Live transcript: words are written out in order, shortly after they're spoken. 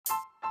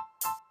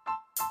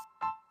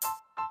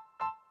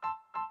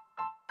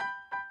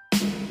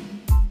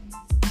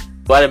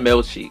Why the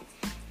male cheat?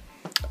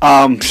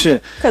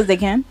 Shit. Because they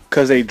can.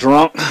 Because they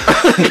drunk.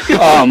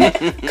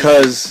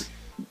 Because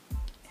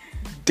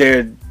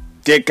their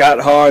dick got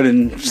hard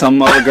and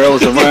some other girl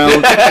was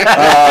around.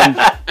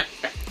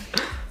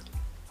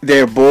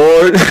 They're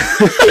bored.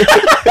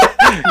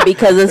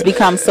 Because it's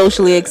become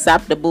socially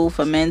acceptable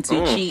for men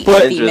to cheat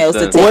and females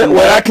to take them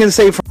What back. I can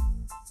say from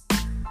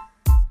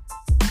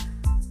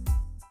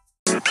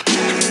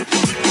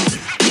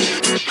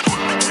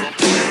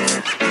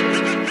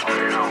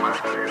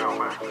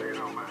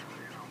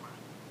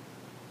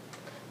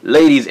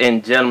Ladies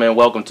and gentlemen,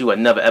 welcome to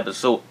another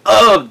episode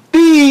of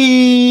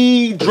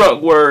the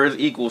Drunk Words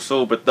Equal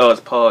Sober Thoughts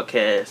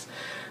podcast.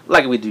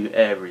 Like we do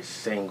every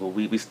single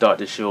week, we start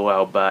the show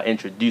out by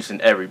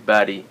introducing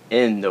everybody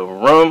in the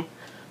room.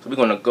 So we're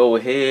going to go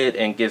ahead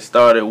and get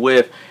started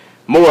with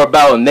more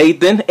about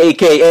Nathan,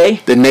 a.k.a.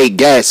 The Nate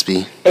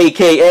Gatsby.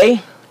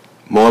 a.k.a.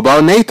 More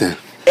about Nathan.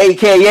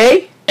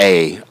 a.k.a.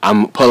 Hey,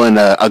 I'm pulling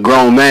a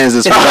grown man's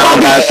this got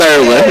a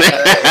third one.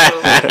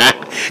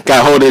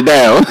 Gotta hold it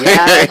down.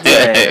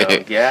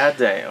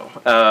 Goddamn.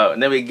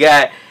 And then we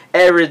got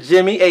Average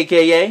Jimmy,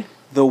 a.k.a.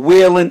 the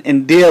wheeling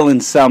and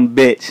dealing some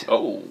bitch.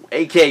 Oh,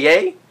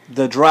 a.k.a.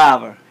 The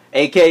driver.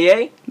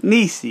 a.k.a.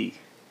 Niecy.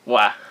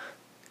 Why?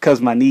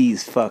 Because my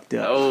knees fucked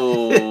up.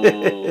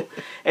 Oh.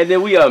 And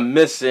then we are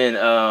missing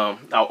our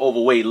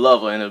overweight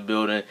lover in the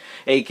building,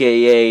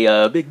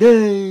 a.k.a. Big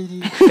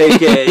Daddy,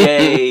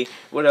 a.k.a.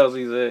 What else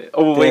he said?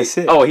 Overweight. That's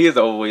it. Oh, he is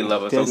the overweight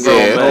lover. That's So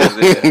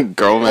it.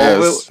 Grown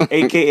man's.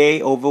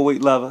 AKA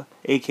overweight lover.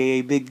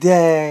 AKA Big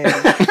Dad.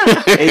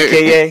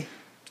 AKA.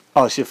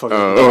 Oh shit! Fuck.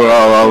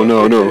 Oh,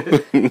 no.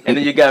 And then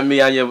you got me.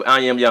 I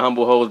am your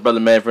humble host, Brother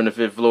Man from the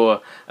fifth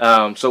floor.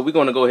 So we're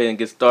gonna go ahead and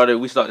get started.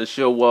 We start the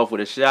show off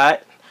with a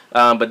shot.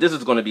 But this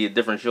is going to be a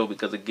different show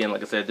because, again,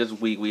 like I said, this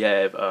week we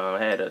have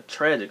had a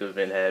tragic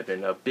event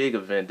happen, a big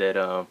event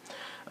that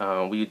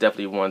we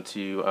definitely want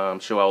to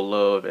show our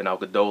love and our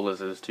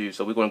condolences to.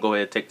 So we're going to go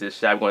ahead and take this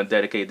shot. We're going to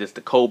dedicate this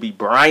to Kobe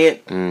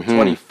Bryant,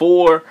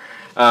 24.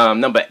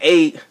 Number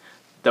 8,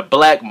 the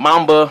Black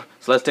Mamba.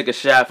 So let's take a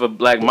shot for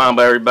Black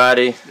Mamba,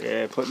 everybody.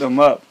 Yeah, put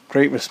them up.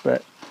 Great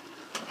respect.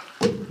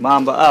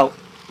 Mamba out.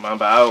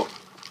 Mamba out.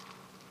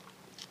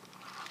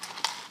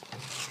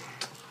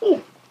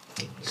 Ooh.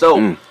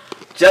 So,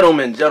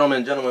 gentlemen,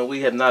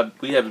 we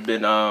haven't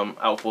been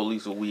out for at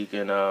least a week,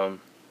 and more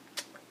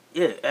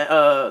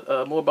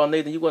about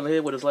Nathan. You wasn't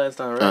here with us last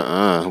time, right?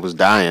 I was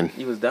dying.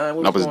 You was dying.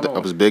 What was going on? I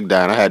was big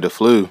dying. I had the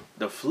flu.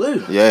 The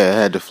flu. Yeah, I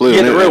had the flu.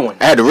 You had the real one.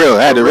 I had the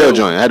real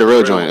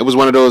joint. It was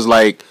one of those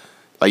like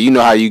you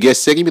know how you get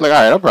sick, you be like,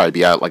 all right, I'll probably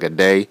be out like a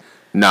day.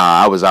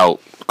 Nah, I was out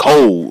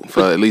cold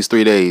for at least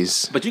 3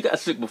 days. But you got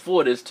sick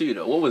before this too,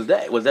 though. What was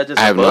that? Was that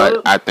just a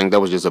bug? I think that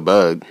was just a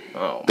bug.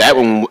 Oh, that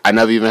one I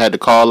never even had to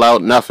call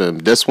out nothing.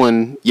 This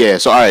one, yeah.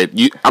 So all right,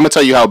 I'm gonna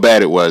tell you how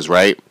bad it was,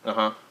 right?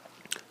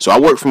 So I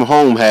worked from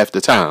home half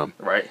the time.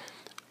 Right.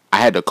 I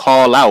had to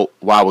call out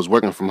while I was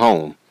working from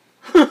home.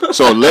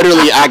 So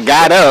literally, I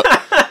got up,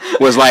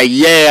 was like,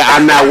 yeah,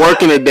 I'm not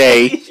working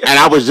today, and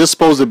I was just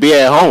supposed to be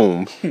at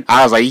home.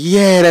 I was like,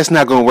 yeah, that's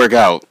not gonna work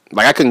out.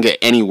 Like I couldn't get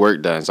any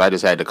work done, so I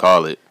just had to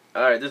call it.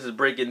 All right, this is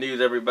breaking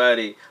news,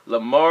 everybody.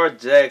 Lamar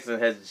Jackson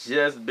has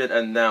just been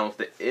announced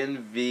the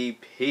MVP.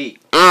 He is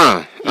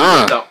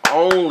the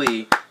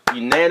only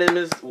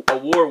unanimous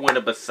award winner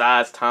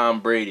besides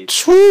Tom Brady.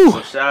 True.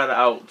 So shout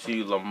out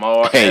to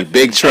Lamar. Hey,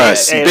 big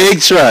trust. Hey,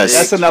 big trust.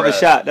 That's another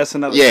shot. That's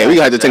another shot. Yeah, we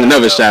got to take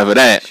another shot for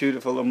that. Shoot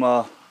it for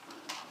Lamar.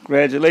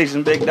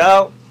 Congratulations, big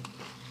dog.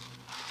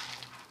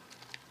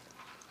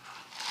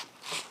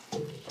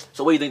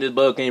 So where do you think this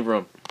bug came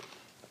from?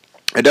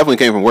 It definitely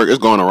came from work. It's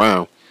going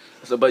around.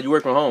 So, but you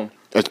work from home.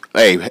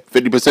 Hey,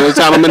 50% of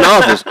the time I'm in the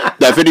office.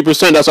 That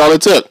 50%, that's all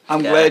it took.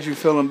 I'm glad you're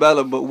feeling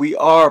better, but we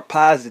are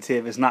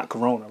positive it's not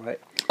corona, right?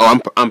 Oh,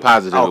 I'm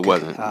positive Okay. it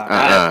wasn't.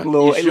 A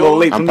little sure?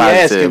 late for I'm me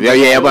asking. positive.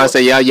 Yeah, I'm about to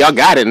say y'all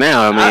got it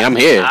now. I mean, I'm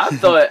here. I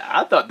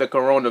thought the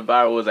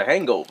coronavirus was a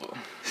hangover.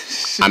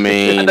 I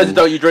mean, I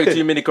thought you drank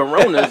too many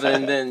Coronas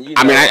and then you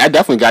know, I mean, I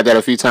definitely got that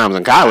a few times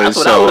in college.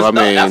 So I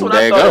mean, that's what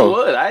there I you thought go.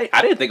 it was.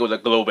 I didn't think it was a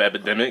global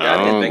epidemic.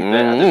 I didn't think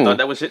that. I just thought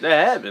that was shit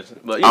that happens.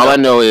 But All I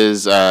know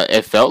is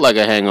it felt like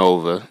a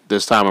hangover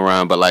this time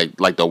around, but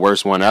like the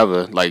worst one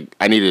ever. Like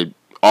I needed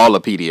all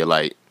the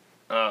Pedialyte.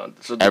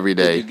 So every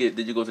day.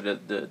 Did you go to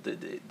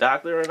the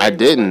doctor? Or anything I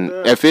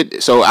didn't.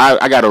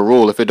 Like I got a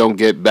rule. If it don't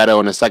get better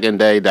on the second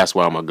day, that's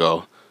where I'm gonna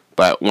go.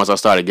 But once I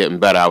started getting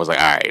better, I was like,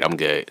 all right, I'm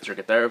good.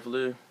 Drinking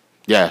Theraflu?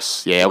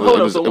 Yes, yeah, it Hold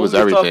was on, it was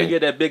when we everything. You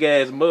get that big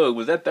ass mug.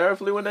 Was that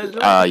Theraflu in that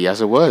joint? Yes,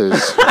 it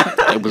was.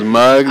 It was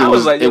mug. I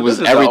was like, it was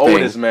this is everything. the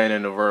oldest man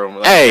in the room.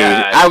 Like, Hey,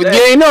 I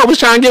was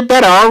trying to get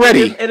better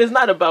already. And it's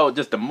not about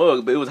just the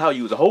mug, but it was how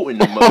you was holding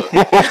the mug.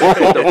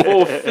 The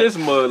full fist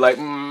mug, like,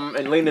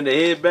 and leaning the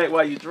head back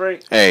while you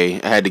drink. Hey,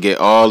 I had to get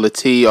all the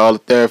tea, all the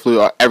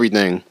Theraflu,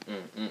 everything.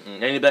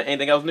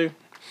 Anything else new?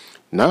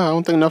 No, I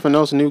don't think nothing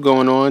else new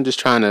going on. Just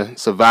trying to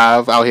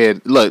survive out here.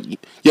 Look,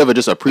 you ever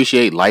just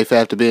appreciate life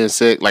after being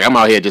sick? Like I'm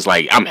out here just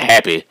like I'm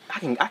happy.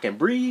 I can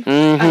breathe.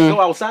 I can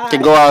go outside.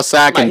 Can go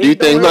outside. Can do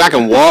things. Look, I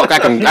can walk. I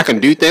can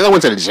do things. I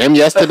went to the gym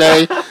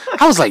yesterday.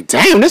 I was like,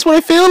 damn, this what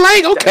it feel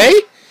like.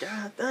 Okay.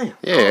 God damn.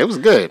 Yeah, it was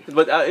good.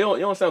 But you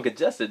don't sound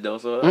congested though.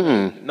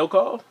 So no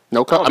cough.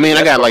 No cough. I mean,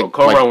 I got like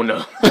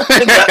Corona.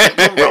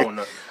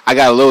 Corona. I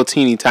got a little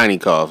teeny tiny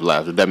cough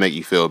left. If that make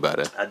you feel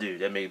better. I do.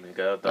 That made me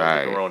go. I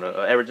thought it was Corona.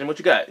 Average Jim, what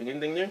you got?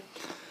 Anything new?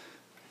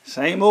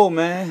 Same old,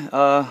 man.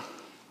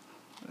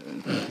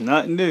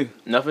 Nothing new.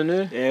 Nothing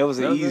new? Yeah, it was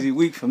an easy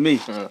week for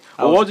me. Well,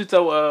 why don't you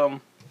tell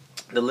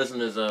the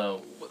listeners,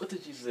 what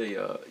did you say?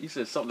 You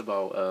said something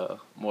about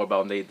more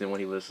about Nathan when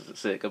he was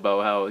sick,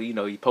 about how,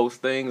 he posts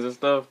things and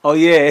stuff. Oh,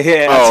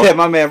 yeah. I said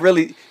my man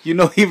really, he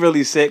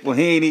really sick when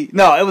he ain't eat.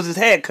 No, it was his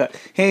haircut.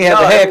 He ain't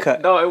have a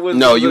haircut.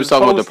 You was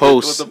talking about the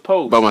post. It was a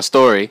post. About my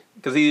story.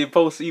 Because he didn't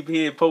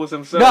post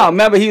himself. No,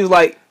 remember he was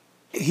like,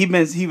 he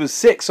was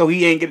sick, so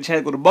he ain't get a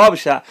chance to go to the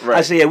barbershop. Right.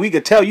 I said, yeah, we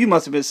could tell you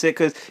must have been sick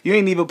because you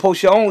ain't even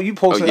post your own. You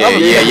posted other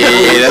Yeah,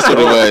 that's what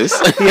it was.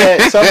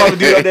 Yeah, some other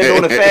dude out there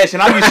doing the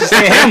fashion. I used to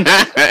see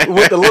him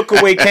with the look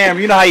away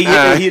camera. You know how he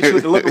hit you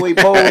with the look away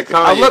pose.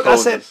 I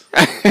said,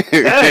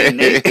 that ain't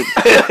Nate.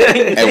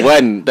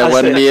 That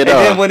wasn't me at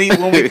all. And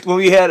then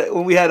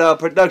when we had a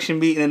production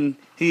meeting,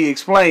 he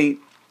explained,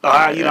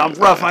 I'm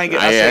rough. I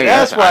said,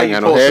 that's why you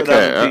posted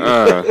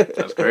other people.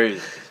 That's crazy.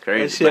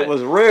 Crazy, that shit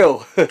was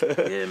real.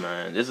 Yeah,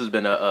 man. This has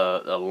been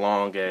a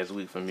long ass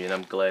week for me, and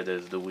I'm glad that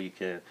it's the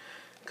weekend.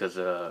 Cause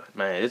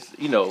man, it's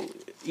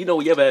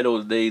you ever had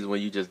those days when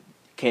you just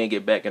can't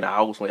get back in the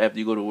house after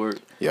you go to work?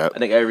 Yeah. I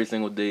think every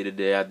single day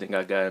today, I think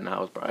I got in the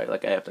house probably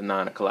like after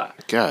 9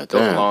 o'clock. God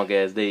damn. Those long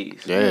ass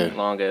days. Yeah.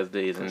 Long ass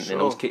days, and sure.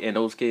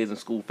 those kids in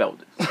school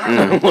felt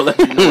it. We'll let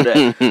you know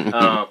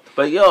that.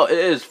 But yo, it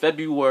is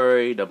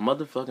February the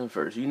motherfucking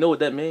 1st. You know what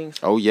that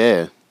means? Oh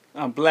yeah.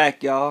 I'm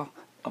black, y'all.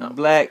 I'm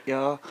black,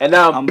 y'all. And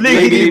now I'm black,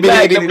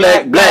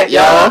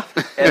 y'all.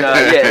 And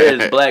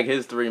it is Black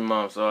History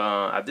Month, so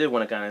I did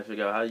want to kind of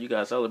figure out how you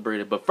guys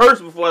celebrate it. But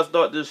first, before I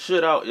start this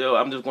shit out,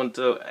 I'm just going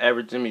to tell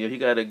Average Jimmy he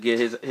got to get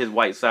his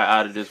white side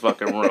out of this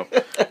fucking room.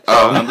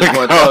 I'm just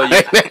going to tell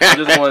you.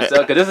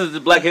 Because this is the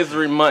Black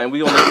History Month, and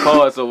we on this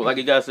pod, so like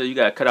you guys said, you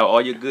got to cut out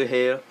all your good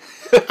hair.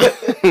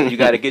 You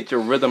got to get your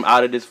rhythm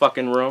out of this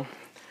fucking room.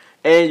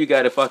 And you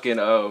got to fucking...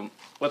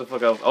 what the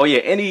fuck else? Oh yeah,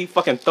 any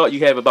fucking thought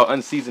you have about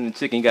unseasoned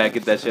chicken, you gotta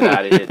get that shit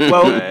out of here.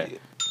 Well,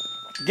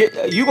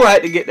 you gonna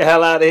have to get the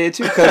hell out of here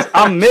too, cause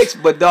I'm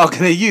mixed but darker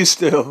than you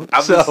still.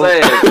 I'm just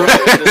saying.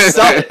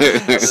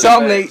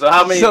 Something. So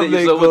how many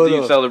days? So what do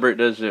you celebrate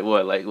this shit?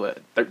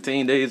 What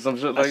 13 days, some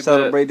shit like that? I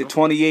celebrated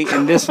 28,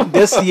 and this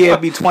year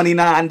be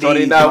 29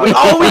 days. 29.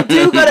 We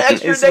do got an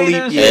extra day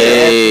this year.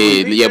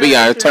 Hey, we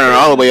gotta turn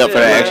all the way up for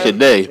that extra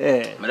day.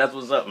 Yeah. But that's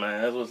what's up,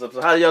 man. That's what's up.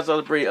 So how do y'all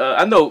celebrate?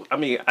 I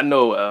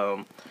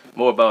know.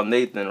 More about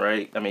Nathan,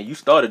 right? I mean, you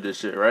started this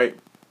shit, right?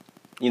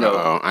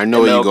 I know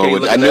where you going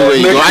with it. I knew where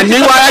you going. I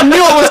knew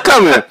it was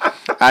coming.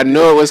 I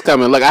knew it was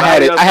coming. Look,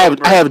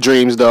 I have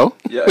dreams though.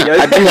 Yeah.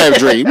 I do have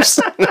dreams.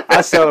 I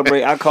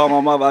celebrate. I call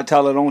my mother. I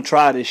tell her, don't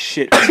try this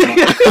shit.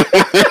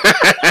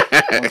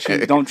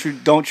 Don't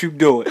you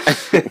do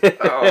it.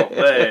 Oh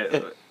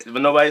man.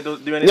 But nobody do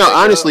anything. No,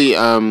 honestly,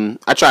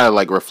 I try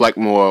to reflect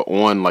more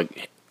on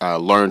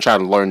try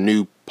to learn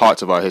new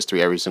parts of our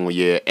history every single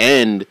year,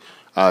 and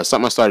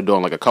something I started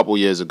doing a couple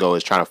years ago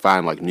is trying to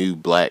find new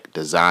black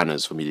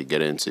designers for me to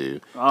get into.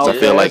 I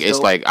feel like it's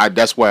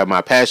that's where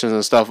my passions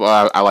and stuff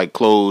are. I like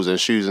clothes and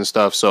shoes and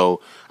stuff,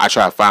 so I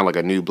try to find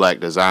a new black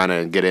designer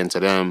and get into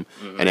them,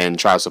 and then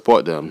try to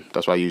support them.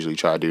 That's what I usually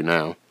try to do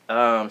now.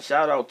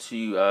 Shout out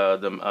to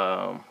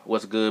the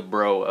What's Good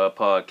Bro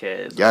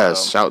podcast.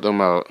 Yes, shout them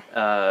out.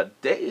 I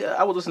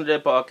was listening to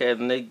that podcast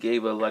and they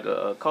gave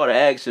a call to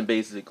action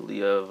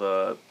basically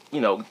of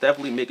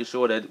definitely making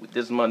sure that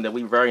this month that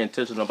we're very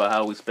intentional about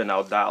how we spend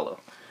our dollar,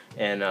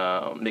 and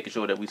making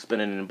sure that we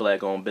spend it in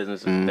black-owned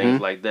businesses and things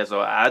like that.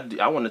 So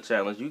I want to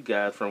challenge you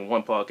guys from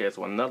one podcast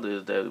to another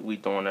is that we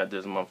doing that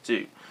this month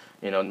too.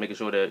 Making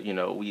sure that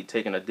we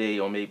taking a day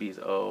or maybe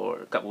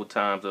or a couple of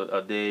times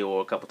a day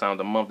or a couple of times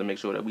a month to make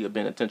sure that we have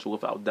been intentional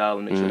with our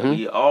dollar, make sure that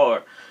we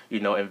are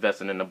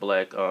investing in the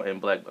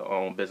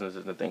black-owned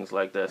businesses and things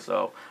like that.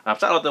 So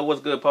shout out to What's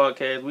Good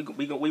podcast.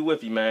 We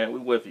with you, man. We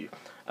with you.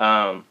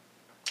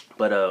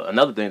 But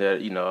another thing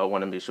that I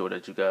want to make sure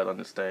that you guys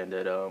understand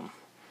that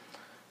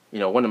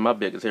one of my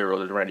biggest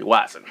heroes is Randy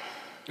Watson.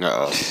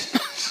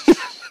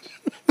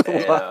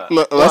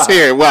 Let's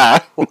hear it.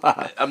 Why?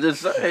 I'm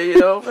just saying,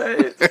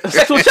 man.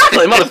 Sexual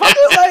chocolate,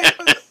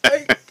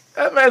 motherfucker.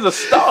 That man's a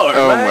star,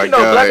 oh man. My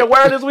God. Black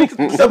Awareness Week.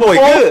 That boy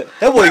good.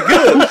 That boy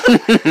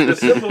good.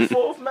 December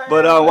 4th, man.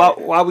 But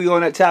while we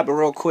on that topic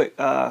real quick,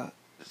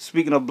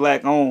 speaking of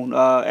black owned,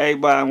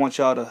 everybody, I want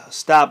y'all to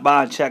stop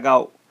by and check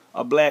out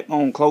a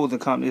black-owned clothing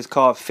company. It's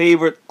called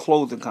Favorite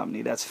Clothing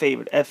Company. That's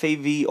Favorite,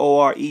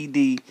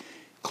 Favored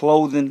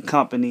Clothing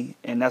Company,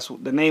 and that's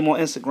the name on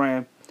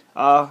Instagram.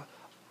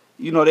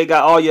 You know, they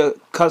got all your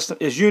custom.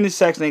 It's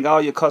unisex. And they got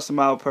all your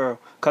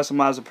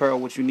customized apparel.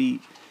 What you need,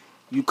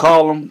 you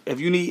call him. If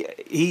you need,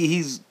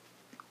 he's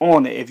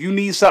on it. If you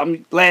need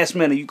something last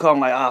minute, you call him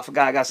like, I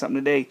forgot I got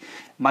something today.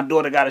 My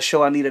daughter got a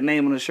show. I need a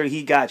name on the shirt.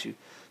 He got you.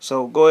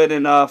 So go ahead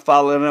and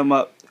follow them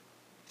up.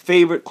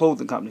 Favorite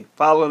clothing company.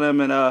 Follow them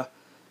and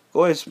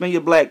go ahead and spend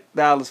your black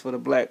dollars for the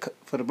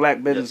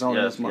black business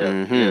owner this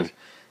month.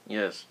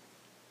 Yes.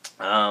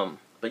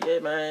 But yeah,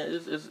 man,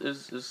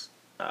 it's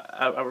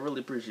I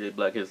really appreciate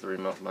Black History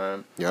Month,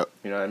 man. Yep.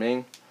 You know what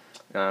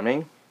I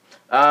mean?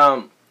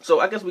 So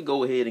I guess we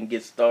go ahead and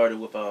get started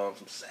with some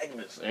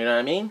segments. You know what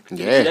I mean?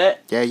 Yeah.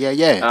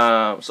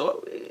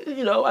 So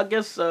you know, I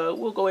guess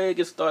we'll go ahead and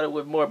get started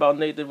with more about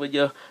Nathan with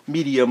your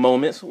media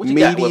moments. What you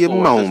got media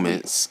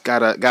moments.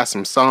 Got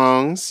some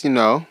songs. You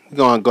know, we're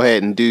gonna go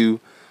ahead and do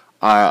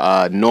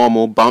our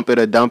normal bump it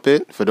or dump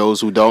it. For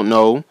those who don't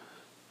know,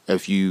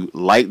 if you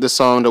like the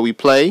song that we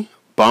play,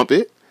 bump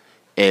it.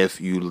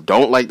 If you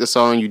don't like the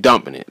song, you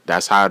dumping it.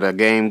 That's how the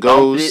game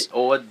goes. Bump it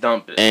or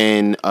dump it.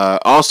 And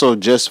also,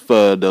 just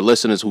for the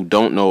listeners who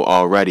don't know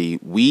already,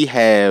 we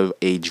have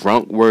a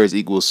Drunk Words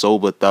Equals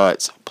Sober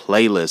Thoughts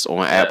playlist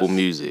on Apple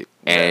Music.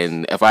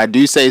 And if I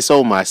do say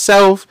so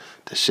myself,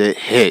 the shit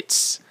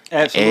hits.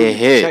 Absolutely. It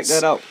hits.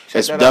 Check that out.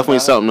 It's definitely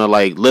something to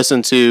like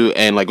listen to,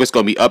 and like it's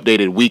gonna be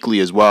updated weekly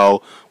as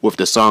well with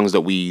the songs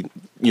that we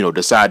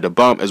decide to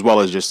bump, as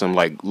well as just some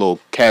like little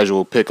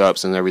casual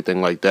pickups and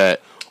everything like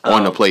that.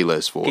 On the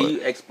playlist for Can it.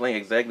 you explain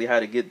exactly how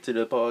to get to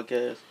the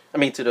podcast? I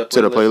mean, to the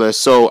playlist.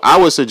 So I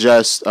would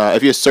suggest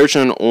if you're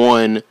searching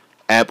on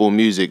Apple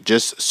Music,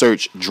 just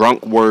search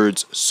Drunk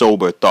Words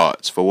Sober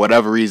Thoughts. For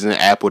whatever reason,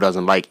 Apple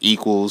doesn't like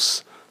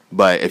equals,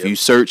 but if you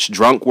search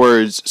Drunk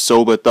Words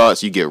Sober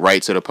Thoughts, you get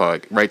right to the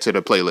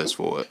playlist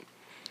for it.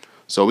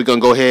 So we're gonna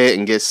go ahead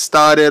and get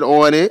started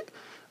on it.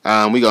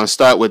 We're gonna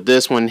start with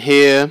this one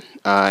here,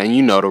 and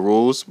you know the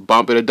rules: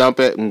 bump it or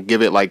dump it, and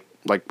give it like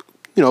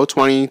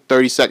 20,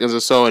 30 seconds or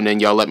so, and then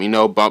y'all let me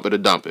know, bump it or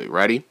dump it.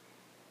 Ready?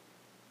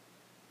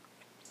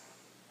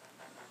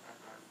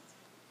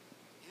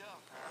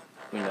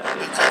 Hey,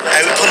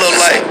 we pull up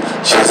like,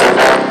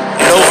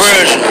 no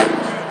version.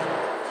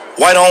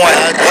 White on white,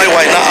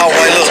 white, not all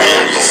white, look.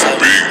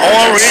 I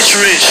want rich.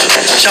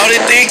 Shawty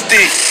thick.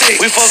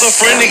 We fuck a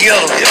friend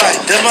together.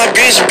 That's my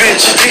bitch.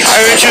 I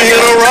heard you hit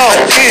her raw.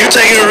 You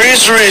taking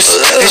rich.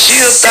 And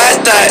she a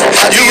thot.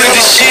 You with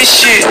the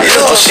shit.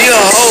 Oh, she a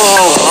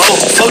ho.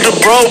 Fuck the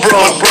bro.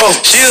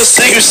 She a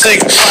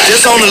secret.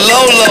 Just on the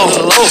low.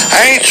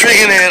 I ain't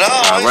tricking at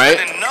all. All right.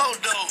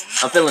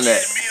 I'm feeling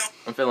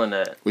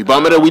that. We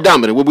bump it or we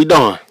dump it? What we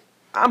doing?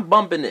 I'm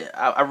bumping it.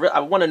 I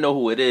want to know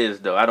who it is,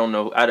 though. I don't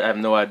know. I have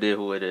no idea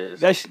who it is.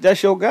 That's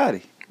Yo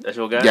Gotti. That's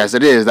your guy? Yes,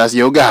 it is. That's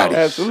Yo Gotti.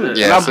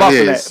 Absolutely. Yes, I'm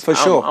bumping that for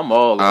sure. I'm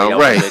all the way out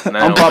the mix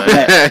now. I'm bumping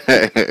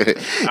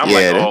that.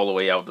 I'm all the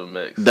way out the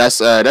mix.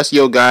 That's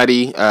Yo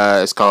Gotti.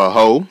 It's called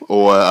Ho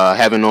or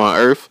Heaven on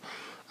Earth.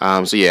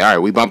 So yeah, all right,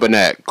 we bumping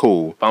that.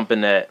 Cool.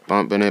 Bumping it.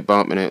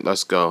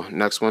 Let's go.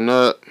 Next one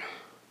up.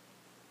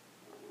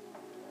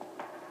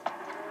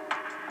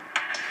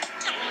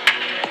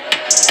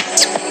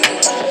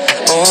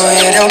 Boy,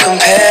 you don't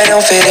compare,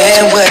 don't fit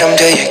in with them,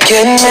 do you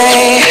get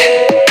me?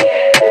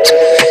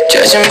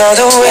 Judging by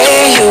the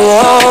way you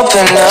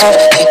open up,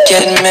 you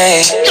get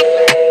me.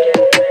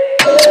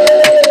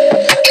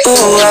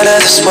 Ooh, all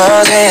of this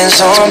world hands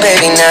on,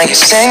 baby, now you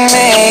sing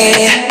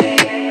me.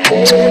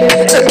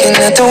 Looking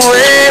at the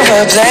way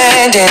we're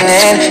blending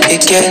in, you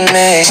get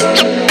me.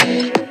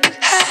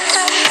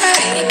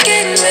 You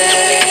get me.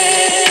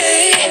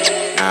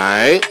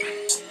 Alright.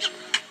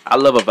 I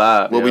love a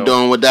vibe. What we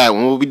doing with that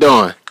one? What we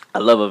doing? I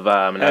love a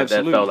vibe, and that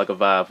felt like a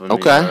vibe for me.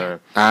 Okay. All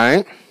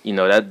right. You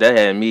know, that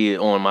had me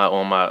on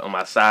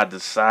my side to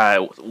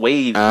side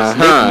wave snake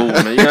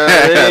movement. You know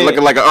what I mean?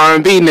 Looking like an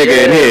R&B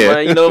nigga in here.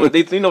 Man, you know what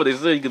they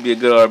say, you could be a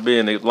good R&B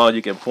as long as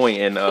you can point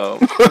and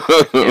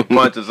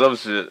punch or some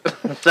shit.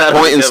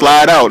 Point and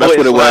slide out. That's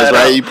what it was,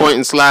 right? You point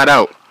and slide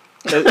out.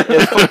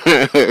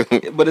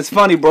 But it's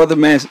funny, brother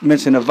man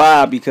mentioned a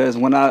vibe because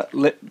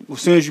as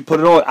soon as you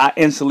put it on, I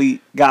instantly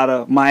got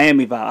a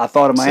Miami vibe. I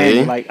thought of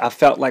Miami, like I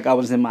felt like I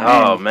was in Miami.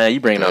 Oh man, you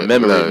bringing up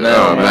memories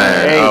now, oh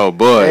man. Hey, oh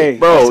boy, hey,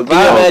 bro. Can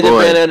you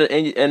imagine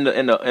being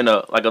in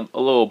a like a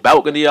little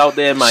balcony out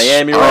there in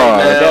Miami right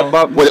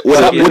now with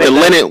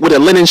a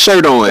linen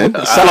shirt on,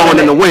 blowing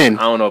in the wind?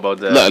 I don't know about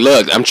that.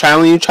 Look, I'm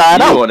telling you, try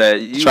it out.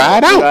 Try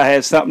it out. I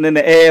had something in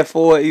the air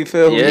for it. You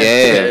feel me?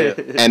 Yeah.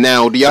 And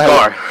now, do y'all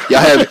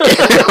have?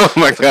 Oh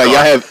my God,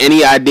 y'all have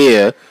any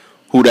idea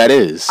who that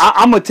is?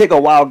 I'm gonna take a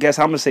wild guess.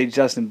 I'm gonna say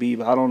Justin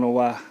Bieber. I don't know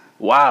why.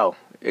 Wow,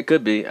 it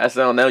could be.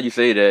 Now you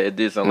say that it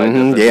did sound like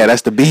Justin. Yeah,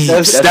 that's the Biebs.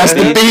 That's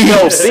the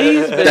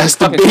Biebs. That's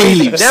the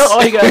Biebs. Now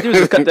all you gotta do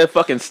is cut that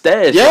fucking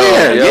stash.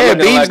 Yeah,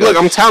 Biebs. Like look,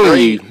 I'm telling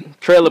you,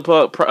 Trailer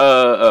Park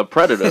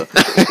Predator.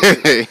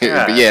 But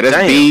yeah, that's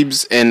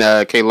Biebs and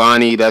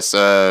Kehlani. That's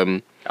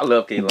I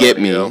love Kehlani. Get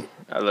Me. Yo.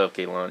 I love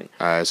Kehlani.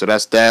 All right, so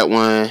that's that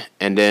one,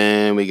 and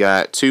then we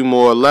got two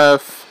more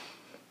left.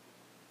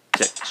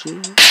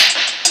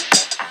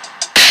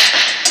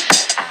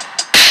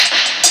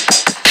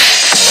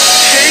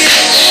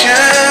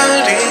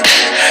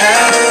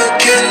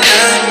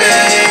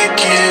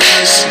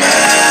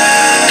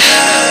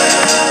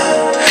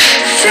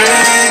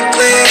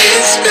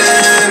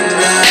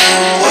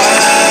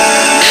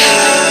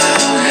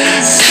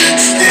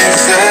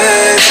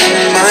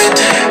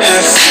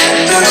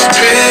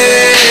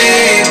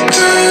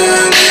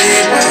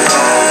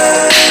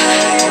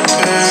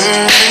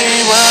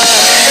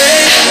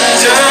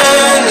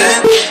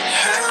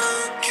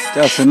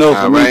 That's a no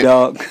for me, right.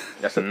 dog.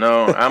 That's a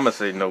no. I'm gonna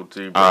say no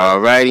too, bro.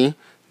 Alrighty.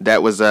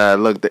 That was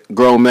look, the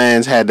grown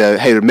man's had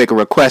to make a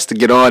request to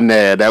get on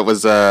there. That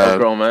was A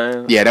grown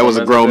man. yeah, that was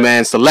a grown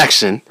man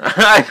selection.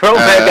 Grown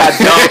man got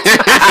dumped.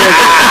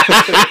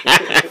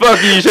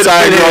 Fuck you. Should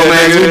Sorry, have grown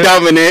man, we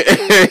dumping it.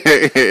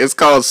 It's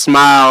called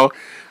Smile,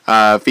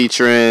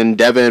 featuring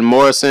Devin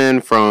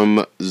Morrison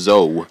from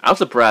Zoe. I'm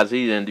surprised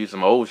he didn't do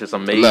some old shit,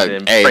 some amazing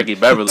Look, hey, Frankie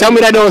Beverly. tell me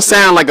that don't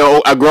sound like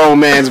a grown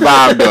man's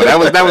vibe though.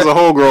 That was a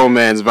whole grown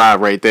man's vibe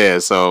right there.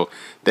 So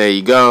there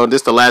you go. This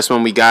is the last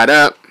one we got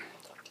up.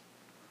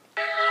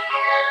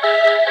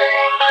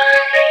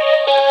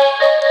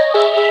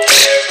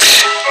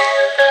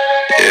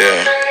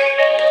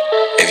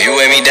 If you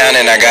weigh me down,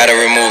 then I gotta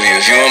remove you.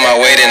 If you in my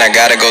way, then I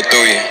gotta go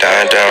through you.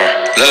 Down.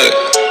 Look.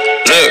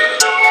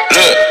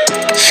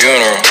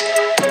 Funeral.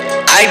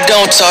 I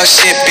don't talk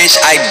shit, bitch,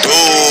 I do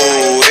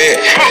it.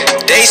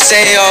 They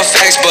say all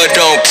facts, but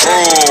don't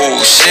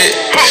prove shit.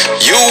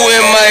 You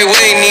in my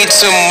way, need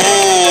to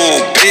move,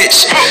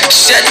 bitch.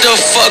 Shut the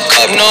fuck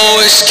up, no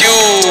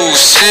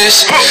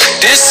excuses.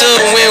 This a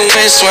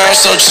win-win, swear I'm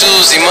so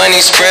choosy.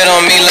 Money spread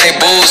on me like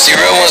boozy.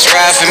 Real ones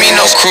ride for me,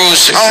 no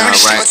cruise shit. All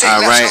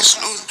right.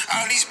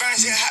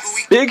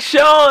 Big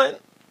Sean.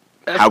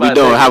 That's How we my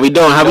doing? nigga. How we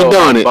doing? How we Yo,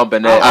 doing I'm it?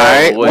 bumping that. All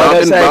right. Boy. Well,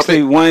 that's Bumping,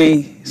 actually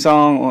Wayne's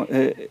song on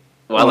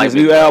like his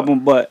Big new Sean.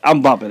 album, but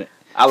I'm bumping it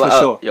for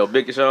sure. Yo,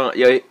 Big Sean.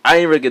 Yo, I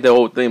ain't really get the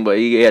whole thing, but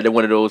he had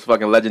one of those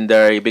fucking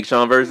legendary Big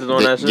Sean verses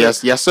on that shit.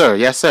 Yes, sir.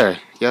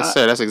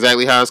 That's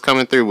exactly how it's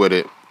coming through with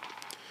it.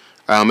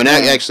 And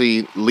that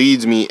actually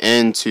leads me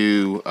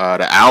into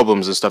the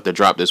albums and stuff that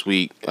dropped this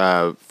week.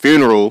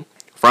 Funeral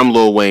from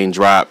Lil Wayne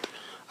dropped.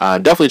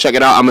 Definitely check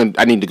it out.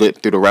 I need to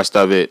get through the rest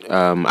of it.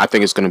 I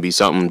think it's going to be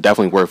something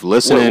definitely worth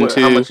listening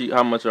to.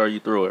 How much are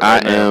you through it? I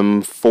Right now?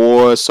 am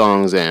 4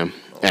 songs in,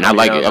 and I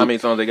like it. How many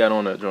songs they got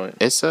on that joint?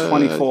 It's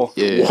 24.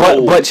 Yeah.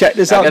 But check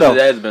this I out guess though. it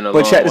has been a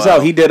But long check this while.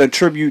 out. He did a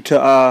tribute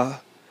to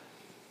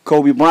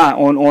Kobe Bryant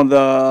on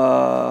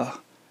the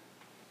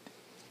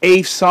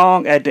 8th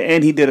song. At the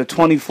end, he did a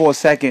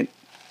 24-second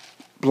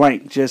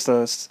blank, just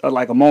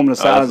like a moment of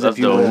silence, That's if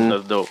you dope. will.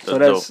 That's dope. So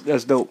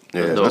that's dope.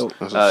 Yeah, That's that's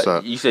dope. what's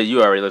up. You said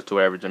you already listened to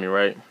Average Jimmy,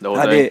 right? The whole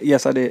I thing? did.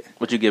 Yes, I did.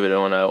 What you give it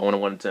on a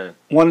 1 to 10?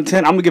 1 to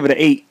 10. I'm gonna give it an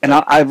 8. And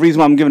the reason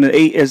why I'm giving it an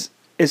 8 is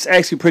it's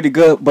actually pretty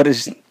good, but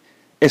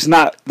it's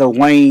not the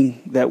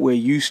Wayne that we're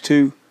used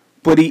to.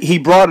 But he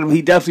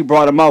definitely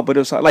brought him out. But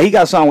it was like he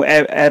got a song with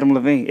Adam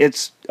Levine.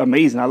 It's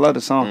amazing. I love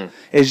the song.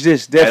 It's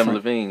just different. Adam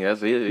Levine,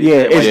 that's it. Yeah,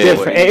 it's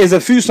different. There's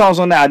a few songs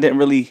on there I didn't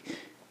really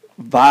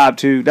vibe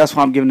to. That's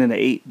why I'm giving it an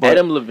 8. But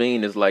Adam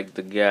Levine is like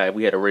the guy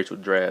we had a racial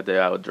draft that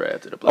I would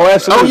draft to the Oh,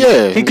 absolutely. Oh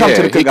yeah, He come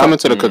to the He cookout. coming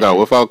to the cookout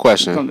without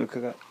question. come to the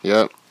cookout.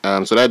 Yep.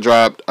 So that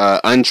dropped.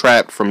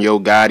 Untrapped from Yo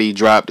Gotti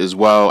dropped as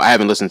well. I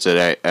haven't listened to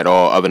that at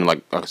all, other than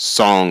like a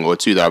song or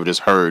two that I've just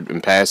heard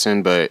in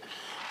passing. But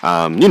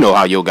you know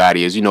how Yo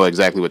Gotti is. You know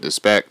exactly what to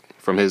expect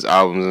from his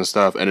albums and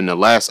stuff. And then the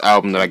last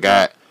album that I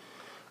got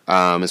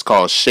is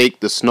called Shake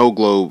the Snow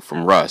Globe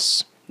from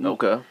Russ.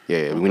 Okay.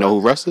 Yeah, we know who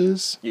Russ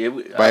is. Yeah,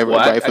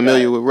 Everybody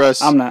familiar with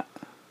Russ? I'm not.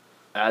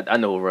 I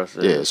know who Russ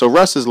is. Yeah, so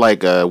Russ is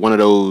like one of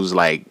those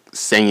like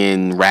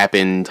singing,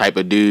 rapping type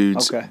of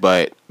dudes. Okay.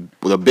 But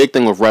the big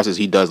thing with Russ is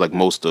he does like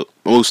most,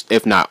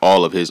 if not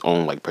all, of his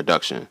own like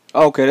production.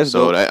 Okay, that's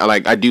So dope.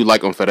 I do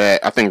like him for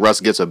that. I think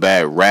Russ gets a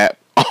bad rap,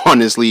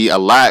 honestly, a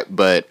lot,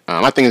 but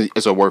I think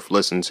it's a worth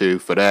listen to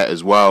for that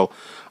as well.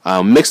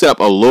 Mix it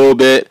up a little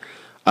bit.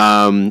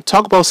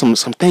 Talk about some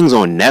things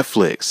on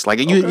Netflix. Like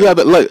you have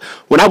it. Look,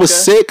 when I was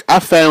sick, I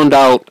found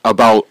out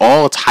about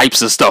all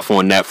types of stuff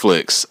on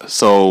Netflix.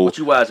 So What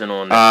you watching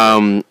on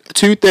that?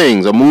 2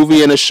 things: a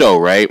movie and a show.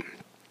 Right.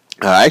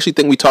 I actually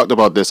think we talked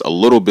about this a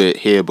little bit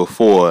here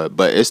before,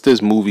 but it's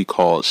this movie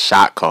called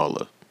Shot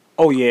Caller.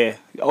 Oh yeah.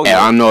 Oh And yeah.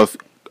 I don't know if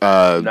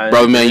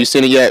brother man, you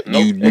seen it yet?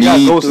 Nope. You It got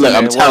need. Ghost in Look,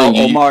 I'm there. telling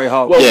you. Omari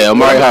Hardwick. Yeah,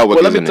 Omari Hardwick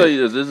Well, let is me in tell it. you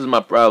this. This is my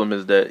problem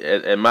is that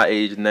at my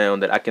age now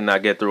that I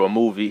cannot get through a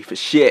movie for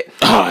shit.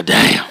 Oh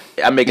damn.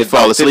 I make You it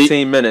fall about asleep?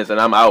 15 minutes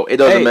and I'm out. It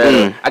doesn't Hey,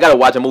 matter. I gotta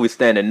watch a movie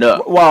standing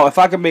up. Well, if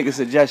I could make a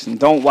suggestion,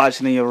 don't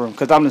watch it in your room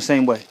because I'm the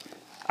same way.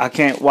 I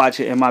can't watch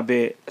it in my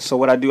bed. So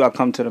what I do, I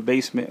come to the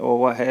basement or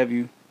what have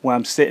you, where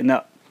I'm sitting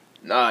up.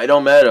 Nah, it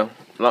don't matter.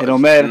 It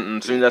don't matter?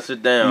 As soon as I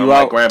sit down, You I'm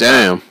out? like grandpa.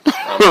 Damn.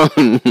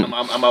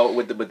 I'm out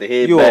with the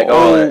head You back. an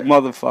All old that.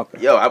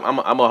 motherfucker. Yo,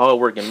 I'm a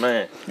hardworking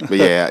man. But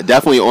yeah,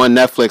 definitely on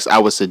Netflix, I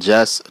would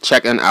suggest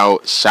checking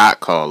out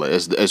Shot Caller.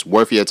 It's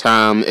worth your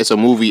time. It's a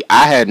movie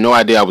I had no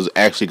idea I was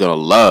actually gonna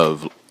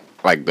love.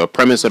 Like the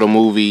premise of the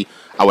movie,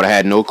 I would have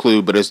had no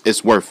clue, but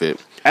it's worth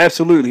it.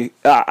 Absolutely.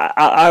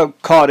 I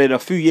caught it a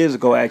few years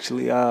ago,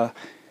 actually.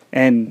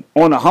 And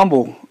on the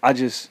humble, I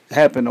just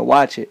happened to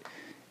watch it.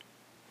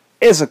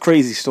 It's a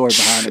crazy story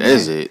behind it.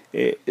 Is man.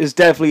 it? It's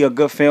definitely a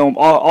good film.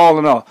 All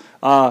in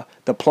all,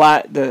 the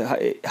plot,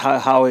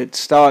 how it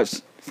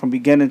starts from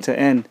beginning to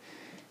end,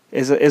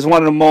 is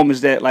one of the moments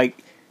that like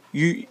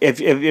if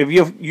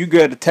you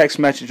get a text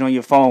message on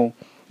your phone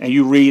and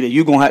you read it,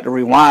 you're going to have to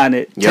rewind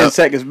it 10 Yep.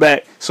 seconds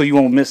back so you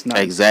won't miss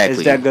nothing. Exactly.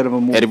 It's that good of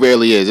a movie. It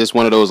really is. It's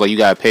one of those, like, you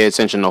got to pay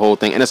attention to the whole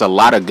thing. And there's a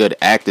lot of good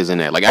actors in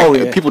there. Like,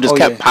 people just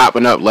kept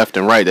popping up left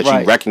and right that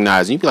you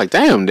recognize. And you'd be like,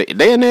 damn,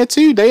 they in there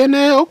too? They in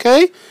there?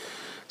 Okay.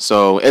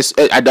 So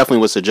I definitely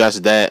would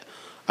suggest that.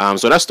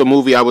 So that's the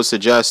movie I would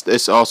suggest.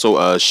 It's also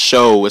a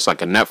show. It's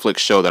like a Netflix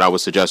show that I would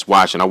suggest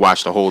watching. I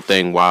watched the whole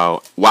thing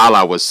while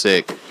I was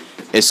sick.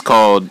 It's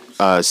called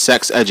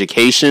Sex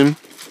Education.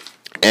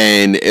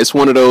 And it's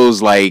one of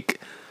those, like,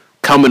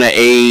 coming of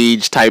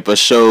age type of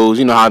shows.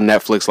 You know how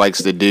Netflix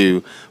likes to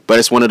do. But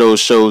it's one of those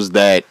shows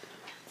that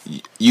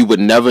you would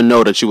never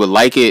know that you would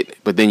like it,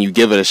 but then you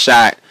give it a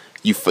shot.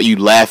 You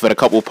laugh at a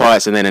couple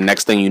parts, and then the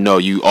next thing you know,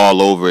 you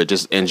all over it,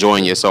 just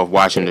enjoying yourself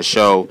watching the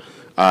show.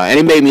 And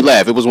it made me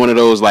laugh. It was one of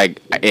those,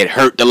 like, it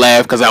hurt to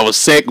laugh because I was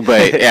sick,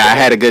 but yeah, I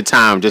had a good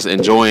time just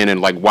enjoying and,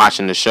 like,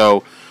 watching the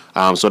show.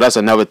 So that's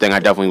another thing I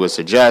definitely would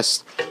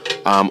suggest.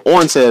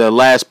 On to the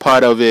last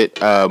part of it,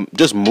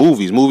 just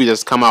movies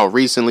that's come out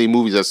recently,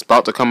 movies that's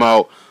about to come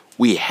out.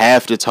 We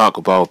have to talk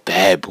about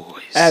Bad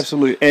Boys.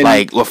 Absolutely. And,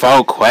 like,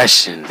 without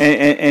question.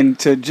 And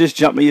to just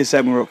jump in your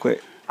segment real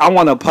quick, I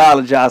want to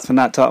apologize for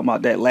not talking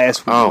about that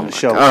last week on the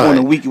show, on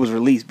the week it was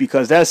released,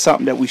 because that's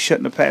something that we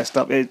shouldn't have passed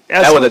up.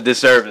 That was a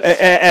disservice.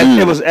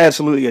 It was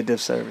absolutely a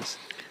disservice.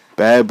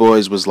 Bad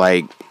Boys was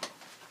like,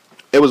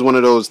 it was one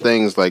of those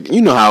things, like,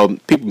 you know how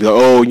people be like,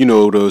 oh, you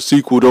know, the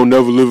sequel don't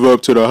never live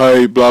up to the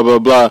hype, blah, blah,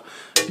 blah.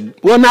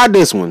 Well, not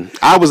this one.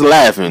 I was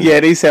laughing. Yeah,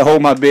 they said,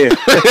 hold my beer.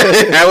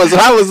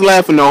 I was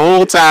laughing the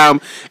whole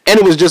time, and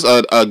it was just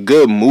a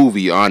good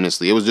movie,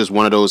 honestly. It was just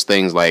one of those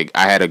things, like,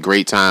 I had a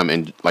great time,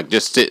 and, like,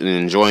 just sitting and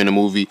enjoying the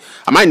movie.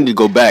 I might need to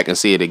go back and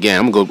see it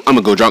again. I'm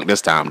gonna go drunk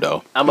this time,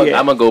 though. I'm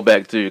gonna go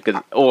back, too,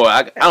 because,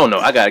 I don't know,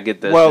 I gotta get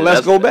this. Well,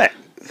 let's go back.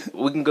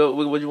 We can go,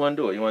 what you want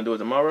to do? You want to do it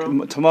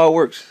tomorrow? Tomorrow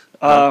works.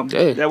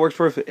 That works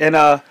perfect. And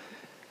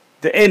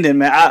the ending,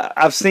 man,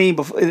 I've seen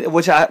before,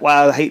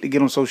 why I hate to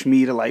get on social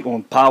media, like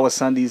on Power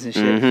Sundays and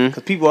shit,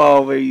 because people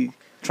already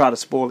try to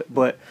spoil it.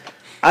 But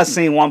I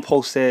seen one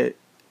post that,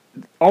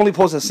 only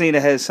post I've seen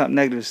that has something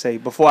negative to say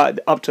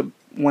up to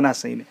when I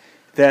seen it,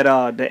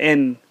 that the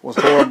end was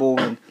horrible,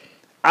 and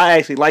I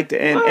actually like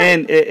the end,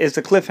 and it's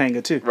a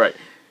cliffhanger too. Right.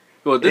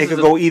 Well, it could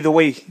go either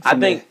way. I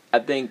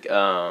think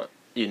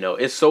you know,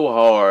 it's so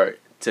hard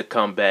to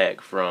come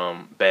back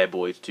from Bad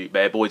Boys 2,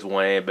 Bad Boys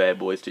 1 and Bad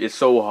Boys 2. It's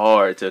so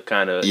hard to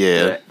kind of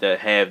to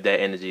have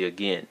that energy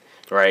again,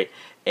 right?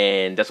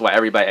 And that's why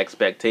everybody's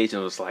expectations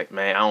was like,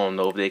 man, I don't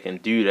know if they can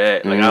do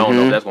that. Like, I don't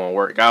know if that's going to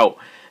work out.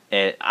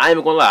 And I ain't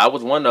even going to lie, I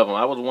was one of them.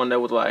 I was one that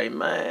was like,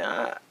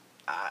 man,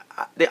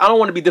 I don't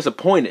want to be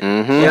disappointed.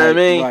 You know what I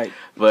mean? Right.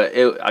 But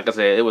like I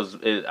said,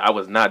 I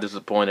was not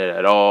disappointed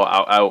at all.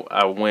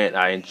 I went,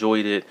 I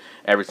enjoyed it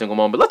every single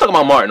moment. But let's talk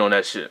about Martin on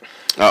that shit.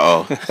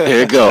 Here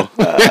you go.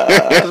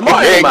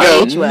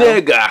 Martin,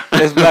 nigga.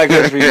 It's Black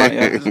History Month.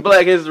 Yeah. It's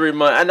Black History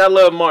Month, and I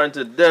love Martin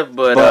to death.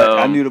 But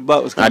I knew the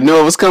butt was coming. I knew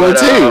it was coming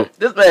too.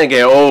 This man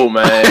getting old,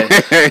 man.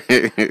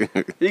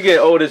 He getting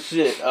old as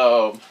shit.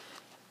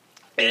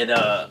 And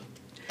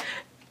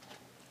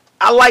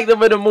I liked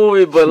him in the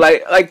movie, but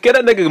like, can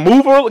that nigga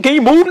move? Can he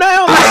move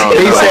now?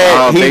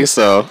 I don't think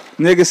so.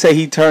 Nigga say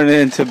he turned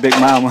into Big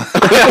Mama.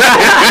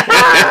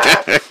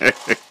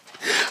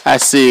 I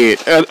see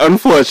it.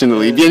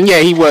 Unfortunately, yeah,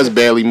 he was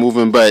barely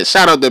moving. But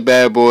shout out to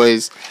Bad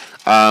Boys.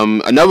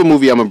 Another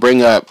movie I'm gonna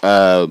bring up,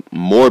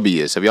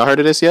 Morbius. Have y'all heard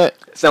of this yet?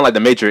 It sound like The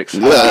Matrix.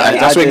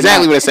 That's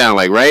exactly what it sounded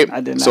like, right? I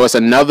did not. So it's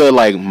another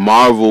like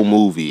Marvel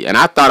movie, and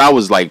I thought I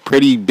was like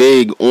pretty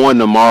big on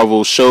the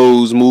Marvel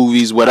shows,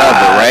 movies, whatever,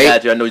 right?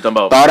 Got you. I know what you're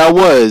talking about. Thought I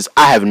was.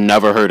 I have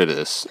never heard of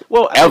this.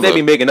 Well, they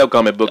be making up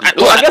comic books.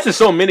 Well, I guess there's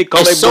so many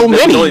comic books that we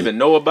don't even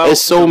know about. There's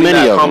so many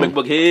of them. Comic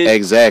book heads.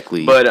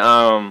 Exactly. But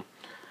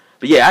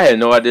yeah, I had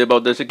no idea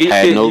about this. Can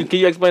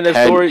you explain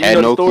that story? You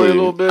know the story a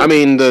little bit? I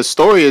mean, the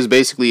story is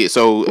basically it's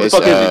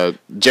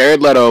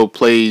Jared Leto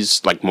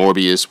plays like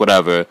Morbius,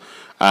 whatever.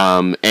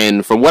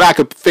 And from what I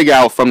could figure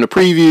out from the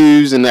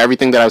previews and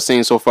everything that I've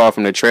seen so far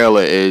from the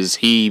trailer is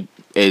he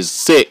is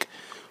sick,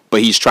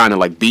 but he's trying to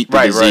like beat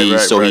the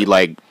disease. He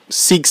like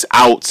seeks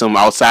out some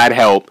outside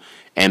help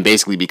and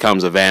basically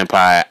becomes a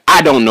vampire.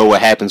 I don't know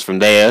what happens from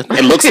there.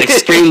 It looks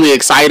extremely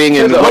exciting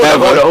and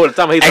whatever. Hold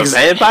on. He's a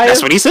vampire?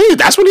 That's what he says.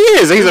 That's what he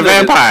is. He's a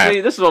vampire. See,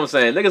 this is what I'm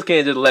saying. Niggas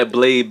can't just let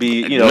Blade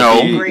be,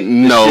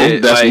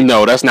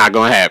 that's not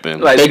gonna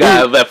happen. Like, they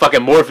got that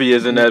fucking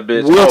Morpheus in that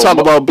bitch. We'll talk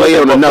about Blade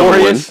on another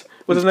one.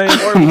 What's his name?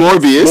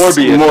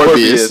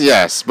 Morbius.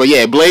 Yes, but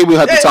yeah, Blade we'll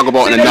have to talk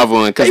about in another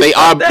one because they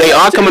are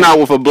coming out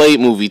with a Blade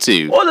movie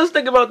too. Well, let's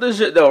think about this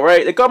shit though,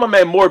 right? They call my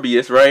man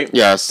Morbius, right?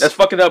 Yes. That's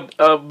fucking up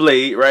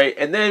Blade, right?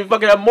 And then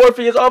fucking up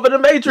Morpheus off of the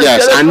Matrix.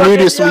 Yes, I knew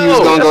this movie was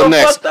gonna go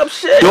next. Fucked up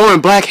shit.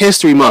 During Black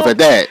History Month at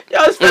that.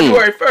 Yo, it's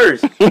February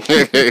 1st.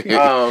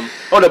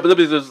 Hold up,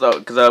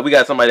 because we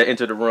got somebody that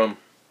entered the room.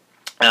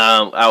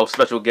 Our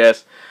special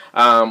guest. We're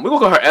gonna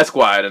call her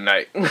Esquire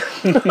tonight.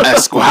 That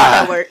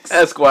Esquire. works.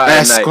 Esquire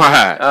tonight.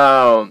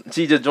 Esquire.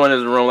 She just joined us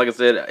in the room. Like I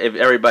said, if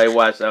everybody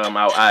watched our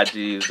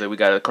IGs, we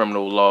got a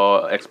criminal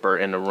law expert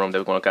in the room that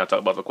we're gonna kind of talk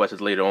about some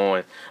questions later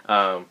on.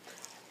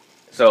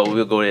 So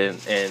we'll go ahead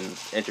and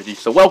introduce.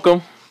 So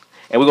welcome,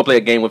 and we're gonna play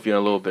a game with you in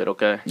a little bit.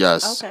 Okay?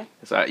 Yes. Okay.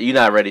 So you're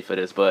not ready for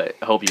this, but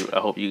I hope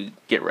you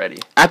get ready.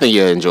 I think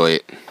you'll enjoy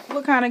it.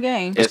 What kind of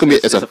game? It's gonna be.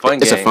 It's a fun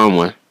game. It's a fun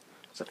one.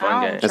 It's a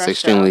fun game. It's Trust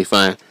extremely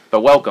fun.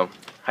 But welcome.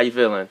 How you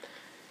feeling?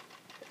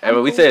 I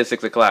mean, we said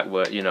 6 o'clock,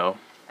 but you know,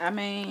 I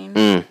mean,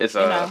 it's you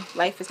know,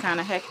 life is kind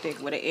of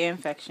hectic with an ear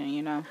infection,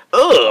 you know.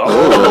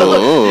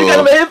 Oh, you got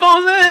them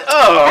headphones in?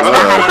 Oh,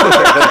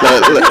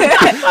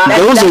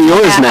 Those are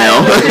yours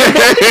now.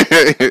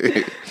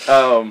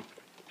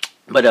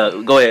 but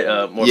go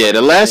ahead. Yeah,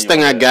 the last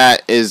thing I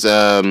got is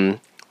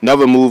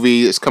another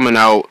movie. It's coming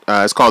out.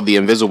 It's called The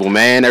Invisible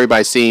Man.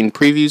 Everybody seen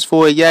previews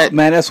for it yet?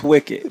 Man, that's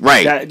wicked.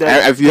 Right.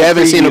 If you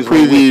haven't seen the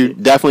preview,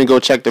 definitely go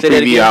check the Say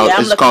that preview again? out. Yeah,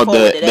 I'm It's looking called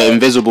forward to The that.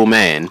 Invisible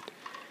Man.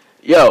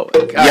 Yo,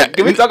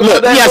 can we talk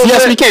about that?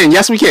 Yes, we can.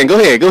 Yes, we can. Go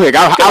ahead. I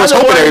was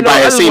hoping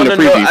everybody had seen the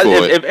preview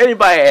for it. If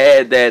anybody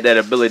had that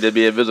ability to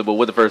be invisible,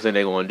 what the first thing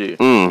they gonna do?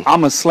 I'm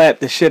gonna slap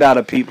the shit out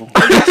of people.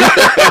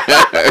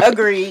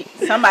 Agreed.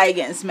 Somebody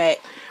getting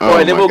smacked. Oh,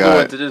 and then my we'll go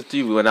God. into this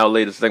too in our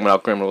latest segment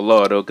about criminal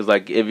law though, because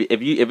like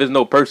if there's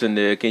no person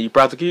there, can you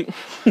prosecute?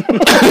 Like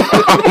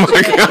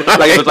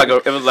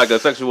if it's like a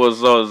sexual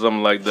assault or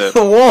something like that.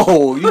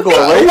 Whoa, you going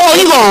right? Whoa,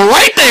 you going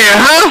right there,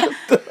 huh?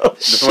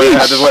 Just want to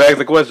ask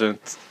the question.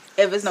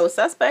 If it's no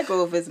suspect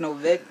or if it's no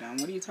victim,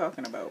 what are you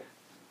talking about?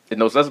 There's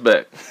no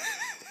suspect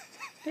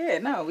Yeah,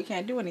 no, we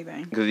can't do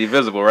anything. because he's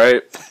visible,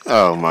 right?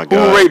 Oh my Who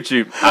God. raped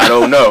you? I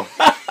don't know.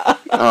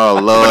 Oh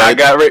Lord. When I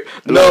got raped.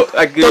 No,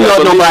 I Don't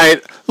let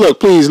nobody. Look,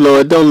 please,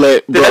 Lord, don't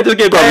let Did I just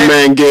get brother mad?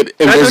 man get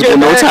I just invisible get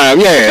no mad? time.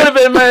 Could Yeah. have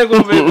been mad. Could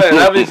have been mad.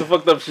 I've been some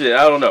fucked up shit.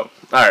 I don't know.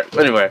 All right.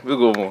 Anyway, we'll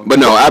go on. But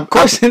no,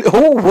 Question: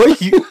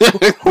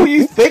 who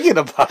you thinking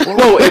about?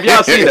 Well, if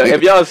y'all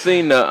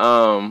seen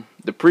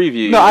the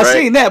preview, No, I right?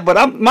 seen that,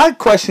 but my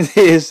question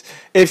is,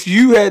 if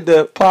you had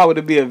the power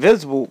to be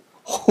invisible,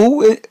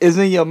 who is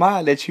in your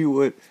mind that you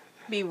would?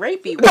 Be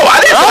rapey. No, I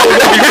didn't say I was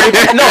gonna be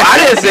rapey. No, I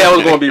didn't say I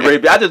was gonna be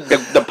rapey. I just the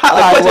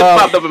question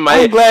popped up in my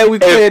head. I'm glad we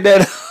cleared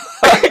that up.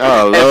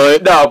 oh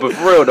Lord. No, but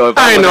for real though, if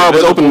I didn't know I was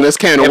invisible- opening this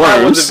can of If I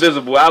was worms.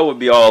 invisible, I would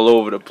be all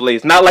over the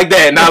place. Not like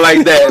that,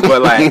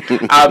 but like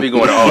I'd be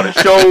going to all the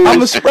shows. I'm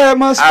gonna spread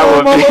my I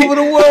sperm would all be- over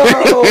the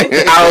world.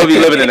 I would be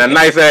living in a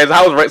nice ass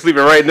house,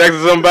 sleeping right next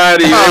to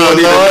somebody. They wouldn't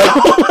even know.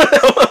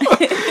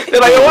 They're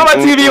like, yo, why my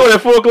TV on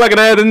at 4 o'clock in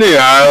the afternoon?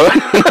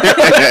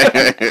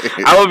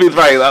 I would be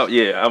probably,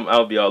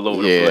 I'll be all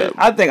over the Yeah. place.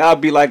 I think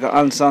I'd be like an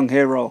unsung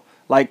hero.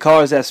 Like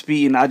cars that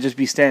speed, and I'd just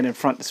be standing in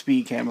front of the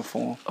speed camera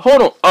for them.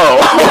 Hold on. Oh,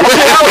 I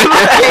was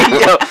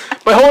right. Yo.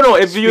 But hold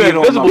on. If you're Speed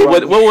on my invisible,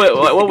 brother.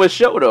 what would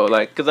show though?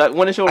 Like, cause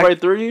wouldn't it show right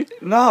through you?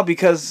 No,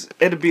 because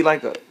it'd be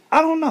like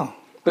I don't know.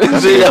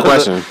 See, that was a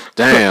Question.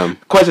 Damn.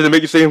 question to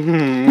make you say,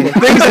 Things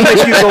that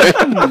make you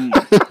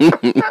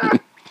go,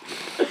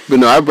 But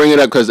no, I bring it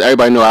up because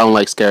everybody know I don't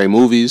like scary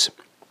movies.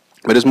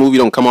 But this movie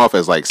don't come off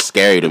as like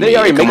scary to me. They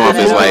already It come made off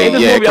this as movie. like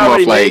This movie come off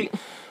already like. made.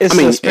 It's I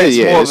mean, suspense,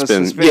 yeah, more it's of a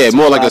been suspense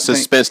more like I a think.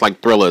 suspense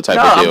like thriller type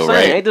No, of I'm deal, saying,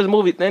 right? ain't this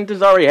movie? Ain't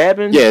this already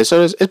happened? Yeah,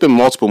 so it's been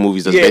multiple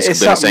movies that's Yeah, basically it's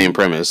been the something- same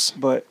premise.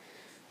 But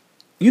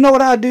you know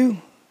what I do?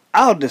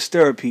 I'll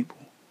disturb people.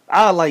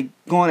 I like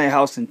go in their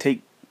house and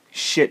take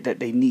shit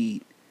that they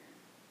need.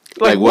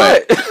 Like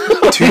what?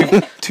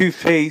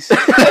 Toothpaste,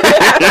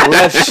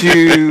 left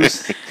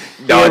shoes.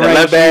 No, the earring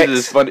left backs. shoes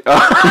is funny.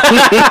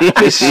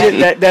 This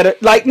shit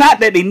that like not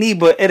that they need,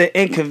 but it'll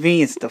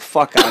inconvenience the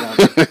fuck out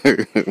of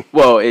them.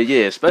 Well,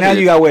 yeah, especially. Now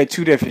you gotta wear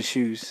 2 different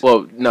shoes.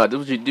 Well, no, this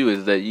what you do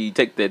is that you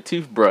take that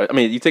toothbrush. I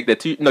mean, you take the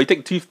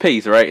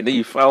toothpaste, right? And then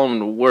you follow them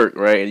to work,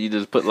 right? And you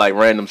just put like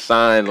random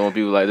signs on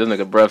people like this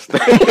nigga breath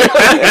stink.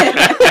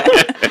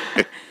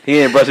 He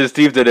didn't brush his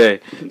teeth today.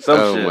 Some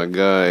Oh shit. my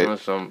God. Or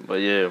something,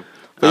 but yeah.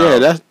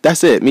 But yeah,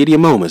 that's it. Media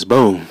moments.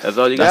 Boom. That's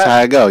all you That's got. how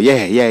I go.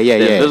 Yeah.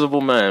 The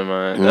Invisible Man,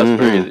 man. That's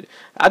crazy.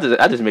 I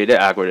just made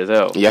that awkward as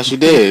hell. Yes, you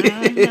did.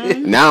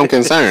 Now I'm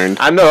concerned.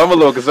 I know. I'm a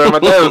little concerned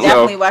about that.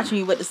 Definitely So, watching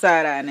you with the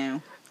side eye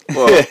now.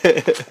 well,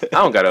 I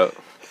don't got a.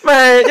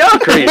 Man, y'all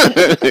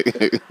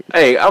crazy.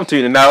 Hey, I'm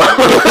tuning out.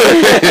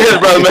 Yes,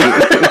 brother,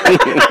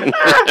 man.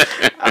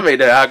 I made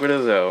that awkward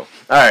as hell.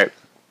 All right.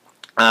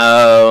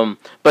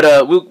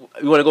 But we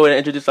want to go ahead and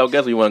introduce our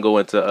guest, or you want to go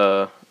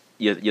into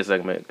your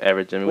segment,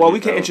 Average Jimmy? Well, we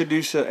can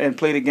introduce her and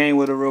play the game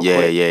with her real Yeah.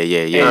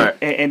 quick. Alright.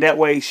 And that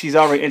way she's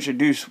already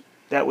introduced.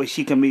 That way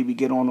she can maybe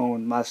get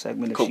on my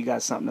segment if Cool. she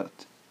got something that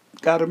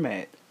got her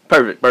mad.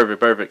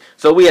 Perfect.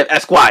 So we have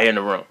Esquire in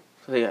the room.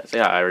 Say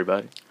hi,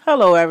 everybody.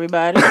 Hello,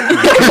 everybody.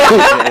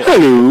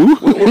 Hello.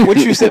 What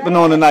you sipping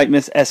on tonight,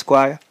 Miss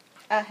Esquire?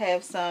 I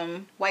have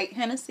some white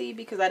Hennessy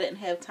because I didn't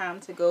have time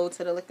to go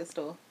to the liquor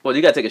store. Well,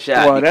 you gotta take a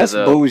shot. Well, that's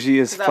because, bougie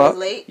as Because I was fuck.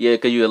 late. Yeah,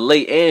 because you were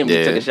late and we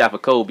Yeah. took a shot for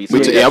Kobe. So I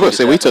was gonna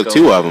say we took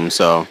 2 of them,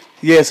 so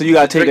Yeah, so you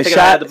gotta take Drink a it out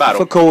of shot the bottle.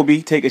 for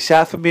Kobe, take a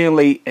shot for being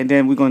late, and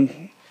then we're gonna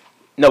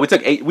No, we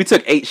took 8. We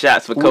took 8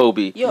 shots for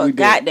Kobe. You're a We did.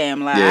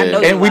 goddamn lie. Yeah. I know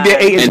you And we did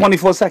lied. 8 in And-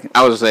 24 seconds.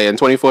 I was saying in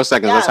 24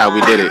 seconds. That's how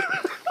we did it.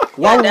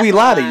 Why would we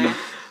lie to you?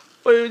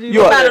 The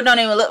bottle don't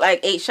even look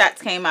like 8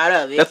 shots came out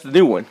of it. That's the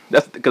new one.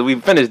 That's because we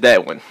finished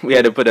that one. We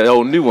had to put a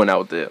whole new one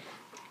out there.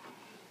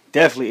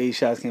 Definitely 8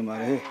 shots came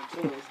out of here.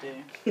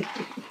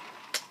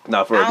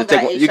 No, for I real. don't Just take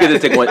got one. 8 You can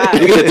just shots take one. in the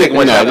You can just take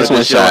one. No, shot just of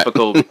one shot shot. for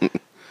Kobe.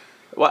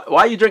 Why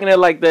are you drinking it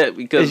like that?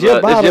 Because It's your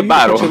bottle. It's your You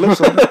bottle. put your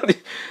lips on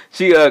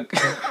She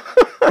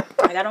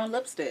I got on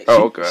lipstick.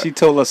 Oh, okay. She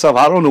told herself,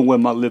 I don't know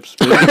when my lips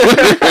fit.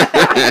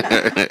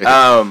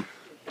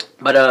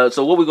 But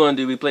so what we're gonna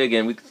do? We play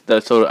again.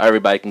 So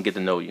everybody can get to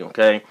know you.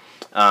 Okay.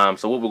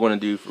 So what we're gonna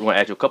do? We're gonna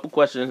ask you a couple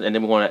questions, and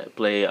then we're gonna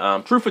play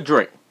truth or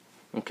drink.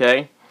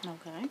 Okay.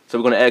 Okay. So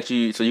we're gonna ask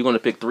you. So you're gonna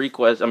pick 3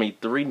 questions.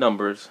 3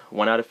 numbers,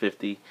 1 out of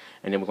 50,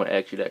 and then we're gonna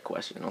ask you that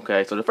question.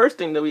 Okay. So the first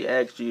thing that we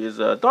ask you is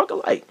dark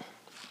or light.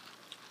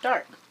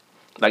 Dark.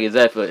 Like is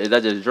that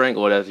just drink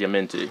or that's your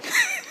men too?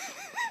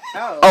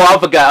 Oh. Oh, I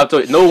forgot. I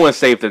told you, no one's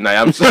safe tonight.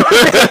 I'm sorry.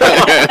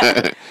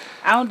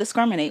 I don't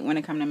discriminate when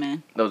it comes to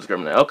men. No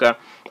discriminate. Okay.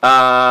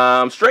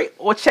 Straight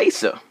or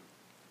chaser?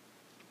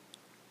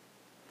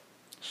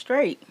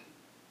 Straight.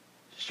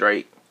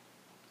 Straight.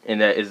 And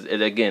that is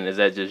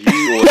that just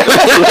you or?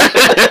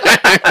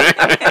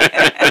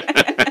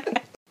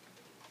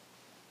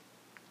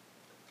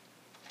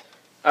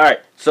 All right.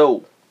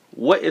 So,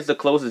 what is the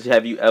closest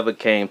have you ever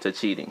came to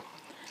cheating?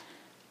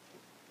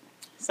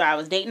 So I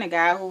was dating a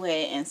guy who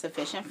had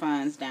insufficient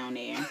funds down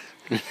there.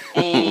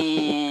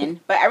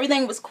 But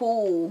everything was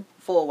cool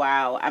for a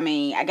while. I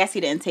mean, I guess he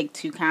didn't take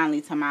too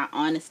kindly to my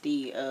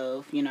honesty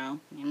of,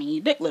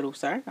 you dick little,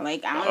 sir.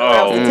 Like, I don't know what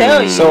else to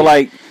tell you. So,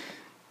 like,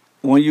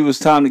 when you was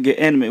time to get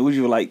intimate, would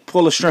you, like,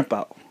 pull a shrimp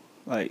out?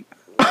 Like,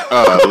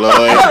 Oh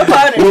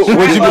Lord.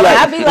 would you be like,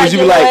 I'd be like,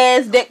 your little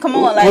ass dick, come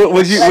on. Like,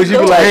 would you let's be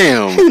do like, it.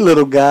 Damn. hey,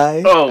 little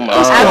guy. Oh my!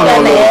 What's I've going done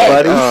on, that.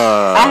 little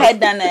buddy? I had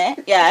done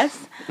that, yes.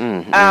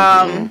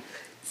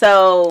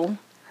 So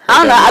I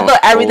don't know. I thought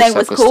everything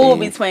was cool self-esteem.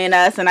 between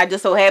us, and I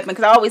just so happened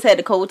because I always had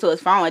the code to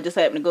his phone. I just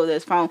happened to go to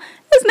his phone.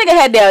 This nigga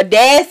had the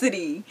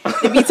audacity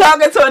to be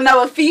talking to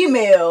another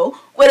female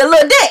with a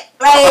little dick.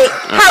 Like,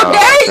 how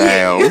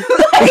dare you?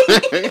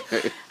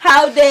 Like,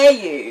 how dare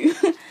you?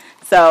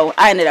 So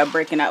I ended up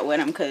breaking up with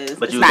him because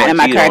But it's you was not gonna in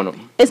my cheat on character.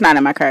 him. It's not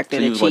in my character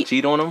So you to was gonna cheat.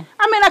 cheat on him?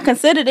 I mean, I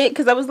considered it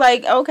because I was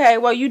like, okay,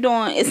 well, you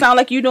doing. It sounds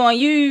like you doing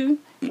you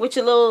with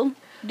your little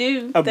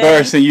dude. thing.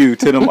 Embarrassing you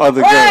to them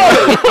other girls.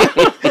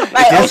 Right.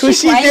 Like, That's what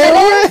she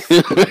claiming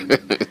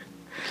did.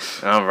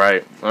 All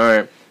right.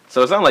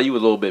 So it sounds like you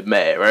was a little bit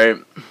mad, right?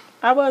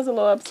 I was a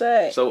little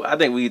upset. So I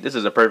think this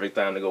is a perfect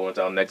time to go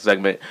into our next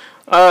segment.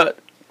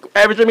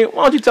 Average Jimmy,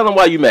 why don't you tell them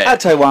why you mad? I'll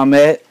tell you why I'm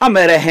mad. I'm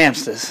mad at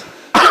hamsters.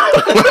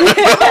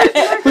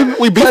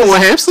 We beefing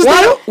with hamsters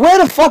now? Where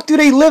the fuck do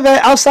they live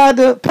at outside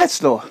the pet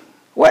store?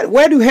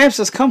 Where do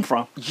hamsters come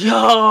from?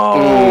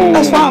 Yo,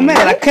 That's why I'm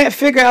mad. I can't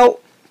figure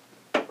out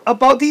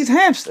about these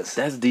hamsters.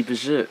 that's deep as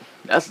shit.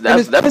 That's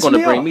it's pissing gonna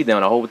me bring off. me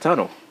down a whole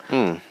tunnel.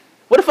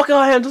 Where the fuck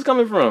are hamsters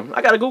coming from?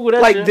 I gotta Google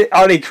that. Like, shit.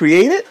 are they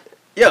created?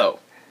 Yo,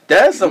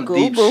 that's some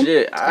deep Google.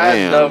 shit. I've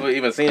Damn. never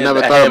even seen I never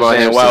a thought about hamster in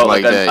a hamsters while, like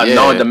a, that, a yeah.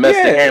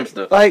 non-domestic Yeah.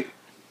 hamster. Like,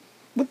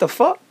 what the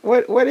fuck?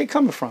 Where they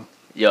coming from?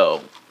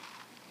 Yo,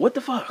 what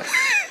the fuck?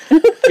 Yo,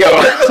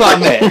 So I'm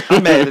mad.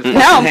 I'm mad at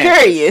Now I'm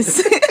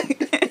hamsters.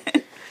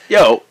 curious.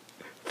 yo,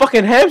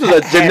 fucking hamsters are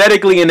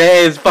genetically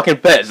enhanced fucking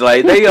pets.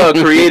 Like they are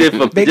created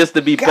for They just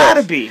to be gotta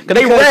pets. be, Cause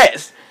they because-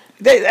 rats.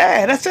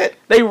 That's it.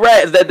 They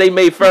rats that they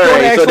made Go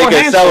furry ask so they for a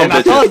can hamster, sell them. and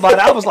I thought bitches. about it.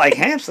 I was like,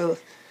 hamster.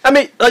 I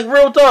mean, like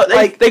real talk.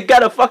 They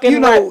got a fucking you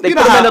know- rat. They you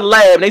put know them in how- the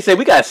lab. And they say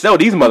we gotta sell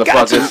these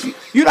motherfuckers. Gotcha.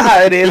 You know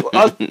how it is.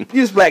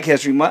 This Black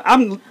History Month.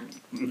 I'm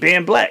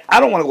being black. I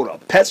don't want to go to a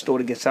pet store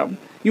to get something.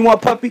 You want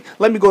a puppy?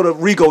 Let me go to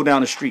Rigo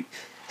down the street.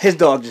 His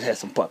dog just had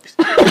some puppies.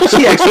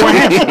 She asked for a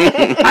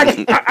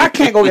hamster. I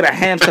can't go get a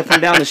hamster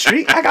from down the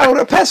street. I gotta go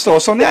to a pet store.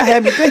 So now I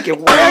had me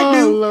thinking, where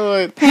do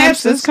Lord.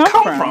 hamsters come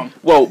come from?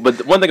 Well, but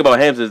the one thing about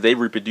hamsters, they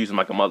reproduce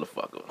like a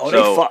motherfucker. Oh,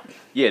 So, they fuck.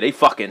 Yeah, they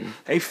fucking.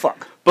 They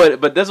fuck.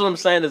 But that's what I'm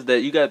saying is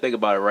that you gotta think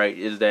about it, right?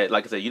 Is that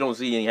like I said, you don't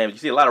see any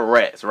hamsters. You see a lot of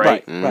rats, right?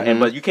 Right, right. And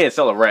but you can't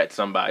sell a rat to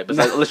somebody,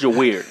 unless you're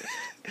weird.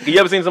 You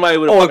ever seen somebody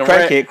with a Oh, a fucking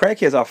rat? crackhead.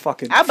 Crackheads are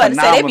fucking I was about to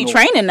say they be phenomenal.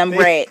 training them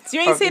rats.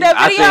 You ain't see that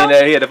I video? seen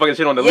that he had the fucking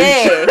shit on the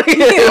Yeah. leash.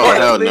 Oh,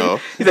 hell no.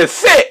 He said,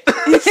 "Sit,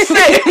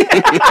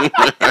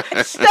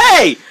 sit,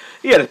 stay."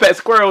 He had a pet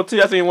squirrel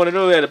too. I seen one of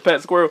those. He had a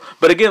pet squirrel.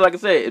 But again, like I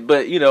said,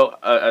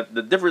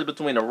 the difference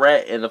between a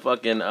rat and the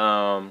fucking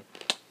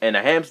and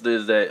a hamster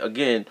is that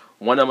again,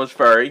 one of them is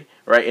furry,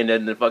 right, and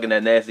then the fucking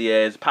that nasty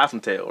ass possum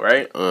tail,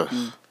 right.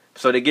 Ugh.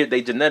 So they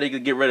genetically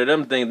get rid of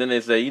them things. Then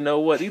they say, you know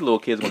what, these little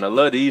kids gonna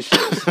love these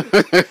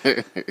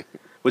shits.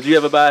 Would you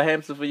ever buy a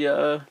hamster for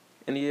your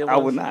any of your I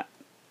ones? would not.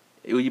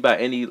 Would you buy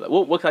any?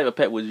 What type of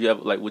pet would you have?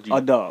 Like, would you?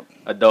 A dog.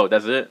 A dog.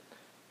 That's it.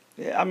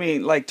 Yeah, I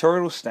mean, like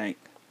turtles stink.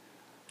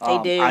 They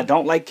do. I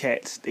don't like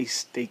cats.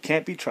 They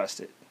can't be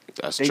trusted.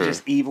 That's They true.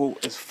 just evil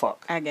as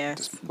fuck. I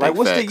guess. Like, Big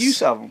what's facts. the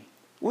use of them?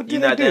 What You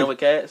did not they down do? with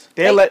cats?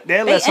 They'll let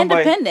They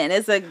somebody. independent.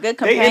 It's a good They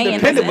companion.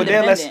 independent, but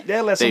they'll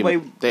let They-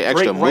 somebody they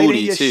extra break right moody,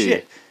 in your too.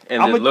 shit.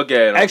 And I'm just look at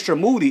 'em. extra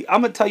moody.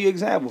 I'm gonna tell you an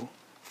example.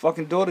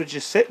 Fucking daughter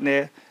just sitting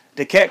there.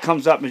 The cat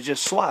comes up and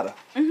just swat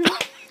her.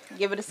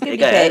 Give it a They skippy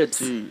got pet.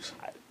 attitudes.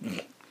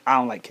 I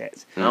don't like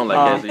cats. I don't like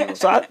cats either.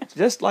 So I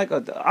just like I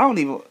don't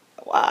even.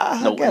 Well,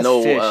 I guess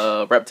No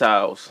fish.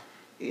 reptiles.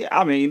 Yeah,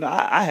 I mean, you know,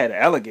 I had an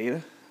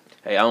alligator.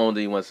 Hey, I don't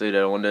even want to say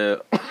that on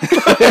there.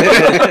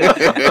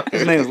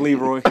 His name was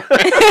Leroy.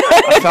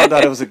 I found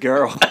out it was a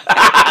girl.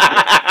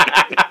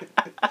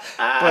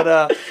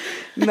 But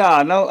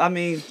no. I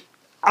mean,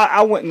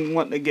 I wouldn't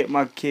want to get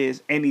my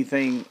kids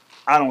anything.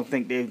 I don't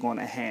think they're going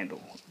to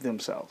handle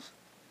themselves.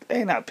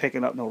 They not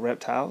picking up no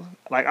reptiles.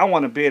 Like I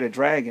want a bearded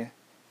dragon.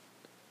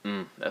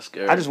 That's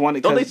scary. I just want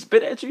it Don't they 'cause-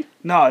 spit at you?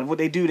 No, what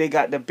they do, they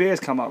got the bears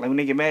come out. Like when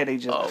they get mad, they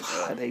just Oh,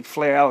 God. they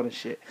flare out and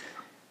shit.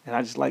 And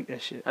I just like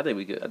that shit. I think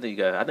we good. I think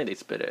they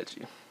spit at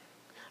you.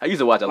 I used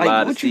to watch a Like,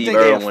 lot of what you Steve think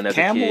they Irwin a as a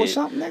camel or kid.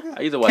 something, nigga?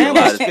 I used to watch a Camels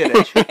lot of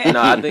spit at you.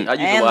 No, I think I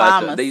used to And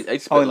watch. llamas. They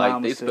spit Oh, like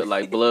llamas they too. spit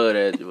like blood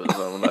at you or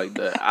something like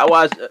that. I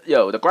watched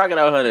the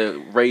Crocodile Hunter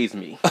raised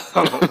me.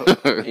 You know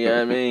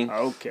what I mean?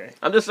 Okay.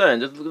 I'm just saying,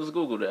 just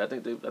Google that. I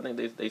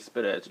think they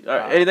spit at you. All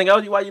right, anything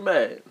else? Why you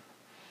mad?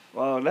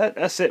 Well,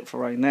 that's it for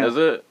right now. That's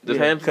it? Just Because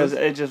hamsters?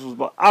 it just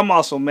was. I'm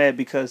also mad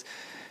because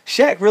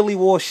Shaq really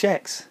wore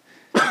Shaqs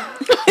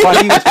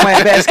while he was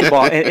playing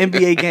basketball in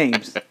NBA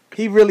games.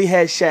 He really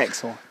had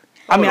Shaqs on.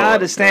 I mean, Hold I on,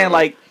 understand bro.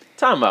 like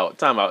Time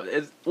out.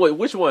 Wait,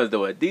 which one's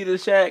though?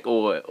 Adidas Shaq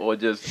or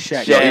just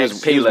Shaq. Shaq he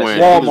was Payless?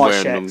 wearing- Walmart he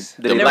was wearing Shaqs.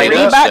 Did they The light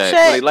Reebok up? Shaqs.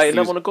 Were they lighting He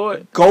up was- on the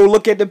court? go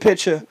look at the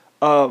picture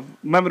of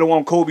remember the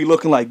one Kobe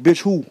looking like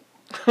bitch who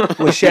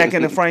with Shaq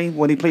in the frame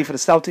when he played for the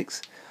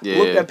Celtics. Yeah.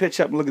 Look that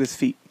picture up and look at his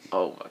feet.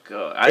 Oh my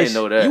god, I didn't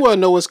know that. You want to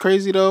know what's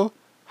crazy though?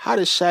 How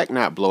did Shaq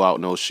not blow out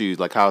no shoes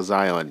like how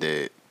Zion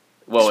did?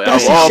 Well,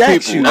 Especially Of all Shaq people,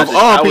 shoes. of I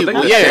all was people,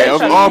 thinking yeah, Shaq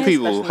of shoes. all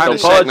people, how So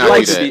did Paul Shaq not George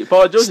do should that? be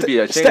Paul George should be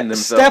ashamed of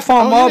himself. Stephon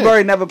Oh, yeah.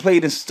 Marbury never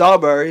played in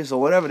Starburys or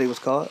whatever they was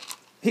called.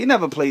 He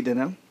never played in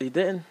them. He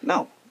didn't.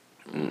 No.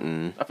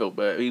 I feel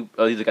bad. He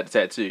just got the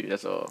tattoo.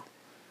 That's all.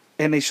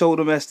 And they showed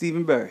him at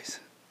Stephen Barry's.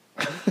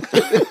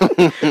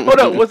 Hold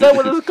up, what's that?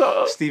 What it's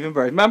called? Stephen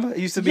Barry. Remember? It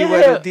used to be Yeah.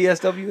 where the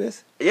DSW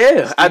is?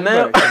 Yeah, I Stephen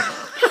know. Barry.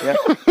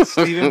 Yeah.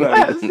 Stephen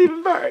Barry.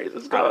 Stephen Barry.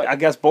 Let's go. I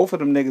guess both of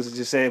them niggas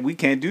just said, we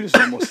can't do this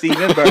no more.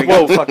 Stephen Barry,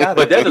 Whoa, get the fuck out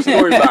but of here. there's a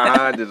story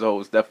behind this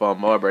whole Stephon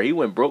Marbury. He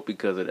went broke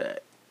because of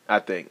that. I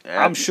think.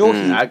 I'm sure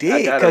he I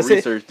did. gotta 'cause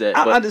research that.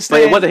 I But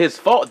understand. it wasn't his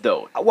fault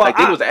though. Well, like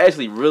it was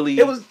actually really.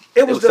 It was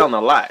the- selling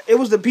a lot. It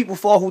was the people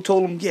fault who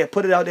told him, yeah,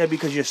 put it out there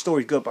because your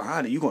story's good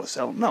behind it. You're going to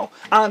sell them. No.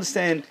 I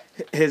understand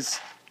his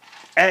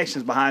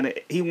actions behind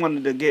it. He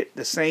wanted to get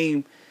the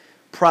same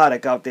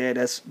product out there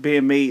that's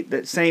being made,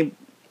 that same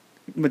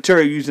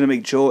material using to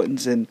make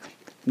Jordans and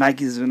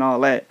Nikes and all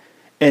that,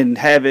 and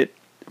have it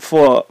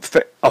for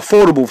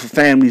affordable for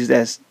families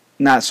that's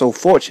not so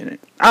fortunate.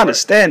 I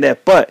understand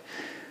that, but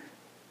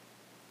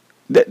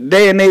the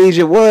day and age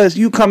it was,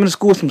 you coming to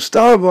school from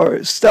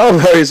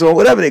Starburys or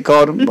whatever they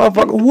called them,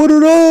 motherfucker, what are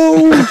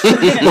those?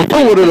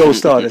 Before what are those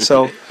started?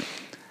 So,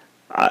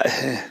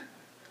 I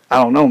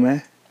don't know,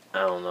 man.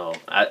 I don't know.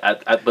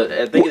 But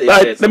I think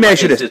Well, let me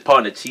ask you this. His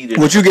partner cheated.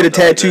 Would you get a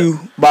tattoo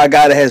by a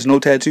guy that has no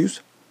tattoos?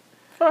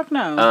 Fuck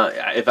no.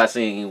 If I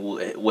seen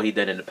what he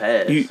did in the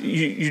past,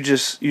 You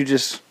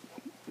just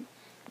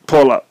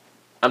pull up.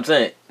 I'm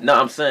saying. He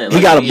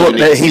got a book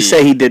that he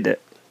say he did that.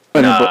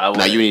 In a book. I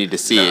Now you need to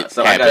see it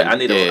So happen. I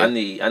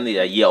need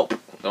a Yelp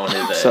on his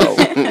ass. So,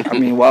 I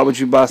mean, why would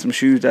you buy some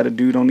shoes that a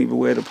dude don't even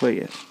wear to play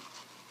in?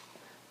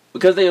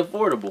 Because they're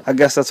affordable. I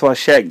guess that's why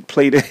Shaq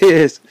played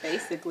his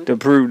Basically. to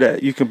prove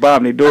that you can buy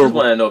them. They I just durable.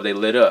 want to know if they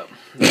lit up.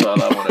 That's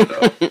all I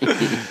want to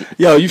know.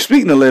 Yo, you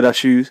speaking of lit up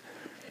shoes?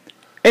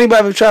 Anybody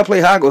ever try to play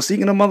hide go seek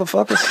in them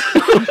motherfuckers?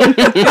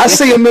 I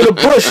see them in the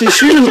bush, his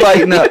shoes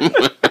lighting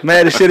up.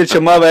 Mad as shit at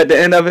your mother at the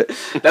end of it.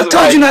 I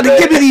told you not to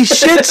give me these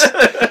shits.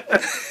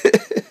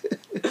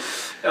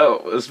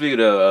 Oh, speaking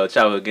of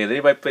childhood games,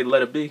 anybody play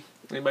Let It Be?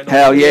 Anybody know?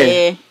 Hell yeah.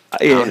 Yeah. I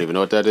don't even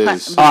know what that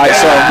is. All right,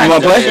 so you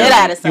want to play? Shit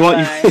out of You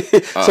want?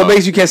 somebody. So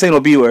basically, you can't say no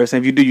B words,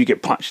 and if you do, you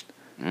get punched.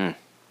 And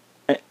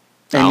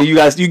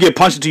you get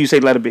punched until you say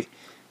 "let it be."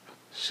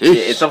 Yeah,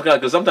 it's sometimes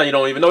because sometimes you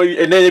don't even know,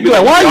 and then you be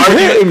You're like, why you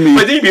hitting me?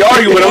 But then you be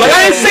arguing with him like,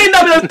 I didn't say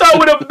nothing to start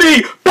with a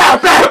B. Pow,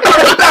 pow,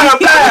 pow, pow,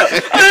 pow.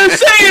 I didn't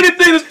say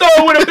anything to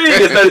start with a B.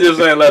 Instead of just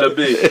saying let it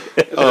be.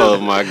 Oh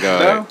my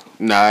god.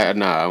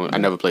 Nah, I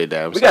never played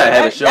that. I'm We sorry. gotta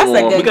have a show That's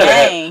a on. good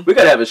game. We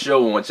gotta have a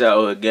show on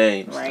childhood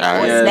games. Right. All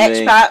right. Or Yeah, I snatch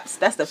mean- pops.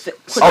 That's the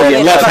Oh yeah,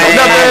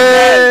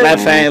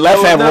 left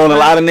hand rolling a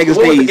lot of niggas'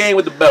 What was the knees. game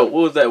with the belt?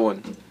 What was that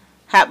one?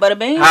 Hot butter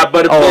beans. Hot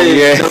butter Oh, beans.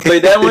 yeah. Never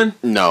played that one?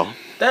 No.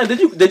 Damn,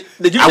 did you I just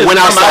went come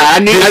outside. out? I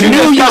knew Did you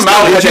just was come out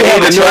coming. with your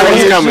hand I in knew the it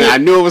was air? coming. I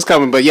knew it was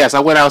coming. But yes, I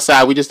went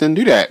outside. We just didn't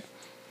do that.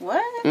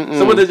 What?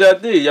 So what did y'all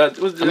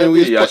do? What did y'all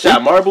we do? Y'all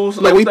shot marbles?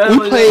 Like we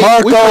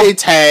played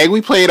tag.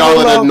 We played all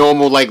of the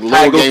normal like little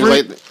Hide and go games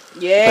freak? like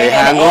Yeah. play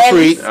hide and go Alice.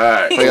 freak. All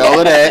right. Play all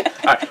of that.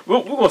 All right,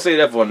 we're gonna say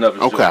that for another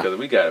show Okay. because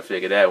we gotta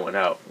figure that one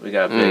out. We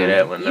gotta figure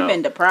that one You've out.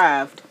 been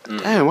deprived.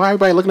 Damn, why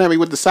everybody looking at me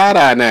with the side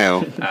eye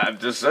now? I'm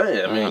just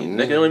saying. I mean,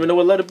 nigga don't even know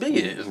what letter B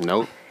is.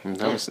 Nope.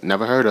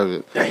 Never heard of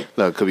it. Damn.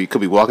 Look,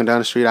 could be walking down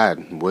the street. I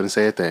wouldn't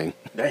say a thing.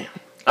 Damn.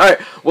 All right.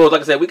 Well,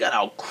 like I said, we got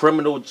our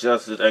criminal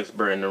justice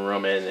expert in the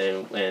room,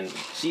 and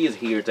she is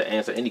here to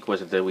answer any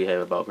questions that we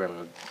have about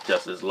criminal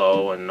justice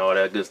law and all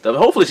that good stuff.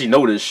 Hopefully, she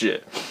know this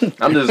shit.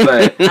 I'm just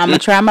saying. I'm gonna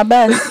try my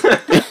best.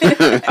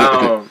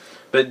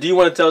 But do you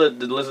want to tell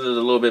the listeners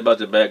a little bit about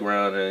your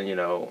background and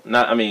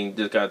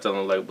just kind of tell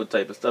them like what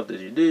type of stuff did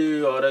you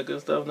do, all that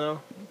good stuff? No.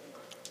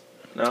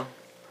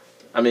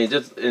 I mean,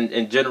 just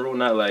in general,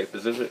 not like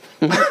specific.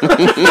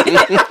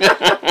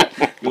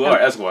 You are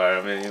Esquire.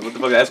 I mean, what the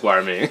fuck does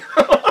Esquire mean?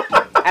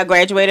 I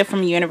graduated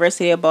from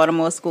University of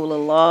Baltimore School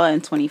of Law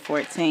in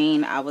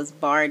 2014. I was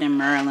barred in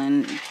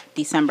Maryland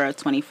December of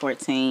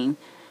 2014.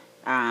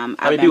 How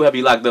many people have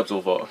you locked up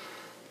so far?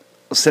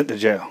 Sent to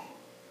jail.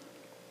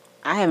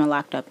 I haven't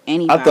locked up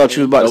anybody. I thought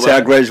you was about to say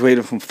I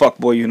graduated from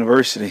Fuckboy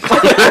University.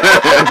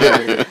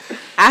 I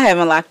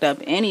haven't locked up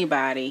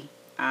anybody.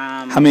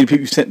 How many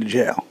people you sent to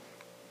jail?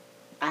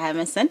 I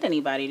haven't sent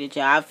anybody to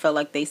jail. I feel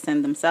like they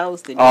send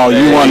themselves to jail. Oh,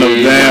 you want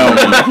to damn.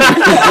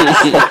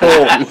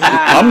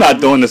 I'm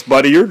not doing this,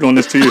 buddy. You're doing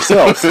this to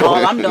yourself.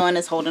 All I'm doing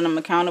is holding them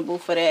accountable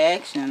for their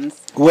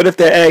actions. What if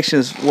their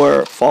actions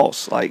were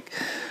false? Like,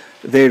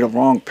 they're the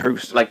wrong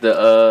person? Like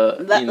the,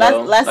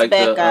 Let's like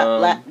back the,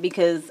 up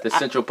because... The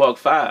Central Park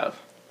 5.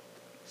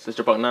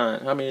 Central Park 9.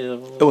 How many?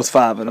 It was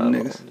 5 of them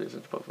niggas.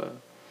 Central Park 5.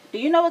 Do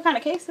you know what kind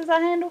of cases I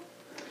handle?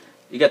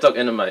 You got to talk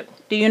in the mic.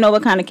 Do you know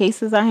what kind of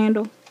cases I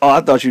handle? Oh, I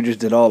thought you just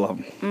did all of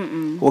them.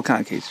 Mm-mm. What kind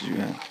of cases you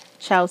have?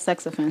 Child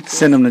sex offenses.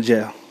 Send them to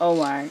jail. Oh,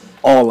 why?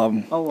 All of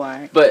them. Oh,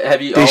 why? But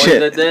have you always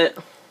did that?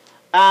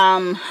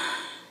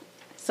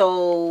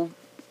 So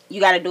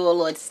you got to do a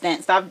little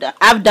stint. So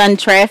I've done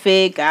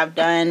traffic. I've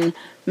done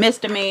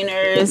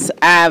misdemeanors.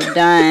 I've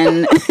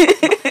done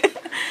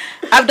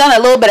I've done a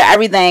little bit of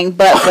everything.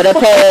 But for the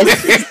past,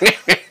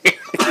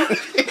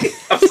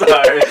 I'm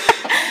sorry.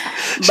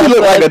 She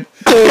looked like a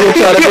total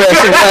trying to grab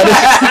somebody.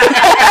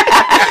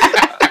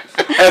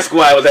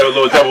 Esquire was having a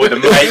little trouble with the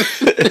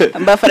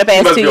mic. But for the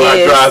past 2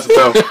 years,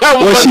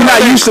 well, she's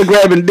not used to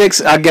grabbing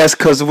dicks, I guess,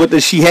 because of what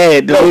she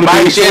had. The little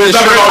Mike, bit-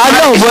 I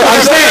know, but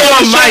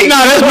I'm saying, No,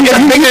 that's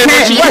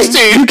what she used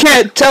to. you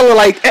can't tell her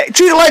like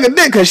treat her like a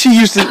dick because she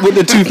used to with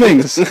the 2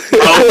 fingers.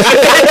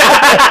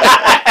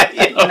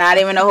 not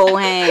even a whole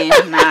hand.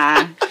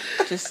 Nah,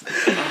 just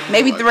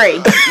maybe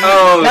 3.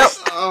 Oh, Nope.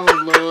 Oh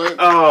Lord.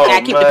 oh,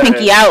 Gotta keep man. the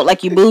pinky out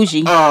like you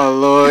bougie. Oh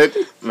Lord.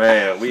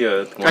 Man, we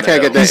are. I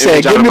can't get He that.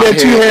 said, "Give me that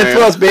 2-hand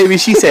thrust, baby."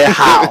 She said,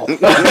 "How?"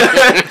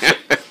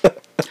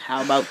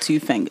 How about 2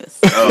 fingers?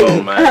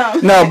 Oh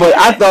man. No, but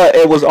I thought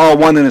it was all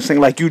one and the same.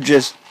 Like you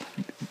just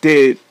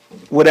did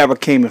whatever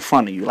came in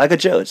front of you, like a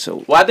judge.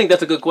 So, Well, I think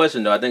that's a good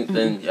question, though. I think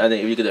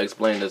if you could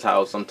explain this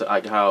how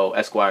how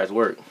Esquires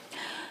work.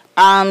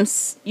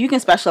 You can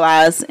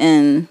specialize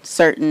in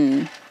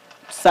certain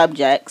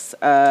subjects.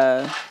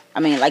 I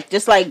mean, like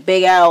just like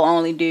Big Al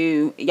only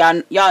do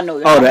y'all know.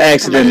 the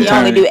accident He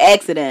only attorney. do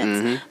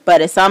accidents, but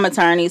there's some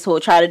attorneys who will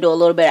try to do a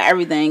little bit of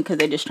everything because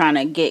they're just trying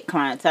to get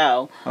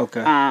clientele.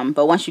 okay.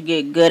 But once you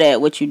get good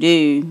at what you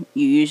do,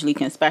 you usually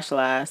can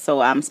specialize. So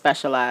I'm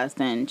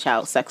specialized in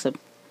child sex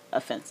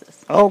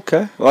offenses.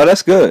 Okay. Well,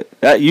 that's good.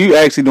 You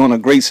actually doing a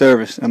great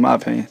service, in my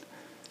opinion.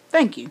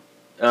 Thank you.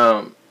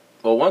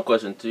 Well, one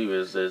question too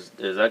is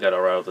I got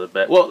to right off the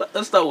bat. Well,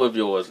 let's start with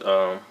yours,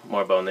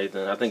 more about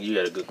Nathan. I think you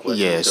had a good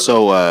question. Yeah.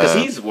 So. Because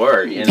he's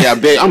worried. Yeah,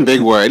 I'm big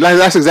worried. Like,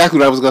 that's exactly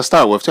what I was gonna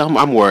start with.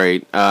 I'm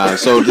worried.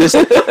 So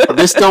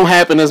this don't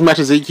happen as much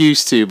as it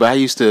used to. But I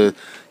used to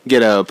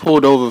get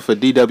pulled over for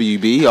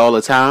DWB all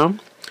the time.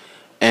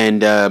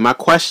 And my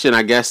question,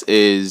 I guess,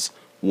 is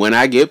when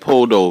I get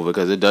pulled over,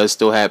 because it does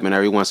still happen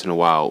every once in a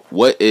while.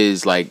 What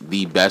is like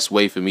the best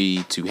way for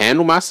me to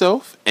handle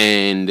myself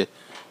and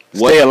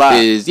what Stay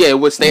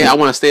alive. I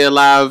want to stay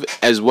alive,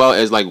 as well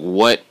as like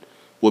what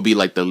would be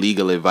like the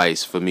legal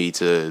advice for me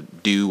to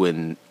do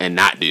and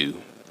not do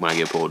when I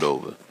get pulled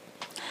over.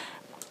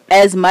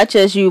 As much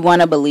as you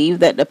want to believe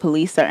that the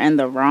police are in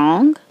the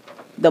wrong,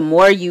 the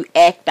more you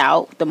act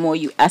out, the more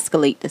you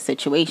escalate the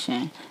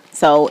situation.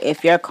 So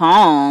if you're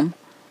calm,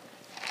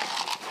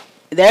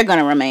 they're going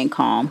to remain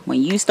calm.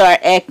 When you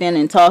start acting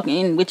and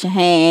talking with your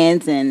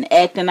hands and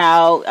acting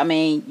out, I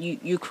mean,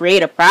 you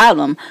create a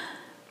problem.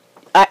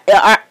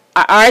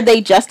 Are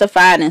they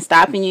justified in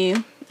stopping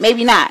you?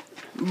 Maybe not.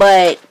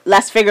 But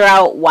let's figure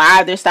out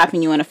why they're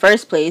stopping you in the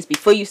first place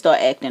before you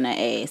start acting an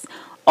ass.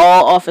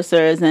 All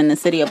officers in the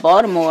city of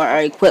Baltimore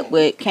are equipped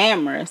with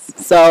cameras.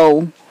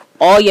 So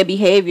all your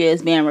behavior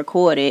is being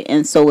recorded,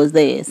 and so is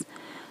theirs.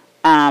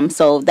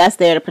 So that's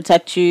there to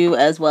protect you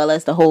as well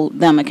as to hold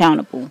them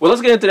accountable. Well,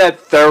 let's get into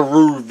that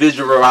thorough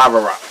visual.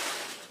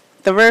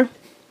 Thorough?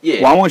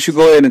 Yeah. Why won't you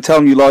go ahead and tell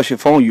him you lost your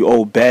phone, you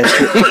old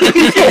bastard? Forgetful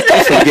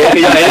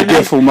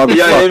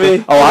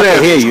motherfucker. Oh, I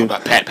can hear you.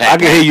 I can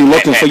hear you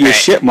looking for your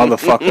shit,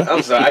 motherfucker.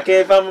 I'm sorry, I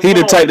can't find my He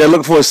phone. the type that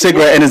look for a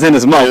cigarette and it's in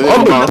his mouth.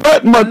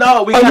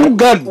 No, we got.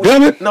 God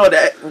damn it. No,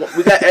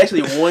 we got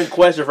actually one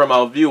question from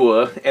our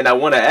viewer, and I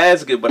want to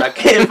ask it, but I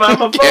can't find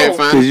my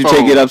phone. Did you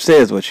take it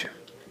upstairs with you?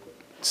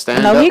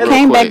 Stand No, up he real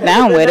came quick. back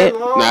down with it.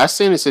 Nah, I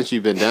seen it since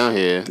you've been down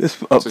here. This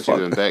Since you've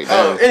been motherfucker. back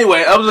down.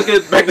 Anyway, I was looking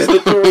back to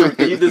the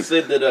Through. You just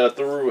said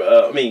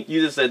that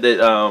you just said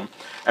that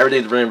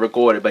everything's being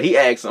recorded, but he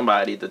asked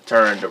somebody to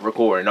turn the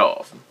recording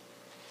off.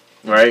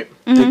 Right?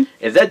 Mhm.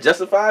 Is that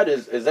justified?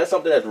 Is that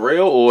something that's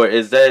real, or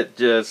is that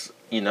just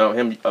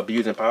him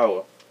abusing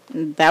power?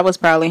 That was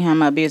probably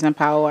him abusing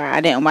power.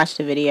 I didn't watch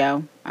the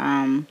video.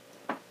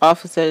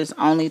 Officers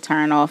only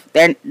turn off.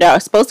 They're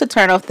supposed to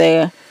turn off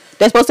their.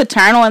 They're supposed to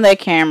turn on their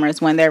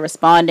cameras when they're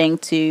responding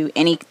to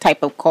any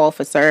type of call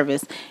for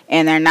service,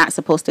 and they're not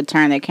supposed to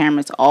turn their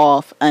cameras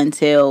off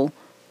until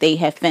they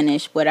have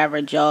finished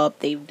whatever job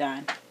they've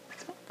done.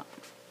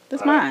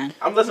 That's mine.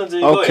 I'm listening to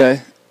you. Go ahead.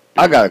 Okay.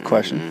 I got a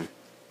question.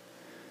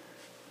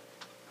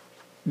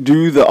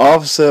 Do the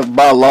officer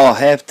by law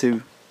have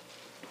to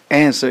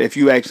answer if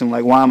you ask them,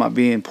 like, why am I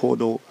being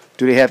pulled over?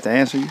 Do they have to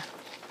answer you?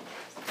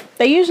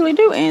 They usually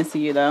do answer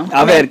you, though.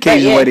 I've had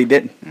occasions where they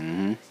didn't.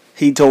 Mm-hmm.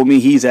 He told me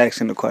he's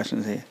asking the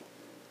questions here.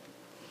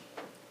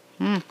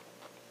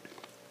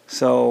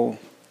 So,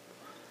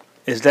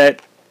 is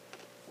that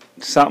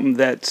something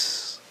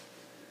that's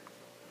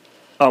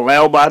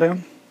allowed by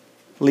them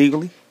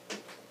legally?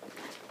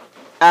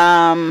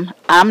 I'm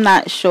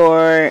not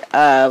sure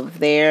of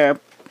their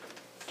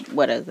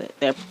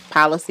their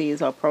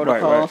policies or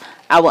protocol. Right.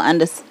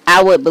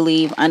 I would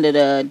believe under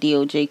the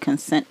DOJ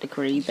consent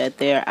decree that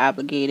they're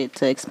obligated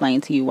to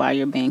explain to you why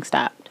you're being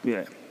stopped.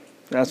 Yeah,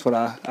 that's what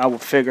I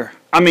would figure.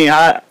 I mean,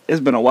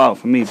 it's been a while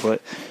for me,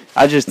 but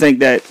I just think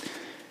that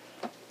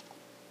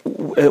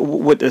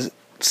with the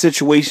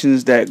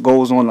situations that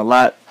goes on a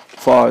lot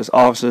as far as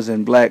officers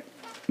and black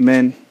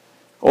men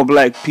or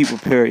black people,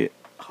 period.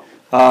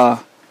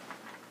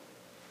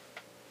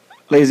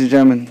 Ladies and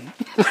gentlemen,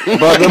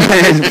 brother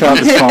man found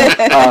his phone.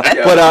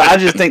 But I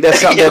just think that's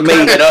something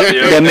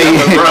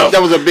That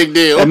was a big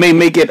deal. that may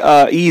make it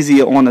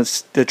easier on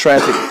the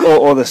traffic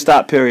or the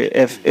stop period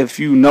if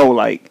you know,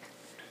 like,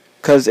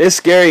 because it's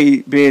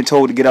scary being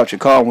told to get out your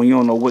car when you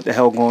don't know what the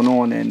hell going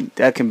on, and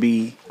that can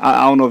be,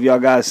 I don't know if y'all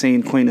guys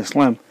seen Queen of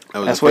Slim. That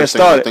was That's the where it first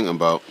thing I was started. thinking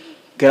about.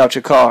 Get out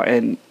your car,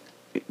 and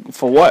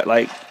for what?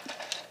 Like,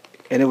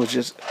 and it was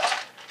just,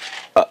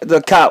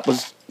 the cop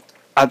was,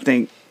 I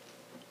think,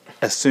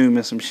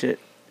 assuming some shit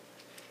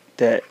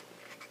that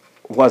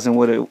wasn't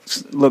what it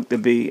looked to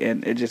be,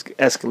 and it just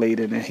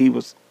escalated, and he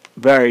was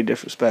very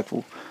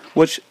disrespectful,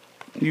 which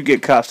you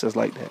get cops that's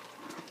like that.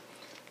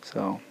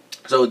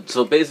 So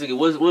basically,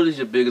 what is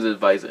your biggest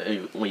advice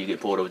when you get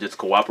pulled over? Just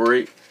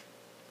cooperate.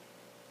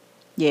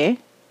 Yeah.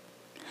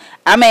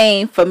 I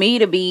mean, for me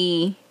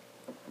to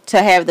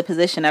have the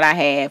position that I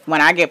have,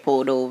 when I get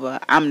pulled over,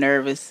 I'm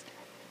nervous,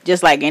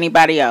 just like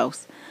anybody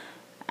else.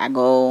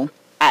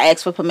 I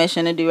ask for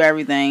permission to do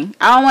everything.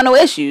 I don't want no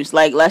issues.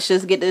 Like, let's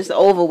just get this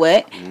over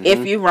with. Mm-hmm.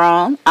 If you're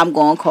wrong, I'm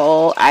going to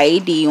call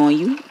IAD on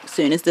you as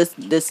soon as this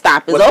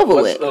stop is over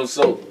with.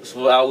 So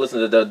our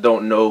listeners that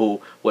don't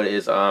know what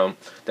is the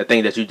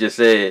thing that you just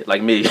said,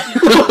 like me.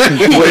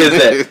 What is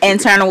that?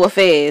 Internal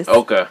affairs.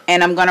 Okay.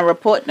 And I'm going to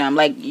report them.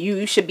 Like,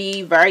 you should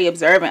be very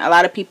observant. A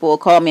lot of people will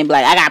call me and be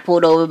like, I got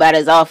pulled over by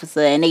this officer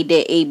and they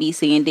did A, B,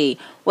 C, and D.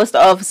 What's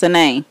the officer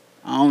name?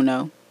 I don't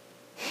know.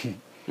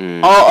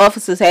 All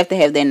officers have to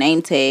have their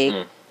name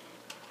tag.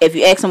 If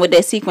you ask them what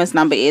their sequence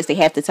number is, they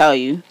have to tell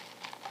you.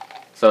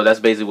 So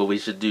that's basically what we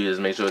should do, is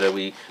make sure that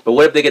we... But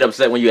what if they get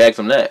upset when you ask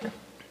them that?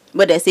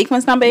 What their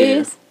sequence number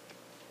is?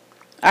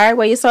 All right,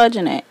 where your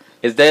sergeant at?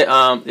 Is that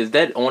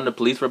on the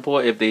police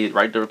report if they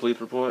write the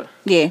police report?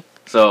 Yeah.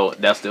 So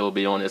that still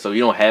be on it. So you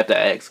don't have to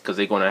ask because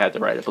they're going to have to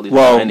write a police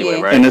report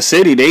anyway, right? In the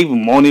city, they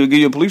won't even give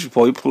you a police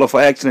report. You pull up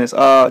for accidents.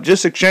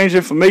 Just exchange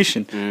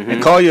information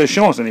and call your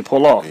insurance, and they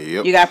pull off.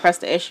 Yep. You got to press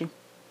the issue.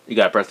 You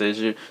got to press the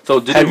issue.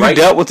 So have you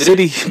dealt with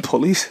city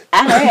police?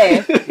 I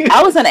have.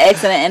 I was in an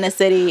accident in the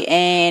city,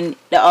 and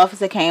the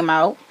officer came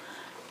out.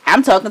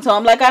 I'm talking to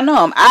him like I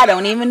know him. I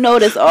don't even know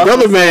this officer.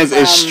 Brother Man's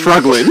is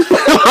struggling.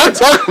 I'm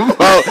talking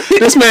about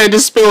this man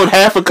just spilled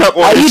half a cup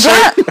on his shirt.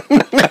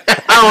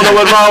 I don't know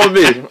what's wrong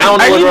with me. I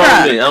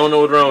don't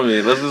know what's wrong with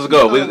me. Let's just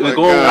go. We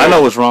going. I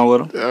know what's wrong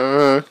with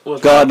him.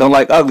 God don't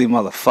like ugly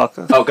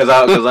motherfucker. Oh, cause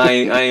I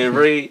ain't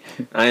afraid.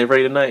 I ain't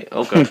afraid tonight.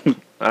 Okay.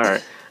 All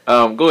right.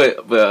 Go ahead.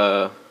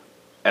 But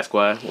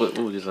Esquire, what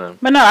was you saying?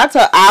 But no,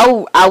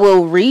 I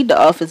will read the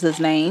officer's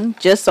name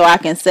just so I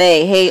can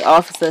say, hey,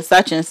 officer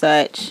such and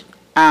such.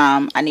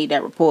 I need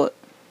that report,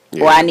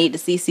 or I need the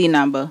CC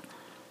number,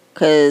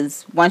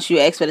 because once you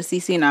ask for the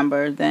CC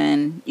number,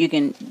 then you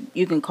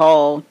can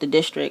call the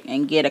district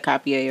and get a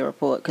copy of your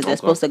report, because they're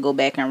supposed to go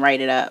back and write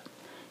it up.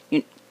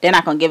 They're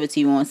not gonna give it to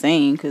you on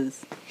scene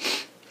because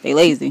they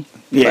lazy.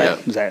 Yeah,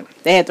 exactly.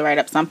 They have to write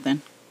up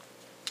something.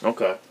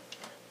 Okay.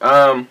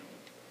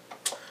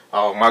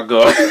 Oh my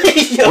god.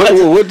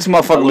 What this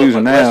motherfucker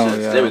losing now?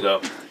 Yeah. There we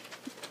go.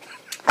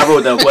 I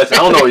wrote down questions.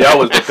 I don't know if y'all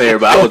was prepared,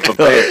 but I was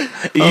prepared.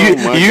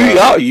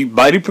 You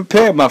mighty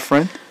prepared, my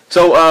friend.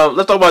 So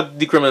let's talk about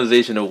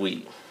decriminalization of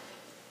weed.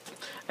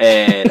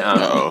 And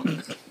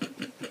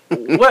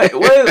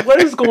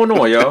what is going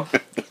on, y'all?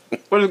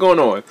 What is going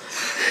on?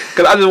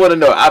 Because I just want to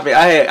know. I mean,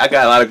 I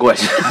got a lot of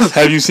questions.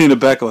 Have you seen the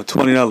back of a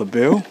 $20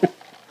 bill?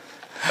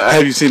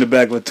 Have you seen the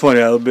back of a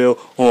 $20 bill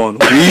on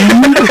weed?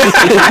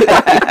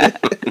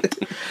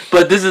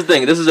 But this is the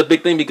thing. This is a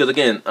big thing because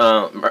again,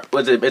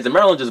 is it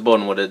Maryland just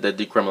Baltimore that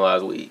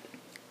decriminalized weed?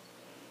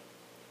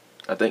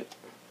 I think.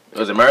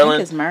 Was it Maryland? I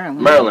think it's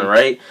Maryland. Maryland,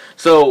 right?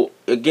 So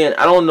again,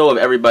 I don't know if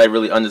everybody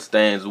really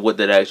understands what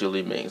that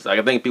actually means. Like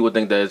I think people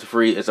think that it's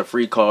free. It's a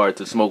free card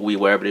to smoke weed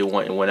wherever they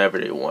want and whenever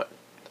they want,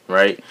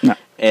 right? No.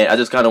 And I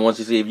just kind of want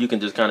to see if you can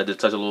just kind of just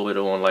touch a little bit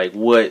on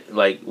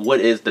what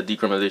is the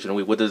decriminalization of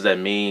weed? What does that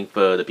mean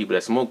for the people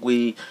that smoke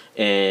weed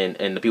and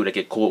the people that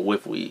get caught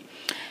with weed?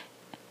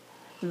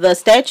 The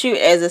statute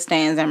as it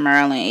stands in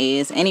Maryland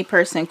is any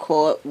person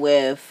caught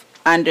with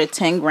under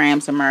 10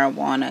 grams of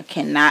marijuana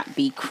cannot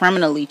be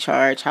criminally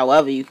charged.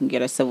 However, you can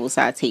get a civil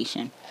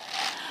citation.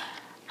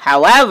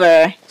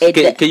 However,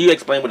 can you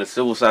explain what a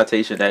civil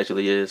citation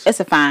actually is? It's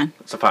a fine.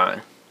 It's a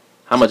fine.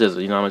 How much is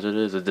it? You know how much it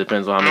is? It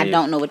depends on how many. I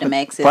don't know what the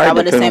max is. I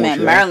would assume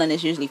in Maryland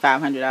it's usually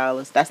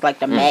 $500. That's like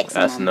the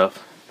maximum. That's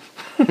enough.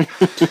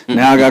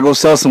 Now I gotta go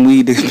sell some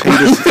weed to pay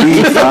this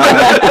weed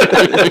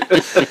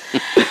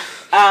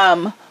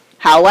fine.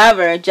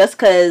 However, just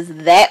because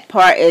that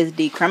part is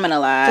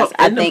decriminalized,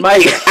 I think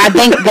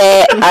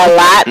that a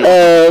lot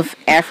of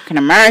African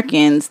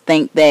Americans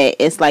think that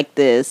it's like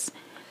this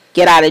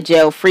get out of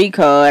jail free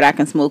card. I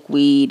can smoke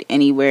weed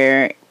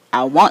anywhere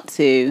I want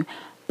to,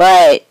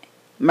 but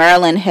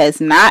Maryland has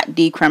not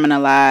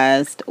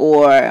decriminalized,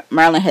 or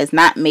Maryland has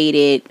not made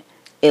it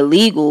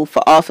illegal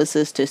for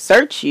officers to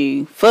search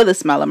you for the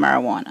smell of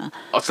marijuana.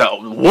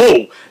 So,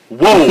 whoa,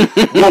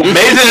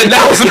 major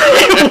announcement.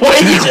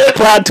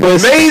 Plot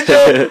twist.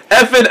 Major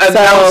effing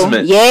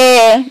announcement.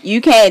 Yeah,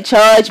 you can't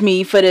charge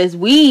me for this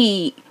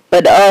weed,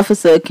 but the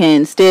officer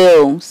can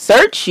still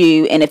search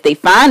you, and if they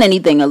find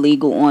anything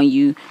illegal on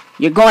you,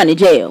 you're going to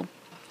jail.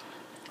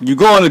 You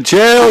going to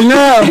jail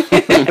now?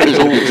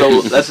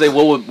 so let's say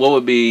what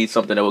would be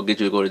something that would get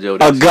you to go to jail?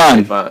 A gun.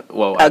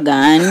 A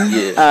gun.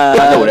 Yeah,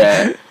 I know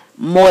that.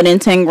 More than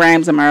 10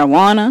 grams of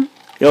marijuana.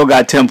 Yo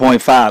got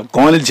 10.5.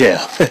 Going to jail.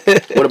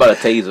 What about a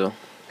taser?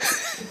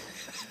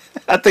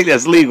 I think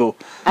that's legal.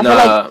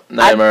 Not in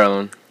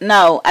Maryland.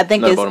 No, I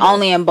think it's Baltimore.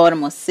 only in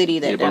Baltimore City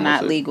that they're Baltimore not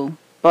City. legal.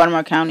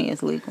 Baltimore County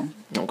is legal.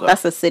 Okay.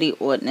 That's a city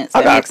ordinance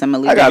that makes them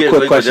illegal. I got a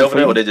quick question for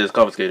you. Or they just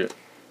confiscated?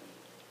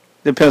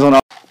 Depends on.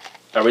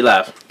 Are we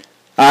live?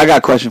 I got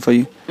a question for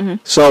you. Mm-hmm.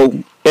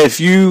 So, if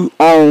you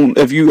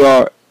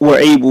were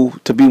able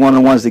to be one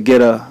of the ones to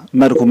get a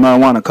medical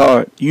marijuana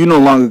card, you no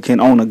longer can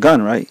own a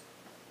gun, right?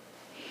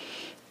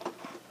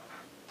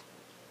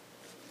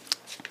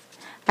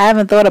 I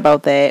haven't thought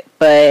about that,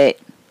 but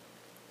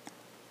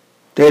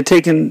they're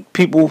taking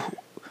people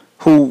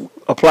who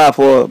apply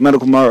for a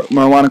medical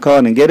marijuana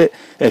card and get it.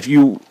 If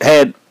you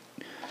had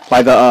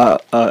like a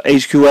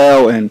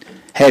HQL and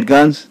had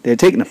guns, they're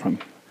taking it from you.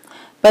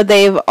 But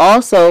they've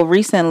also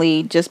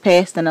recently just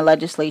passed in the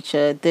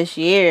legislature this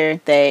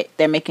year that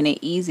they're making it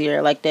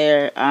easier. Like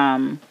they're,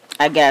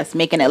 I guess,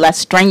 making it less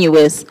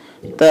strenuous,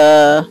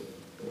 the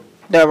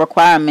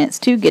requirements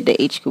to get the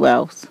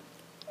HQLs.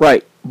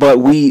 Right, but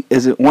weed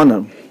isn't one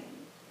of them.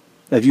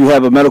 If you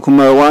have a medical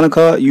marijuana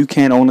card, you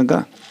can't own a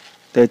gun.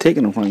 They're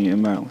taking them from you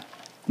in Maryland.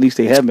 At least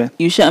they have been.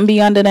 You shouldn't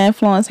be under the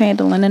influence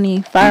handling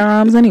any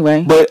firearms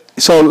anyway. But,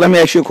 so let me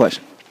ask you a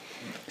question.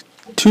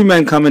 Two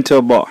men come into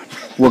a bar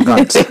with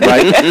guns,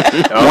 right?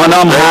 One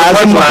of them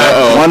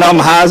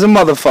high as a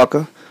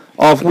motherfucker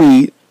off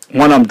weed.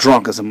 One of them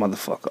drunk as a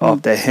motherfucker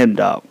off that hen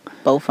dog.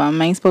 Both of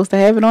them ain't supposed to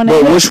have it on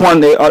that. But which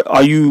one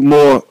are you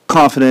more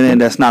confident in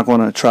that's not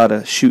going to try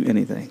to shoot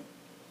anything?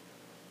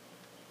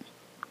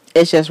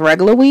 It's just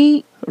regular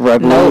weed?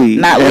 Regular weed.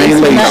 Not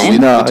laced with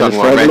nothing? No, it's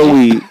regular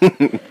weed.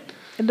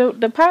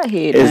 The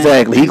pothead.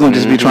 Exactly. He going to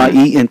just be trying to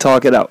eat and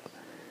talk it out.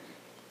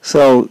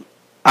 So,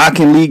 I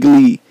can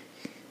legally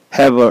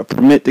have a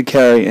permit to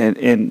carry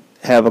and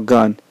have a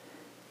gun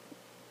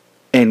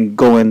and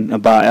go in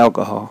and buy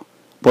alcohol.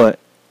 But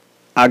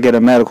I get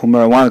a medical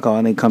marijuana card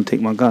and they come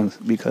take my guns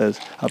because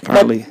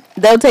apparently...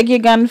 But they'll take your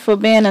gun for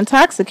being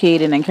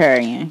intoxicated and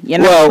carrying. You're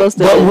not supposed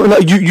to...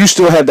 Well, you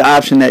still have the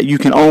option that you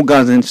can own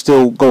guns and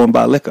still go and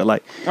buy liquor.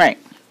 Like, right.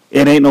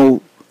 It ain't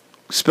no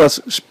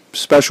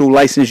special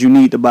license you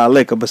need to buy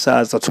liquor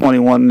besides a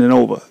 21 and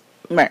over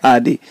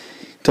ID.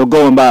 To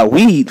go and buy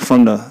weed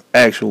from the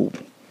actual...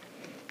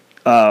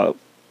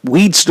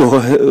 weed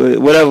store,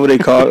 whatever they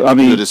call it. I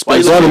mean,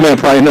 other men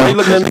probably know.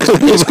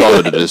 It's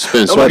called a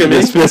dispensary.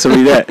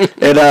 Dispensary that.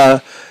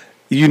 And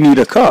you need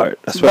a card,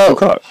 a special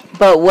card.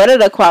 But what are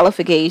the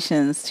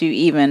qualifications to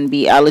even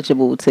be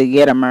eligible to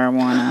get a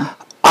marijuana?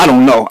 I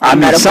don't know. I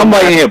mean,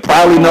 somebody here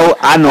probably know.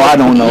 I know I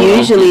don't know.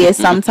 Usually it's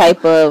some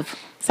type of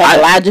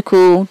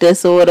psychological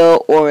disorder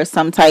or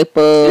some type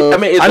of. I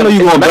mean, I know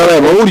you want to go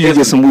that road. You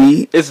get some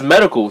weed. It's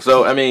medical,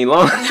 so I mean,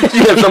 long as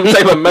you have some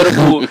type of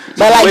medical But,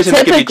 like, situation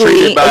that can be typically,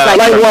 treated by, it's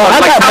like,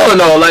 well, like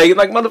Tylenol,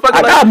 like motherfucker.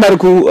 I got a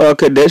medical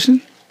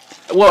condition.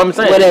 Well, I'm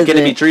saying, What is can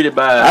it be it? treated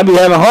by? I be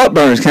having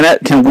heartburns.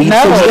 Can weed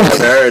No. fix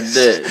that? GERD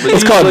that. But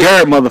It's called usually-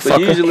 GERD, But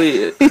motherfucker.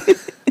 usually,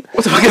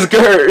 what the fuck is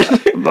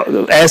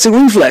GERD? Acid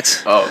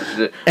reflux. Oh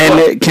shit! And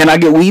Well, can I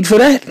get weed for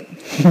that?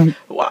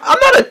 well, I'm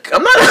not an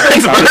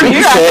expert.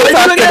 You gotta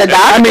talk to the doctor.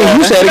 I mean,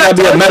 you said it got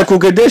to be a medical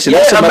condition.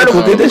 That's a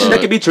medical condition. that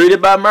can be treated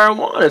by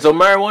marijuana. So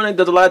marijuana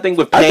does a lot of things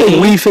with I think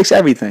pain. weed fix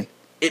everything.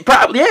 It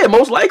probably, yeah,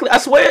 most likely. I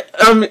swear.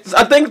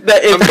 I think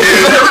that if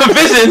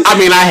vision, I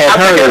mean, I had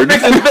heard.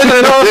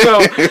 Vision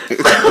also.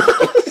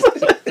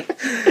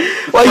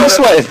 Why you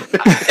sweating?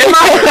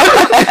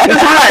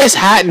 It's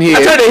hot in here.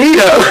 Turn the heat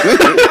up.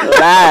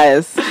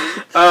 Lies.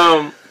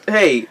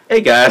 Hey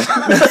guys,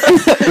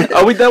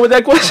 are we done with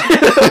that question?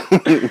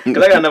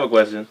 Because I got another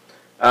question.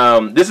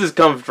 This is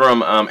comes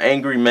from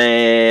Angry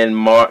Man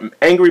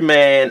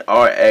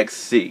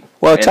RXC.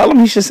 Well, And- tell him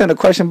he should send a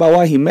question about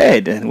why he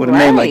mad then with a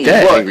name like Right.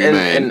 that. Well, Angry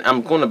Man. and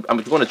I'm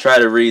gonna try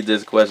to read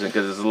this question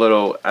because it's a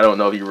little. I don't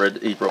know if he wrote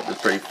this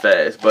pretty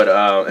fast, but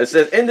it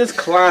says, in this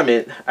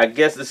climate, I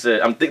guess this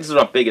is. This is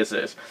what I'm thinking it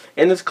says.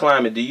 In this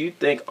climate, do you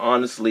think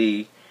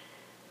honestly,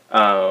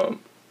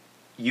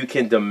 you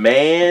can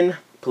demand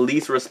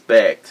police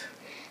respect?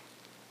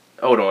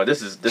 Hold on,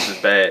 this is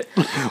bad.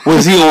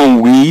 Was he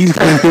on weed?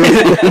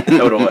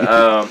 Hold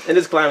on. In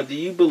this climate, do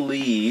you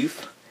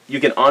believe you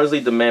can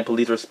honestly demand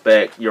police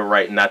respect your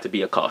right not to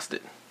be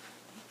accosted?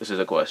 This is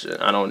a question.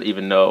 I don't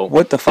even know.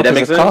 What the fuck Did that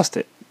make is sense?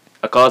 accosted?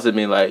 Accosted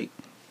mean like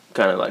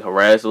kind of like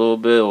harass a little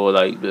bit, or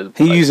like He like,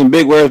 using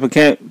big words but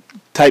can't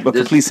type a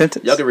this- complete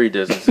sentence. Y'all can read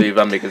this and see if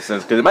I'm making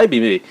sense because it might be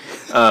me.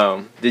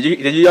 Did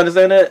you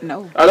understand that?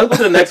 No. All right, let's go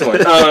to the next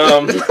one.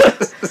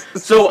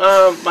 So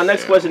my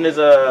next question is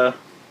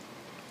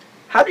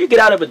how do you get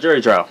out of a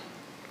jury trial?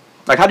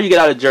 Like, how do you get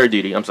out of jury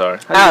duty? I'm sorry.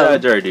 How do you get out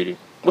of jury duty?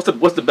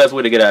 What's the best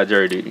way to get out of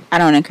jury duty? I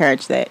don't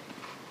encourage that.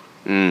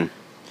 All Yeah,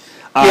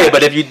 right.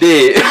 but if you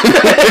did,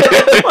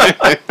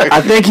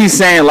 I think he's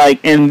saying, like,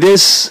 in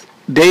this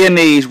day and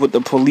age with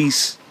the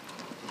police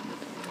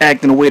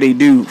acting the way they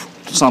do,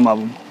 some of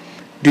them,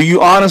 do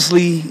you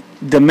honestly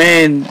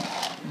demand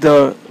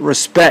the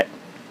respect?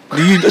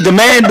 Do you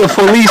demand the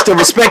police to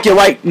respect your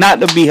right not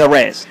to be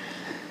harassed?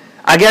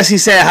 I guess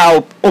he's saying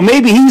how, or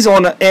maybe he's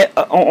on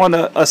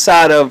a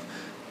side of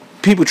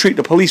people treat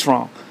the police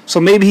wrong. So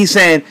maybe he's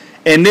saying,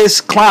 in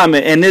this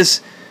climate, in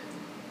this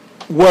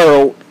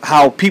world,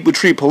 how people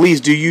treat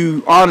police, do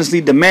you honestly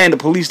demand the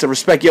police to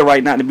respect your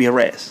right not to be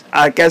harassed?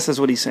 I guess that's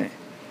what he's saying.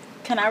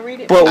 Can I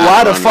read it? But I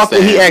why the don't fuck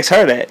would he understand. ask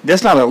her that?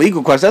 That's not a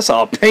legal question. That's an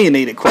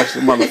opinionated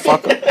question,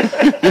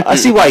 motherfucker. I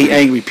see why he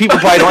angry. People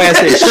probably don't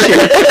answer that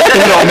shit.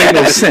 It don't make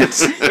no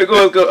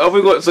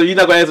sense. so you're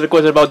not gonna answer the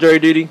question about jury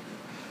duty?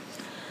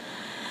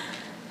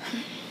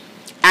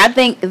 I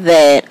think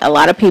that a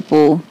lot of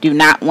people do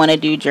not want to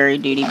do jury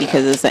duty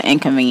because it's an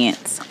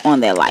inconvenience on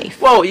their life.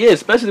 Well, yeah,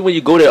 especially when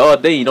you go there all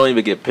day, you don't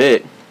even get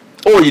picked,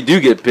 or you do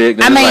get picked.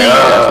 And I it's mean- like,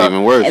 That's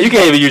even worse. you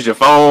can't even use your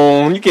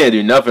phone. You can't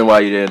do nothing while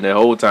you're there the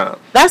whole time.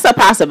 That's a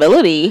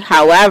possibility.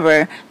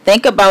 However,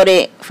 think about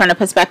it from the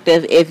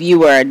perspective if you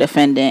were a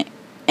defendant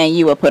and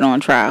you were put on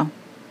trial.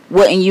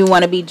 Wouldn't you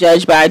want to be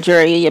judged by a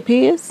jury of your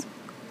peers?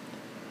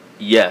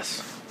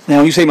 Yes.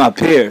 Now, you say my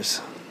peers,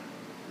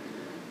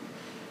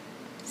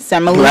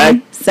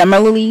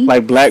 Similarly,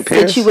 like black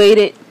peers?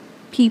 situated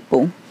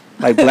people.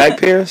 Like black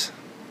peers?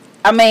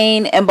 I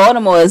mean, in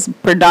Baltimore, is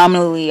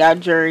predominantly our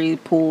jury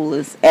pool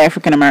is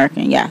African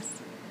American. Yes.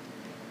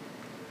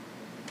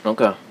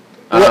 Okay.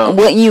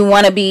 Wouldn't you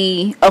want to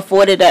be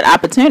afforded that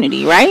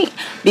opportunity, right?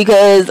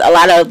 Because a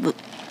lot of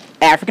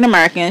African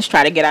Americans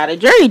try to get out of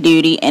jury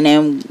duty, and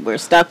then we're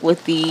stuck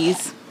with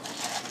these.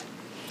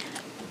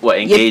 What,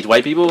 engage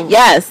white people?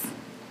 Yes.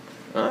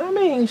 I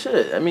mean,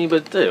 shit. I mean,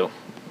 but still,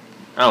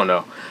 I don't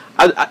know.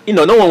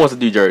 No one wants to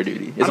do jury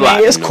duty. It's I a lot.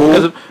 mean, it's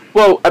cool. 'Cause,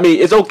 well, I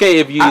mean, it's okay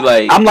if you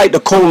I'm like the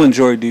Cole in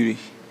jury duty.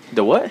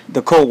 the what?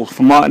 The Cole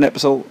from Martin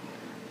episode.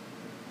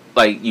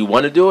 Like, you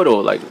want to do it,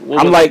 or like? What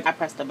I'm was like, I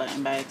pressed the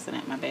button by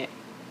accident. My bad.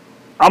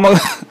 I'm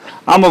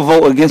a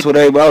vote against what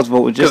everybody else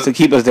voted just to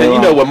keep us there. And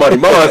you know what Money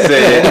Mom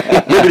said?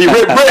 Ribbity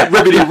rip rip,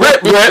 ribbity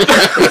rip rip.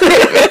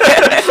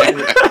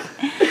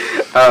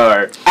 All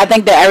right. I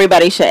think that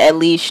everybody should at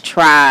least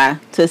try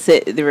to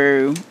sit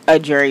through a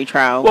jury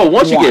trial. Well,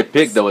 once you get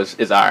picked, though, it's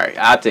all right.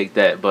 I take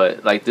that,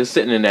 but like just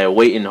sitting in there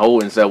waiting,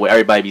 holding stuff where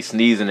everybody be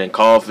sneezing and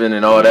coughing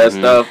and all that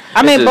stuff. I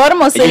it's mean, just-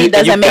 Baltimore and City and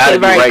doesn't make gotta it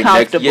be very right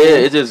comfortable. Next, yeah,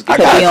 it just to you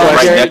gotta be on sit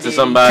right jury next to duty.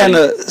 somebody.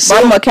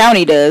 Baltimore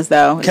County does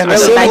though. It's Can a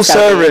really civil nice out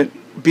there.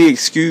 servant be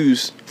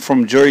excused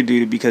from jury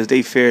duty because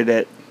they fear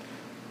that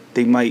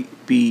they might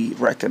be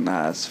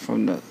recognized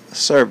from the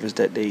service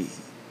that they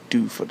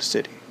do for the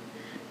city?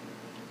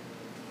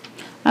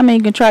 I mean,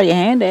 you can try your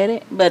hand at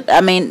it, but I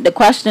mean, the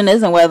question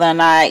isn't whether or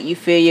not you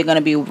feel you're going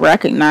to be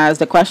recognized.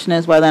 The question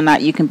is whether or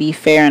not you can be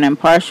fair and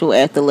impartial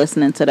after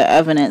listening to the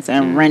evidence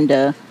and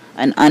render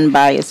an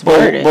unbiased But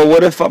verdict.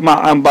 what if my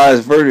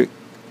unbiased verdict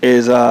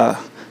is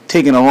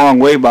taken a wrong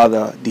way by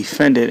the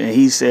defendant, and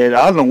he said,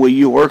 "I don't know where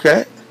you work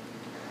at,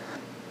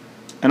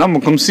 and I'm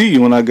gonna come see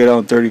you when I get out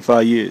in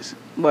 35 years."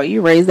 Well,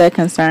 you raised that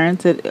concern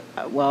to.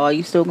 Well, are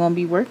you still gonna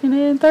be working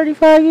in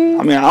 35 years?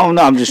 I mean, I don't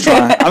know. I'm just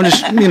trying. I'm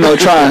just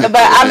trying. But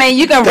I mean,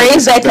 you can Think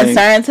raise that something.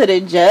 concern to the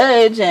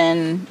judge,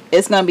 and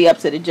it's gonna be up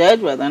to the judge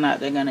whether or not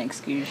they're gonna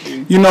excuse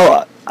you. You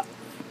know,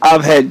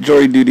 I've had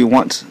jury duty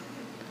once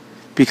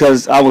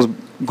because I was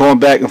going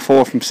back and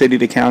forth from city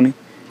to county.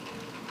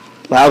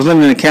 Like I was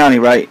living in the county,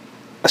 right?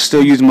 I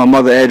still using my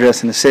mother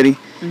address in the city.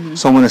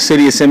 So when the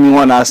city send me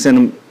one, I send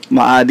them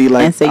my ID. And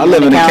Like say I you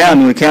live in in the the county. county.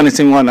 When the county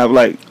send me one, I'm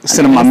like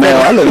send them my mail.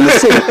 I live in the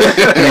city.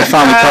 And they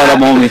finally called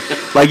up on me.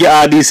 Like your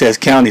ID says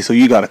county, so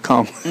you gotta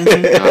come.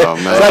 Oh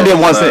man. So I did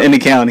once in the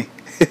county.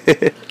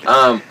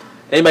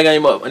 Anybody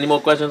got any more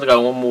questions? I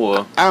got one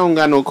more. I don't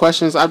got no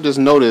questions. I've just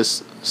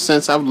noticed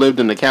since I've lived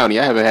in the county,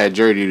 I haven't had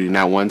jury duty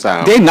not one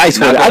time. They nice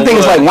with it. I think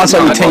it's like once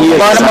every 10 years.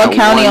 Baltimore Baltimore One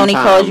County only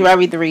time. calls you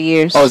every 3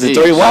 years. Oh, is it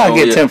 3? Where I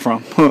get Yeah. 10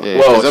 from? Yeah,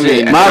 Well, 'cause I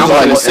shit, mean, mine's I was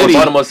like in the in city.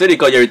 Baltimore City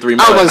call you every 3 I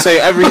months. was gonna say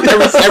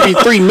every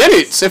 3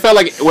 minutes. It felt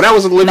like when I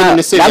was living in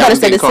the city, I I gotta was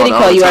say the getting city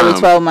called call all you the every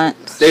time. 12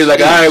 months. They was like,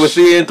 all right, we'll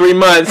see you in 3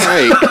 months.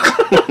 Right.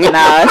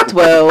 Nah, it's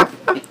 12.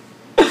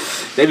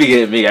 They be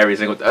getting me every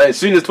single time. As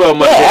soon as 12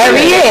 months. Yeah,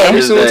 every year.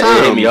 Every single It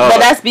hit time. me hard. But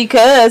that's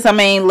because, I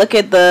mean, look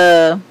at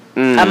the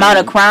amount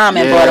of crime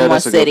in Yeah, Baltimore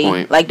that's a good City.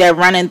 point. Like, they're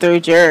running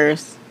through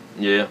jurors.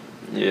 Yeah.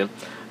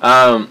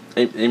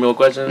 Any more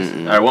questions?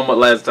 All right, one more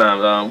last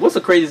time. What's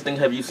the craziest thing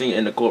have you seen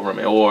in the courtroom,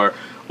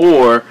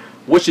 or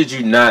what should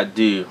you not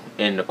do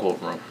in the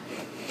courtroom?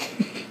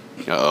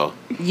 Uh-oh.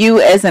 You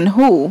as in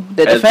who?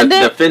 The As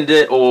defendant? the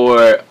defendant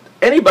or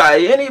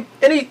anybody,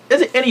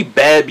 is it any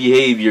bad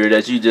behavior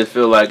that you just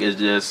feel like is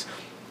just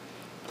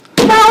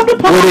frowned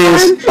upon? What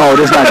is? Oh,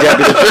 this not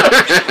Jeopardy.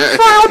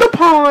 Frowned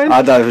upon.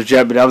 I thought it was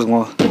Jeopardy. I was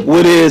going.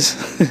 What is?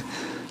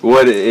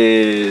 What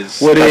is?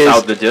 What that's is-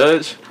 out the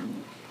judge?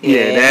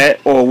 Yeah, that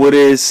or what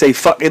is? Say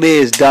fuck it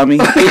is, dummy.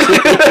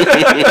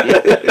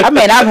 I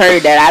mean, I've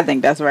heard that. I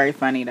think that's very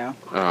funny, though.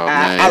 Oh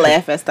man. I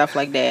laugh at stuff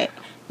like that.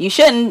 You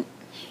shouldn't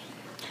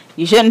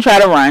try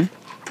to run.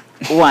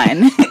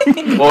 One.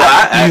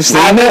 Well, You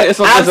seen that?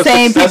 I've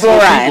seen people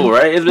run.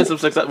 right? It's been some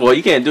success. Well,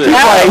 you can't do it. He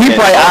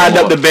probably eyed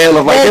up the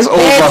bailiff like this old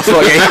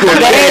motherfucker.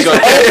 There's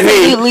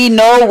absolutely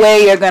no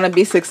way you're gonna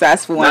be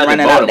successful when Not in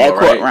running out that Baltimore,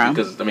 right? courtroom.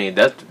 Because I mean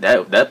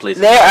that place.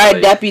 is There are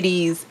like-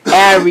 deputies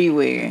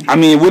everywhere. I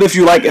mean, what if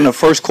you like in the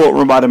first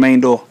courtroom by the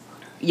main door?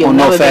 You'll On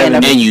never North be in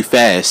Avenue. a And you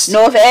fast.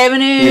 North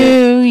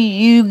Avenue.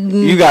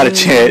 You got a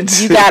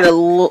chance. You got a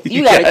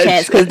You got a got a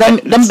chance because them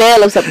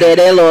bailiffs up there,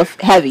 they're a little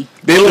heavy.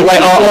 They look like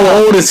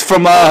Otis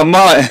from Martin.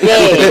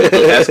 Yeah.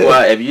 That's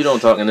why if you don't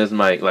talk in this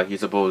mic like you're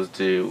supposed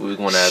to, we're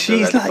gonna have to.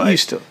 She's have to not fight.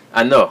 used to.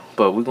 I know,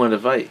 but we're going to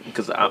fight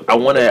because I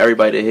wanted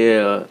everybody to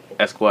hear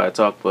Esquire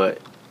talk, but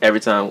every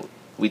time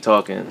we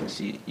talking,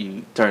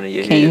 you turning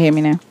your head. Can you hear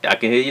me now? I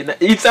can hear you now.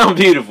 You sound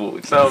beautiful.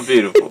 You sound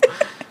beautiful. All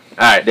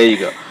right, there you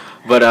go.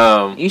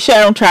 But You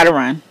shouldn't try to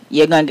run.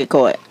 You're gonna get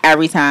caught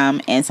every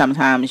time, and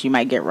sometimes you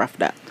might get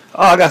roughed up.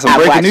 Oh, I got some I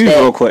breaking watched news that.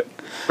 real quick.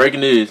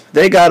 breaking news.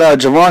 They got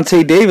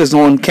Javante Davis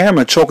on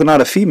camera choking out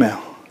a female.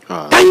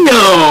 Damn.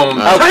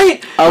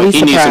 Oh, we He needs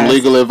some surprised.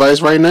 legal advice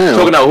right now.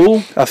 Talking about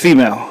who? A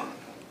female.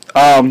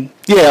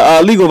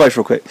 Legal advice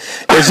real quick.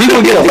 Is he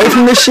gonna get away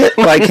from this shit?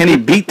 Like, can he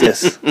beat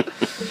this?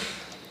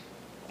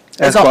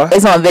 It's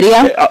on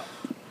video.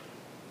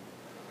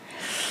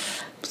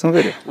 Some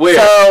video. Where?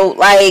 So,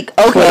 like,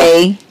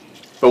 okay.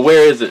 But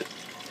where is it?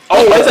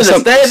 Oh, it's in the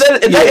Some- stands. Is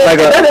that, yeah, like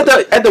is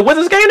that at the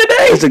Wizards game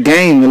today? It's a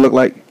game. It look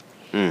like.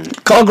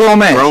 Call grown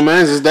man. Grown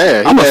man's is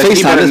there. I'm a He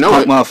FaceTime better this know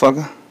punk it.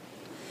 motherfucker.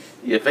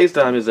 Yeah,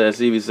 FaceTime his ass.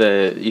 He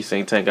said he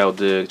seen Tank out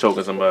there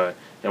choking somebody,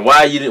 and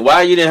why you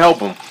didn't help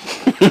him?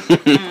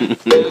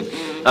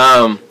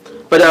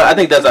 But I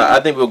think I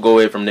think we'll go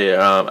away from there.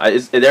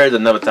 There is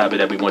another topic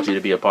that we want you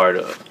to be a part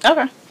of.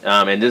 Okay.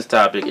 And this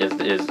topic is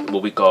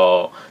what we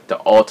call the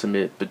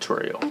ultimate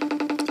betrayal.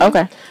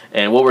 Okay.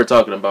 And what we're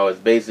talking about is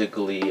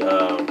basically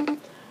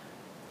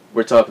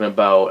we're talking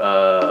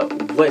about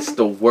what's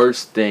the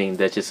worst thing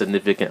that your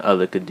significant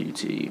other could do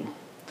to you.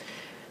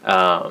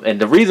 And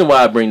the reason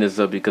why I bring this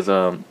up because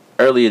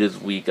earlier this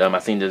week I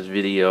seen this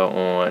video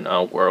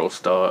on World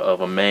Star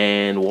of a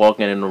man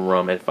walking in the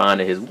room and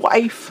finding his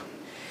wife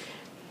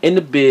in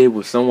the bed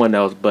with someone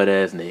else butt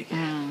ass naked.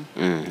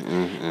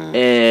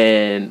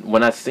 And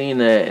when I seen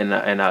that, and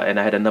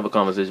I had another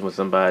conversation with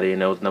somebody,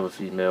 and there was another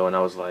female, and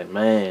I was like,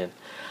 man,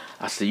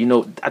 I said,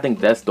 I think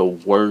that's the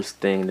worst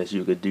thing that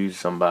you could do to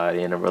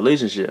somebody in a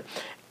relationship.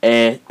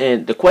 And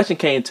the question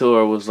came to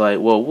her was like,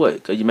 well,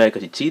 what? Are you mad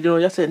because she cheated on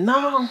you? I said,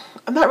 no,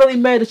 I'm not really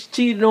mad that she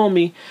cheated on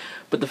me.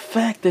 But the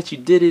fact that you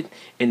did it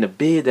in the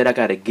bed that I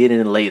gotta get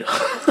in later.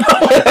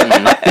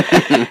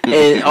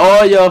 And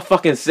all your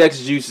fucking sex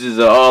juices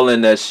are all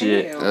in that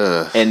shit.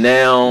 And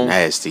now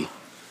Nasty.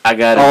 I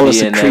gotta All be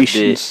the in that bed.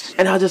 secretions.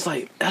 And I was just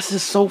like, that's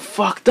just so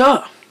fucked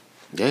up.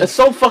 Yeah. That's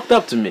so fucked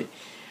up to me.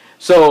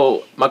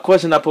 So my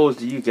question I pose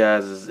to you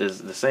guys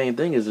is the same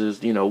thing. Is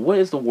what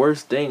is the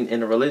worst thing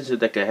in a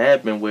relationship that could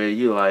happen where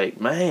you're like,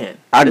 man,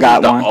 I this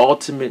got is the one.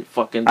 ultimate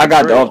fucking. I got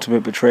the betrayal.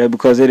 ultimate betrayal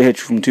because it hit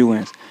you from two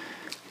ends.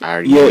 I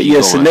already know where you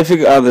Your going.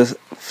 significant other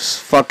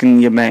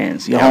fucking your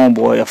man's, your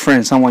homeboy, a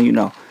friend, someone you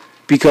know,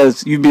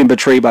 because you've been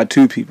betrayed by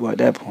two people at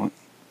that point.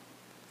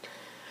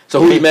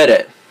 So who you met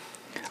at?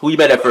 Who you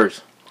met at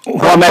first? Who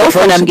I met at Both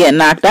of them first? getting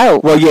knocked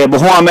out. Well, yeah,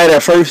 but who I met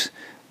at first,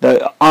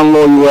 the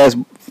unloyal ass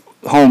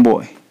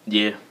homeboy,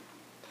 Yeah,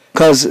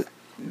 because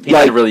he's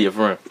not really your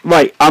friend.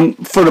 right, I'm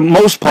for the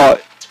most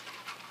part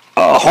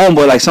a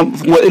homeboy, like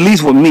at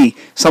least with me,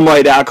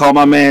 somebody that I call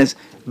my man's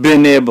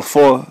been there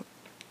before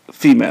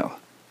female.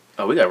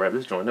 Oh, we gotta wrap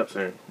this joint up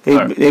soon. They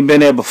All right. they've been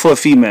there before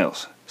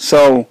females.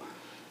 So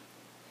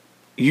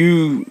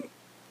you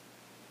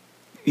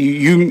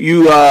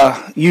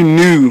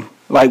knew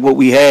like what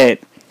we had.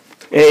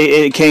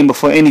 It came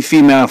before any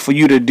female. For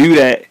you to do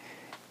that,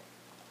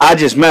 I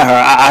just met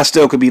her. I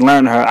still could be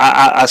learning her.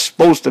 I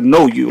supposed to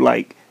know you,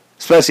 like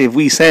especially if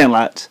we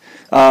sandlots.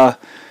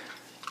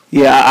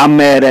 Yeah, I'm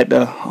mad at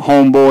the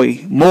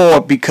homeboy more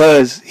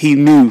because he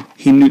knew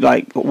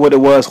like what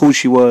it was, who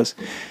she was,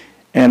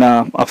 and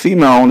a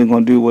female only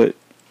gonna do what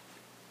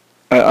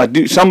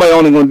somebody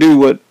only gonna do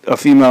what a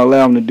female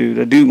allow him to do.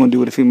 The dude gonna do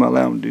what a female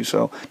allow him to do.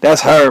 So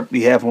that's her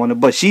behalf on it,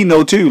 but she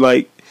know too.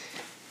 Like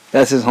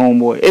that's his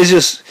homeboy. It's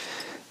just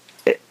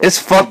it's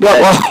fucked up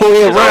all the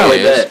way It's all the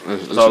way around.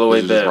 back. It's all the way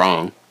It's just back.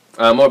 wrong.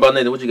 More about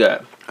Nathan. What you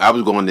got? I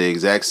was going the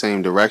exact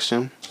same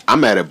direction.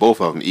 I'm mad at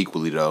both of them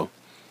equally though.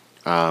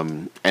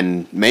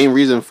 And main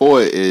reason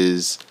for it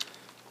is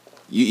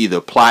you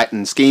either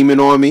plotting, scheming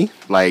on me,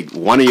 like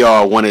one of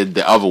y'all wanted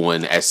the other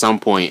one at some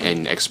point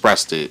and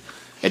expressed it.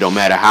 It don't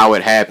matter how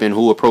it happened,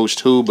 who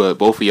approached who, but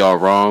both of y'all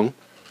wrong.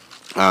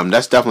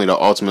 That's definitely the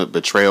ultimate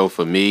betrayal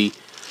for me.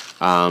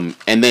 And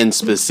then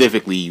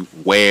specifically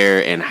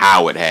where and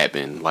how it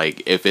happened.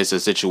 Like if it's a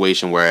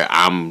situation where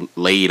I'm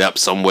laid up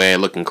somewhere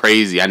looking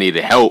crazy, I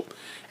needed help,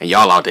 and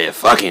y'all out there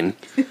fucking,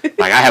 like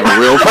I have a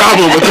real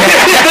problem with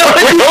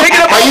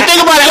that. Like you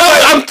think about it,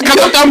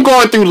 I'm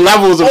going through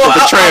levels of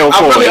betrayal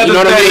for it. You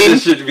know what I mean?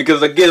 This shit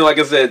because again, like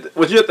I said,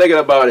 what you're thinking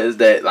about is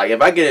that like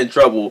if I get in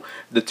trouble,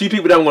 the two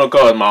people that I'm gonna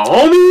call is my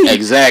homie,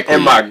 Exactly.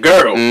 and my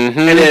girl, Mhm.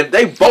 and then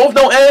they both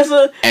don't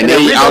answer, and the they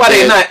reason out why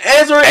there- they not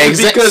answering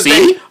is because See?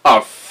 they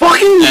are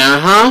fucking.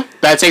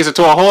 That takes it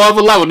to a whole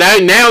other level.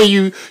 Now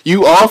you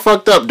all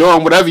fucked up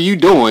doing whatever you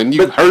doing.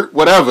 You hurt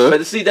whatever.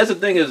 But see, that's the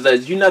thing is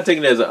that you're not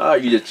taking it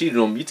as you just cheated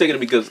on me. You're taking it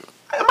because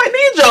I might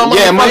need y'all.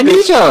 Yeah, I might motherfuckers.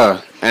 need y'all.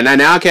 And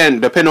now I can't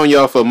depend on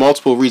y'all for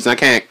multiple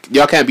reasons.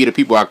 Y'all can't be the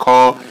people I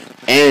call,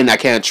 and I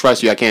can't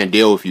trust you. I can't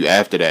deal with you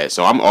after that.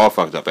 So I'm all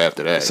fucked up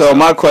after that. So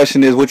my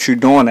question is, what you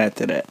doing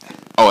after that?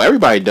 Oh,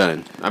 everybody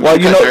done. I'm Well,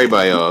 cutting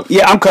everybody off.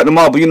 Yeah, I'm cutting them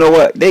off, but you know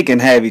what? They can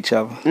have each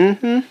other.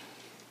 Mm-hmm.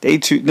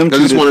 Them Because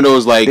two. it's one of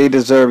those like They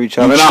deserve each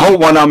other, You and I cheat. hope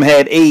one of them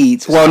had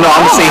AIDS. Well, no,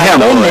 I'm gonna say him.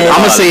 Lord. I'm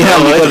gonna say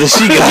him because if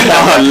she got it,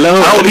 I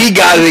hope he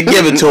got it and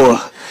give it to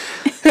her.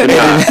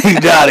 He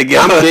got it.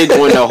 I'm big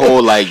on the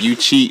whole like you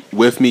cheat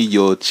with me,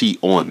 you'll cheat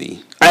on me. You know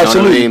what I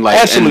Absolutely. mean? Like,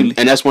 Absolutely.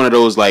 And that's one of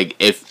those like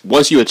if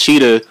once you're a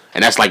cheater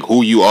and that's like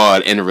who you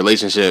are in a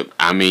relationship,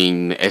 I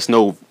mean, it's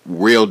no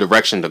real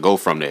direction to go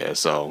from there.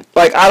 So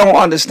Like I don't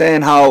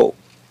understand how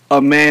a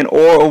man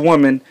or a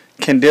woman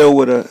can deal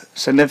with a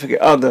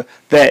significant other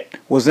that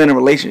was in a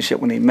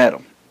relationship when they met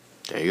him,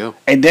 there you go.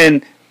 and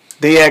then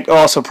they act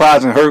all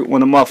surprised and hurt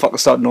when the motherfucker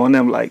start doing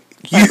them. Like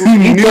you thought you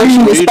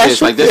knew was You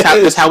just, like this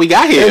how we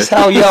got here. That's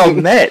how y'all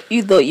met.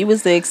 You thought you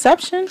was the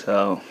exception?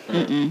 So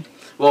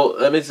Well,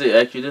 let me say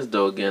actually this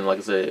though again, like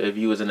I said, if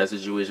you was in that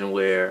situation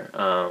where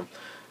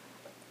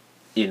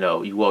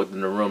you walked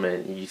in the room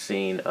and you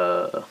seen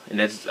and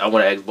that's I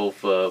want to ask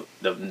both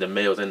the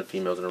males and the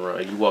females in the room.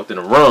 If you walked in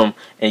the room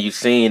and you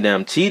seen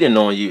them cheating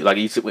on you, like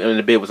you sit in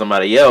the bed with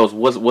somebody else,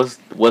 what's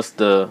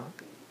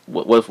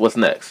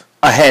next?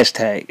 a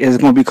hashtag is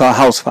gonna be called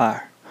house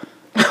fire.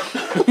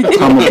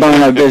 I'm gonna burn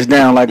that bitch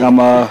down like I'm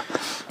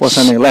what's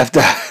her name, Left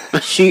Eye.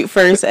 Shoot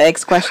first,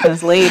 ask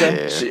questions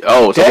later.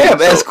 Oh, so Damn,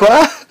 so-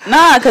 Esquire.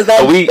 Nah, because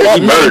that, we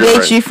that murdered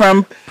mitigates her. you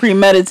from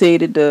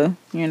premeditated to,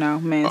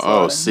 manslaughter.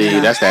 Oh, see, you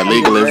know? that's that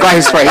legal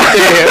advice right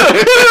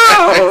there.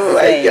 Oh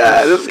my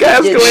God, this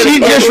guy's Just- She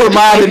just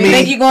reminded If you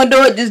think me. you're going to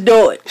do it, just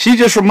do it. She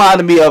just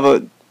reminded me of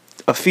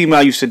a female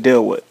I used to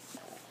deal with.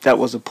 That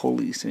was a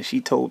police, and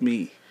she told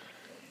me,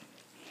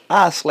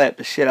 "I'll slap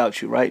the shit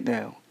out you right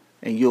now,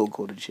 and you'll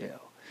go to jail.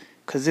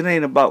 'Cause it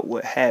ain't about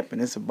what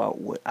happened; it's about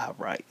what I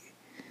write."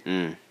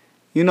 Mm.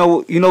 You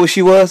know what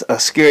she was? A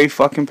scary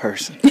fucking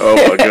person. Oh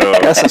my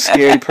god. That's a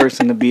scary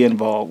person to be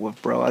involved with,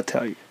 bro. I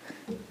tell you.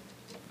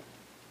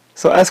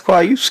 So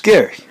Esquire, you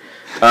scary.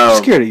 I'm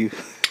scared of you.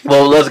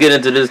 Well, let's get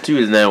into this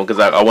too now because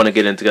I want to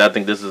get into. I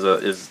think this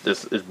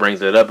is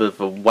brings it up. Is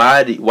for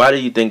why do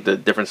you think the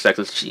different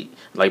sexes cheat,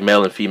 like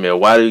male and female?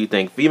 Why do you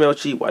think female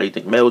cheat? Why do you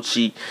think male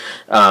cheat?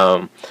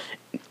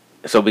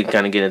 So we can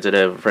kind of get into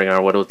that, figuring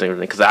out what those things are.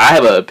 Because I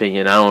have an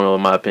opinion. I don't know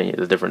if my opinion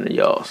is different than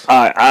y'all's.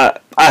 I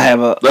have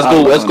a.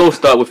 Let's go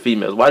start with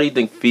females. Why do you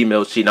think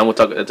females cheat? I'm gonna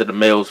talk to the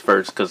males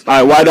first. Cause all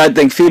right, why do I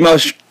think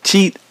females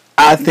cheat?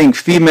 I think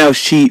females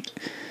cheat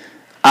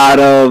out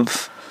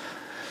of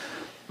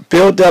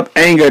built up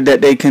anger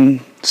that they can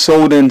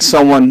sold in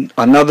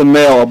another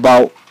male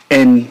about,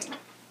 and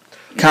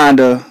kind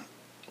of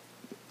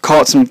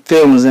caught some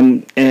feelings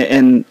in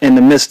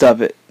the midst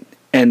of it,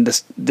 and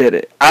just did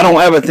it. I don't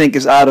ever think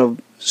it's out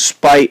of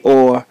spite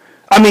or,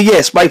 I mean,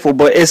 yeah, spiteful,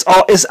 but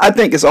I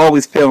think it's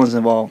always feelings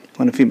involved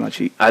when a female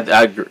cheat.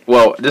 I agree.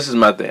 Well, this is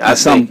my thing. At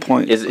some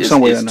point,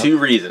 it's two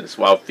reasons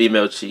why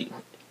females cheat.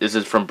 This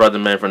is from Brother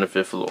Man from the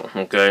Fifth Floor.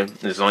 Okay,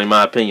 this is only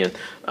my opinion.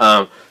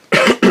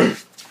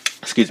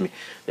 Excuse me.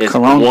 It's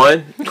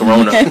Corona.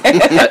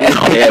 I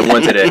only had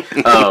one today.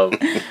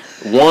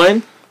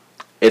 One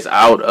is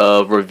out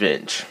of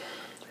revenge.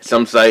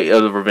 Some side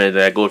of revenge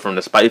that goes from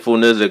the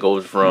spitefulness. It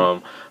goes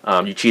from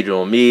you cheated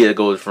on me. It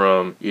goes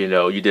from you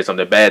did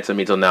something bad to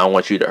me, so now I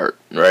want you to hurt,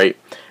 right?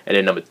 And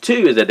then number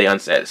two is that they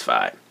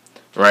unsatisfied,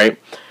 right?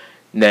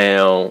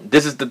 Now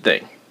this is the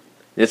thing.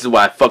 This is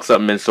why I fuck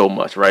something in so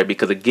much, right?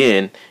 Because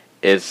again,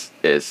 it's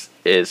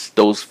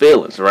those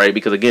feelings, right?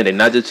 Because again, they're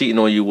not just cheating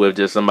on you with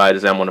just somebody to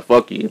say I want to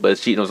fuck you, but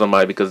it's cheating on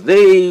somebody because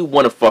they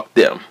want to fuck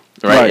them,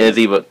 right? And it's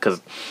either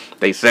because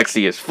they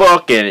sexy as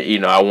fuck,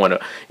 and I want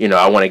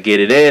to get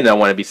it in, I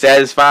want to be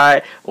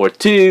satisfied, or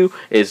two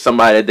is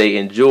somebody that they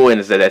enjoy, and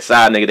it's that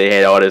side nigga they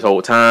had all this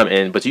whole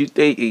time, but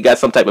you got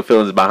some type of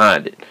feelings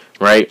behind it,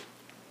 right?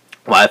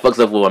 Why it fucks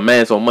up with a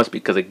man so much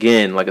because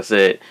again, like I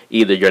said,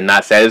 either you're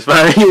not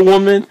satisfying your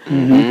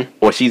woman,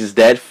 or she's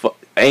that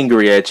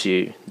angry at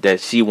you that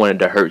she wanted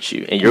to hurt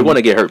you, and you're going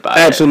to get hurt by it.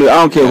 Absolutely, I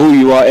don't care who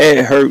you are.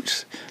 It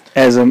hurts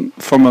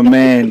from a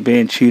man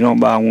being cheated on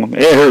by a woman.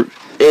 It hurts.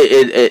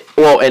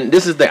 Well, and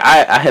this is the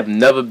I have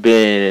never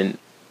been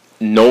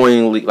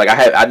knowingly, like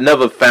I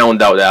never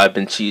found out that I've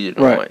been cheated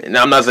on. And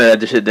I'm not saying that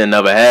this shit didn't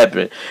never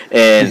happen.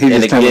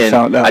 And again,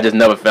 I just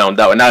never found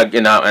out. And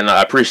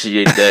I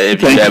appreciate that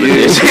if you ever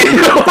did.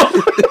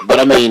 But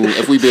I mean,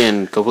 if we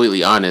being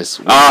completely honest.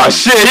 Oh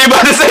shit, he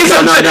about to say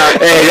something. No.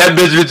 Hey, that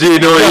bitch been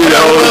cheating on you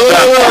the whole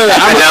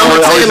time.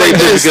 I only say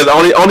bitch because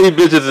only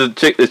bitches is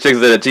chicks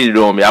that have cheated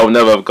on me. I would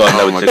never have called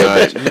another chick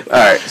a bitch.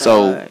 Alright,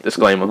 so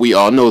disclaimer. We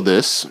all know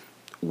this.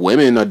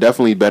 Women are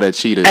definitely better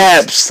cheaters.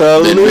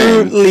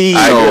 Absolutely.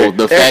 So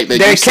the fact that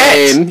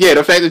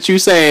you're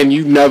saying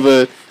you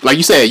never, like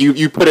you said,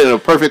 you put it in a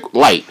perfect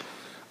light.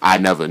 I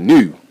never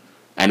knew,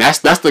 and that's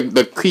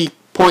the key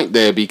point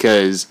there,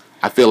 because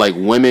I feel like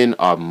women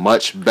are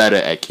much better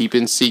at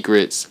keeping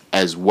secrets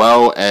as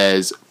well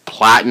as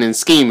plotting and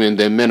scheming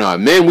than men are.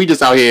 Men, we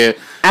just out here.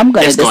 I'm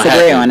going to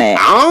disagree on that.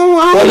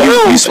 I don't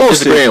know. You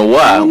supposed to disagree on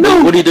why?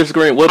 What are you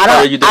disagreeing? What part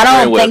are you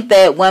disagreeing with? I don't think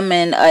that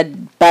women are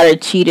better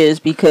cheaters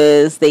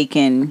because they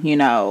can,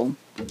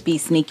 be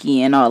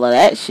sneaky and all of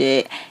that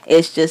shit.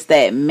 It's just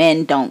that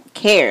men don't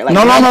care. Like,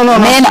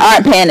 men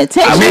aren't paying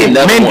attention.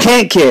 Men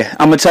can't care.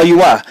 I'm going to tell you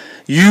why.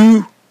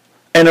 You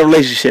in a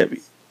relationship,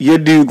 your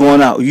dude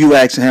going out, you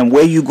asking him,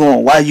 where you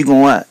going? Why you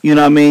going out? You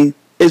know what I mean?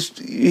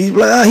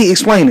 He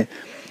explaining.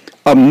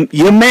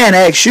 Your man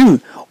asks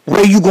you,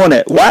 where you going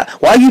at?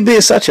 Why you being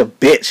such a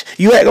bitch?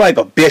 You act like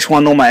a bitch,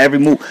 want to know my every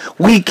move.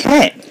 We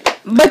can't.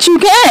 But you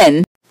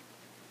can.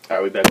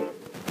 Alright, we back.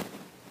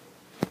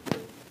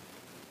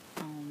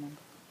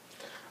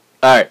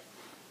 Alright.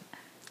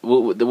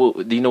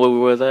 Do you know where we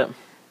was at?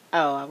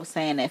 Oh, I was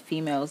saying that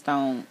females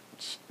don't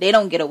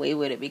get away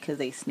with it because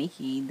they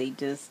sneaky.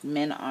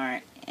 Men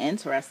aren't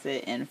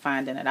interested in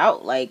finding it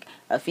out. Like,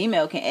 a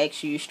female can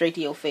ask you straight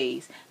to your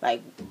face,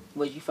 like,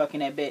 was you fucking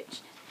that bitch?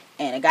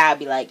 And a guy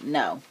be like,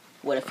 no.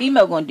 What a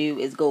female gonna do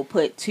is go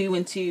put 2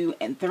 and 2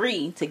 and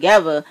 3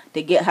 together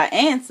to get her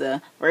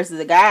answer, versus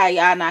a guy,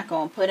 y'all not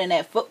gonna put in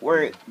that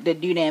footwork to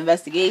do the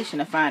investigation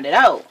to find it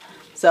out.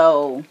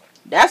 So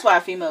that's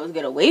why females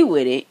get away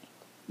with it.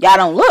 Y'all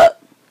don't look.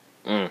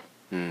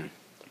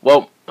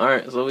 Well, all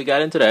right. So we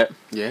got into that.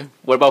 Yeah.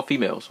 What about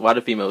females? Why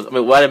do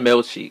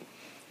males cheat?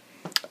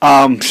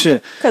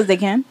 Shit. Because they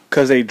can.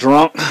 Because they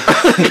drunk.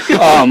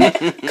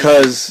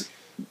 Because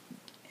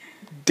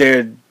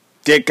their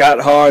dick got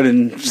hard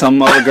and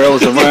some other girl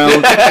was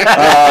around.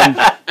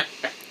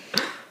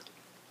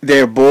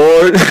 They're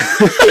bored.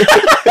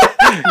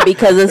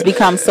 Because it's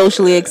become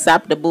socially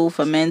acceptable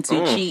for men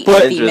to cheat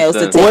and females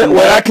to take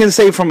what I can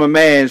say from a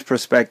man's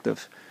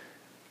perspective,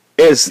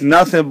 it's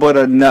nothing but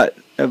a nut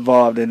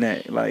involved in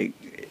that. Like,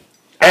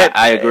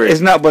 I agree.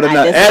 It's not but a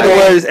nut.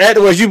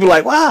 Afterwards, you be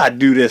like, "Why I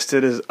do this to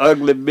this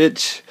ugly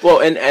bitch?"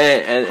 Well, and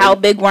how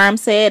Big Worm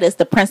said, it's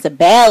the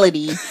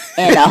principality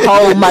and a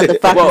whole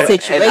motherfucking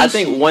situation. And I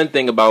think one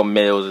thing about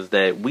males is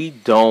that we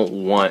don't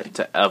want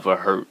to ever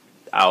hurt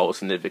our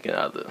significant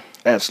other.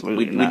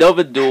 Absolutely, we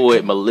never do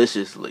it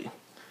maliciously.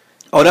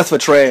 Oh, that's for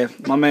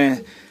Trav, my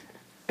man.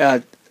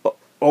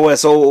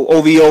 OSO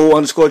OVO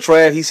underscore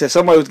Trav. He said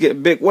somebody was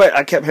getting big wet.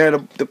 I kept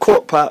hearing the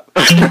cork pop.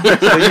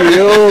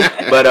 So,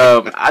 But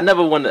I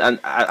never want to.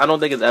 I don't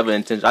think it's ever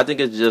intentional. I think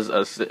it's just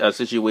a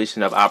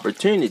situation of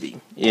opportunity.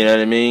 You know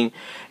what I mean?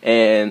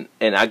 And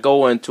I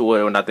go into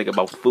it when I think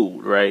about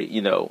food, right?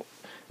 You know,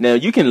 now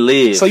you can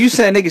live. So you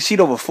saying niggas cheat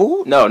over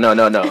food? No.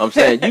 I'm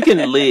saying you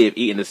can live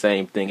eating the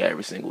same thing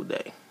every single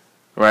day,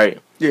 right?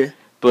 Yeah.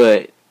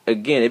 But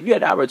again, if you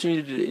had the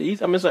opportunity to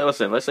eat, I mean,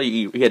 let's say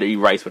you had to eat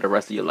rice for the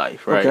rest of your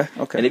life, right?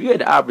 Okay. And if you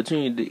had the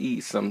opportunity to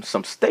eat some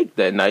steak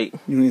that night,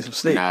 You need some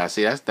steak. Nah,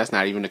 see, that's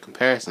not even a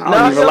comparison. I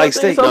don't even like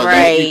steak. So. No,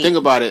 Right. you think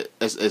about it.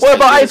 It's What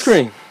about like ice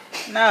cream?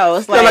 No,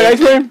 it's You like ice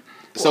cream?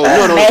 So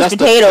mashed that's the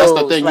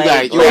potatoes, thing.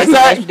 like, You mashed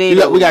got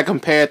potatoes. we got to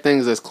compare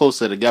things that's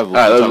closer together when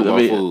All we right, talk about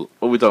food.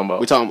 what we talking about?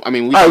 We talking. I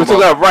mean, we All right, talking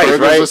we talking about rice, burgers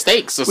right? or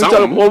steaks or we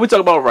something. we talk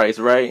about rice,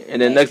 right?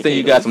 And then next thing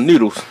you got some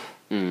noodles.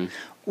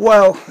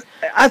 Well,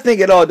 I think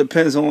it all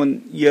depends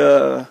on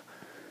your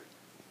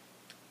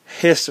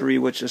history,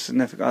 which is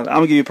significant. I'm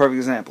gonna give you a perfect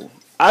example.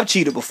 I've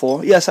cheated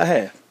before. Yes, I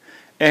have,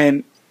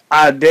 and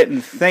I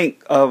didn't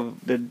think of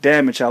the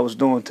damage I was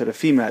doing to the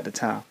female at the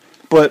time.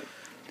 But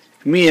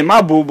me and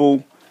my boo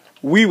boo,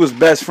 we was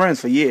best friends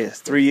for years,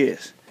 3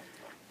 years,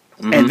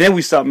 and then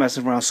we stopped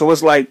messing around. So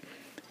it's like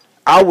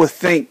I would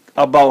think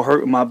about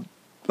hurting my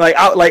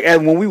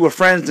and when we were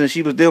friends and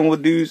she was dealing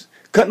with dudes,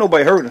 couldn't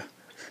nobody hurt her.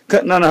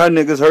 Couldn't none of her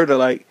niggas hurt her.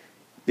 Like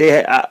they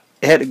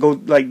had to go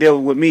like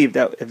deal with me if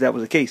that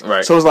was the case.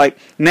 Right. So it's like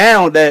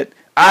now that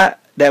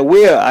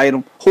we're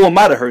item, who am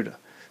I to hurt her?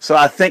 So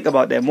I think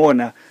about that more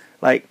now.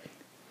 Like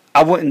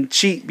I wouldn't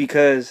cheat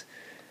because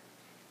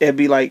it'd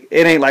be like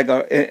it ain't like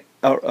a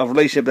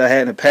relationship that I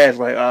had in the past.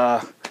 Like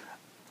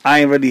I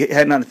ain't really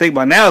had nothing to think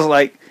about. Now it's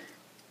like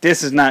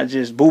this is not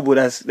just boo boo.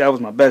 That was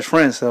my best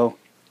friend. So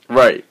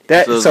Right.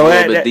 that so it's so a little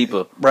that, bit that-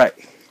 deeper. Right.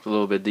 It's a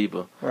little bit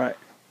deeper. Right.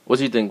 What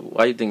do you think?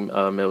 Why do you think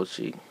males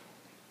cheat?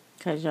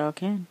 Cause y'all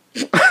can.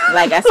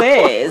 Like I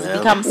said, it's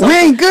become We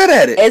ain't good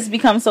at it. it's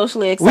become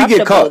socially We get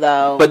acceptable caught.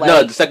 though. But no,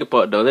 Like, the second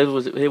part though. Here's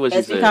what she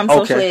it's said. become Okay.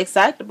 socially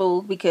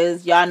acceptable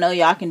because y'all know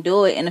y'all can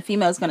do it, and the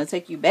female's gonna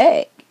take you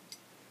back.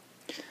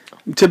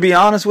 To be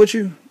honest with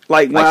you,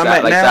 like when Like I'm side,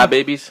 at like now. side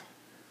babies.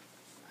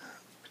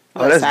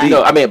 Oh, that's Side- deep.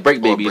 No, I mean break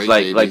Or babies,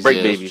 like break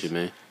yeah, babies. that's what you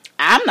mean.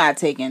 I'm not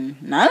taking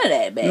none of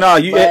that back. No,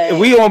 you. but If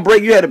we on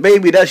break, you had a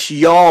baby. That's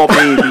y'all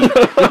baby.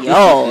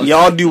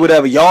 y'all do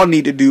whatever y'all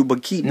need to do,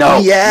 but keep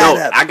No, me out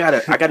no, of it.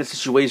 I got a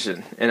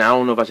situation, and I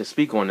don't know if I should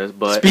speak on this,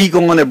 but Speak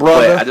on it, but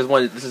brother. I just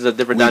wanted. This is a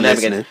different We dynamic,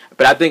 listening.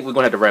 but I think we're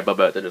gonna have to wrap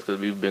up after this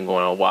because we've been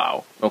going on a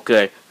while.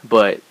 Okay,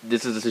 but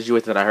this is a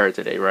situation that I heard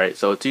today, right?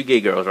 So two gay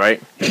girls, right?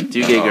 Two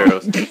gay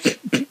girls.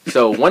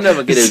 So one of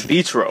them get in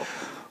vitro,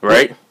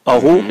 right?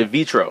 Oh, who? In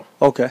vitro.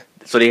 Okay.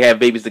 So they have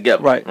babies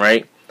together, Right.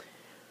 Right.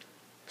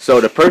 So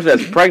the person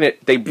that's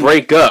pregnant, they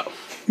break up,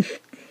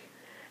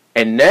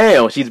 and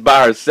now she's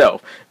by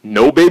herself.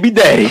 No baby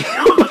daddy,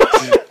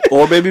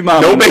 Or baby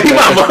mama. no baby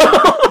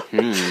mama.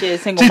 She a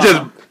single She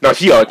mama.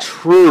 she a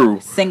true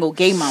Single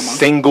gay mama.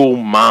 single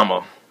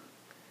mama.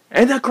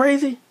 Ain't that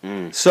crazy?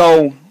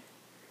 So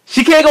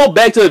She can't go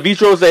back to the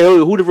vitro and say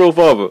who the real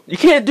father. You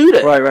can't do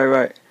that.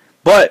 right.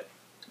 But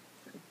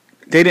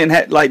they didn't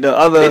have like the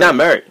other. They're not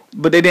married.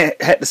 But they didn't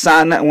have to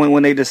sign that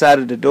when they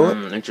decided to do it.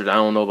 Interesting. I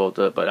don't know about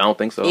that, but I don't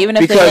think so. Even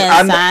if Because they I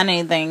didn't kn- sign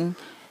anything,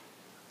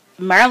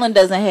 Maryland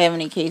doesn't have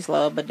any case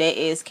law, but there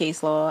is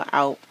case law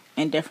out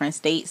in different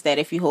states that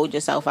if you hold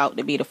yourself out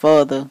to be the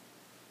father,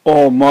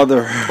 Oh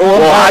mother.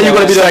 well, how you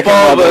gonna be the Second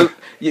father? mother.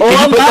 Can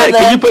you put that?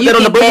 Can you put that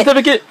on the birth get-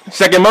 certificate?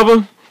 Second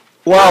mother.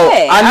 Well,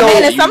 yeah, I know.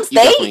 mean, in You- some you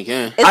definitely states,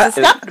 can. it's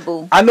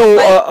acceptable. I know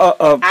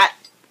I-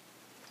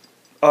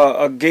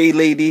 a gay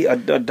lady,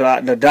 the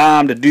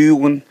dime, the dude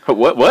one.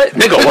 What?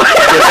 Nigga, what?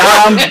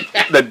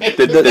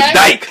 the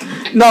dyke.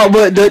 No,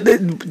 but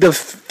the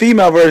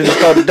female version is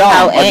called the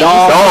dom. Oh, A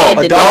dom. Dom.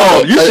 A the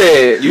dom.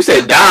 You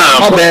said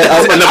dime. My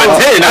bad. Number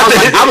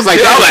 10. I was like,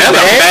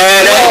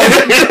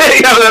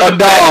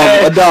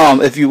 A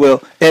dom, if you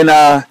will.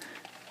 And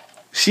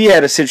she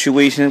had a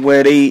situation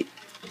where they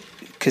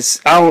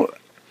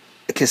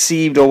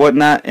conceived or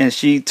whatnot, and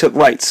she took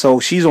rights. So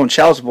she's on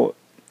child support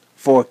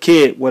for a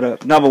kid with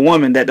another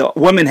woman that the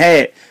woman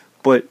had,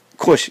 but of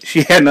course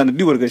she had nothing to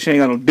do with it because she ain't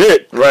got no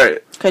dick. Right.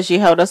 Because she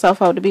held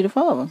herself out to be the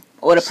father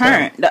or the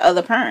parent, the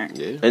other parent.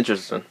 Yeah,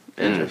 Interesting.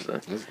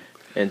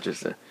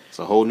 It's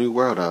a whole new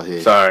world out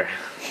here. Sorry.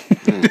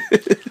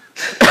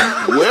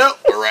 Well,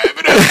 we're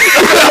wrapping up.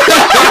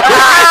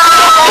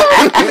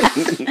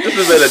 This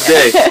has been a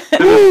day.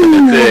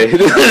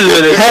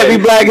 Happy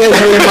Black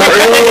History Month.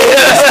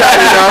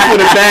 Started off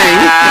with a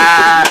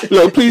bang.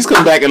 Look, please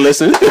come back and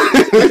listen.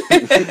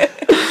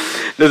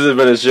 This has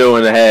been a show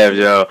and a half,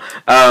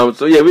 y'all.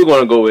 So yeah, we're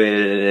gonna go in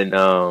and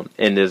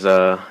end this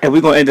And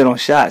we're gonna end it on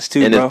shots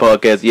too, in this bro.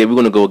 podcast. Yeah, we're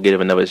gonna go give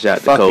another shot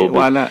Fuck to Kobe. it,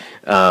 why not?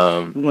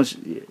 Um, We gonna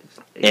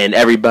and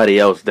everybody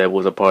else that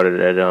was a part of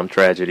that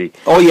tragedy.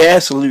 Oh yeah,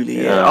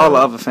 absolutely. Yeah, all the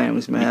other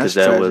families, man. Because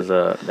That's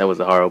that was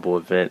a horrible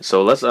event.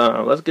 So let's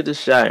get this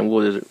shot and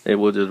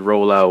we'll just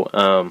roll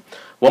out.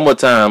 One more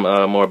time,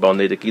 more about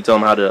Nathan. Can you tell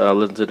them how to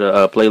listen to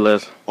the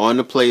playlist? On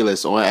the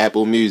playlist on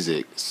Apple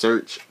Music,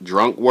 search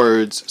Drunk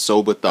Words,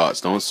 Sober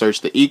Thoughts. Don't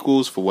search the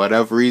equals for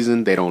whatever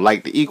reason. They don't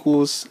like the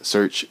equals.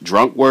 Search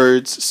Drunk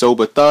Words,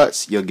 Sober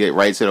Thoughts. You'll get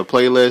right to the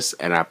playlist,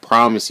 and I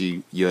promise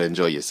you'll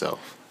enjoy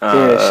yourself.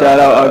 Shout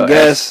out our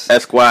guest,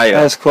 Esquire.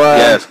 Yes,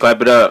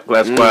 clap it up,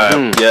 Esquire.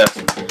 Mm-hmm. Yes,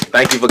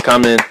 thank you for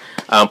coming.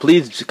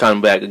 Please come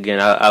back again.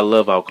 I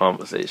love our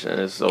conversation.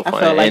 It's so funny. I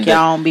feel like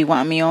y'all don't be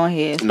wanting me on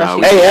here. No,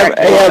 hey,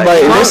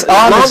 everybody. As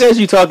long as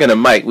you talking to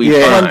Mike, we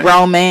fine. When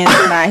grown man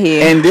is not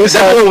here. And this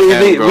That's what we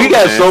need. grown We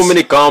got mans. so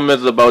many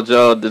comments about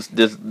y'all. This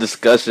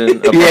discussion.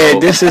 About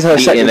this is her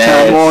eating second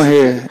ass. time on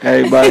here.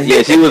 Everybody.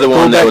 Yeah, she was the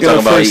one that was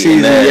talking about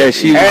eating ass. Yeah,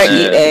 she Eric was.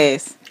 eat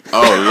ass. Oh,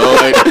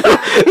 Lord.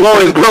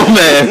 Well, it's grown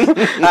man.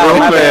 Grown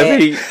my man.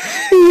 bad. He's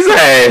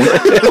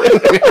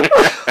ass.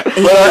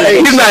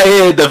 Well, he's not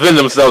here to defend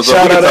himself. So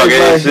Shout we can out talk any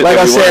everybody. shit Like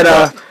that I we wanna said,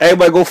 talk.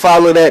 everybody go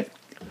follow that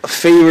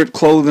favorite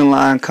clothing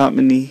line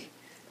company.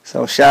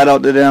 So shout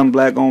out to them,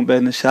 Black Owned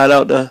Business. Shout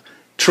out to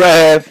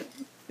Trav.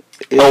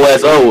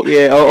 OSO.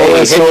 Yeah, Hey,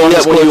 hit OSO me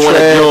up when you want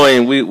to Trav.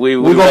 join. We're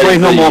We're gonna ready bring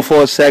for him you. on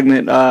for a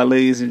segment,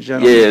 ladies and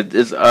gentlemen. Yeah,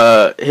 it's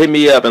hit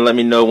me up and let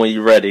me know when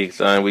you're ready,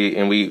 son.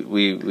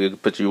 We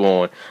put you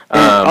on.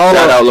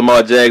 Shout out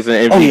Lamar Jackson,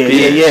 MVP. Oh,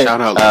 yeah.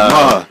 Shout out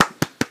Lamar.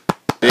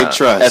 Big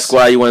trust.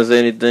 Esquire, you want to say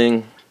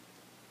anything?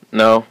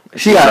 No.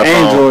 She got Her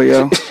phone. Android,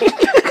 yo.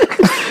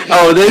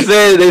 Oh, they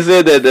said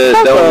that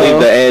don't leave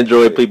the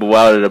Android people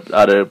out of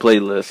the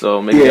playlist.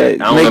 So maybe Yeah, I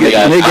don't make know.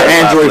 it- make it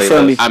Android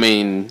friendly. I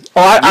mean,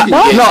 Oh,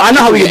 I know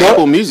how we can do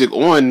Apple it. Music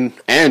on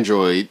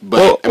Android, but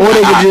Or they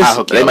could just- I'll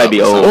hook They y'all might up be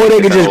with old. something. Or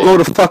they could just go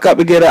the fuck up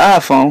and get an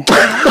iPhone.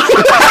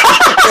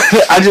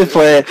 I just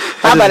played.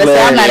 I'm about to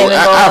say, I'm not even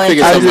I'll going.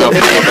 figure something out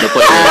for the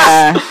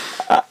playlist.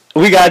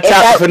 We got a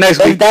topic for next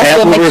week. If that's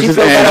Apple what makes you versus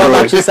feel better about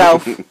Android.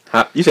 yourself.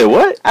 Huh? You said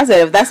what? I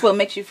said, if that's what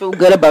makes you feel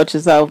good about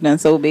yourself, then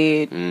so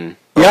be it.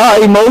 Y'all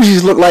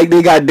emojis look like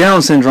they got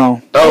Down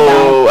syndrome.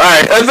 Oh, all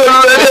right.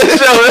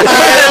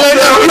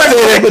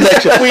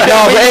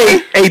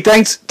 Hey,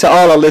 thanks to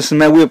all our listeners,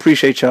 man. We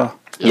appreciate y'all.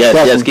 Yes,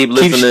 Definitely. keep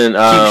listening.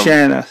 Keep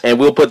sharing us. And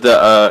we'll put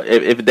the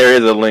if there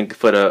is a link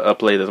for the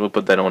playlist, we'll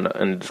put that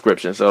in the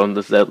description. So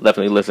let's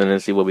definitely listen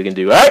and see what we can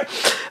do. All right,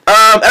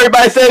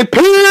 everybody say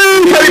peace.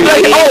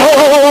 Everybody,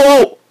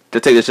 oh.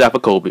 Just take a shot for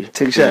Kobe.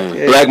 Take a shot.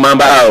 Yeah. Black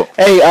Mamba out.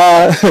 Hey,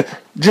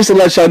 just to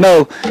let y'all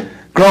know,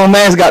 grown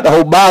man's got the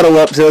whole bottle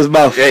up to his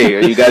mouth.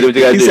 Hey, you gotta do what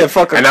you gotta He do. said,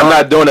 "Fuck a and I'm car."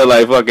 not doing it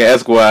like fucking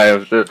Esquire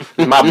and shit.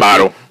 It's my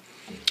bottle.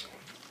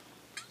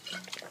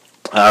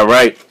 All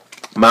right,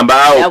 Mamba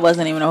out. That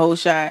wasn't even a whole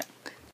shot.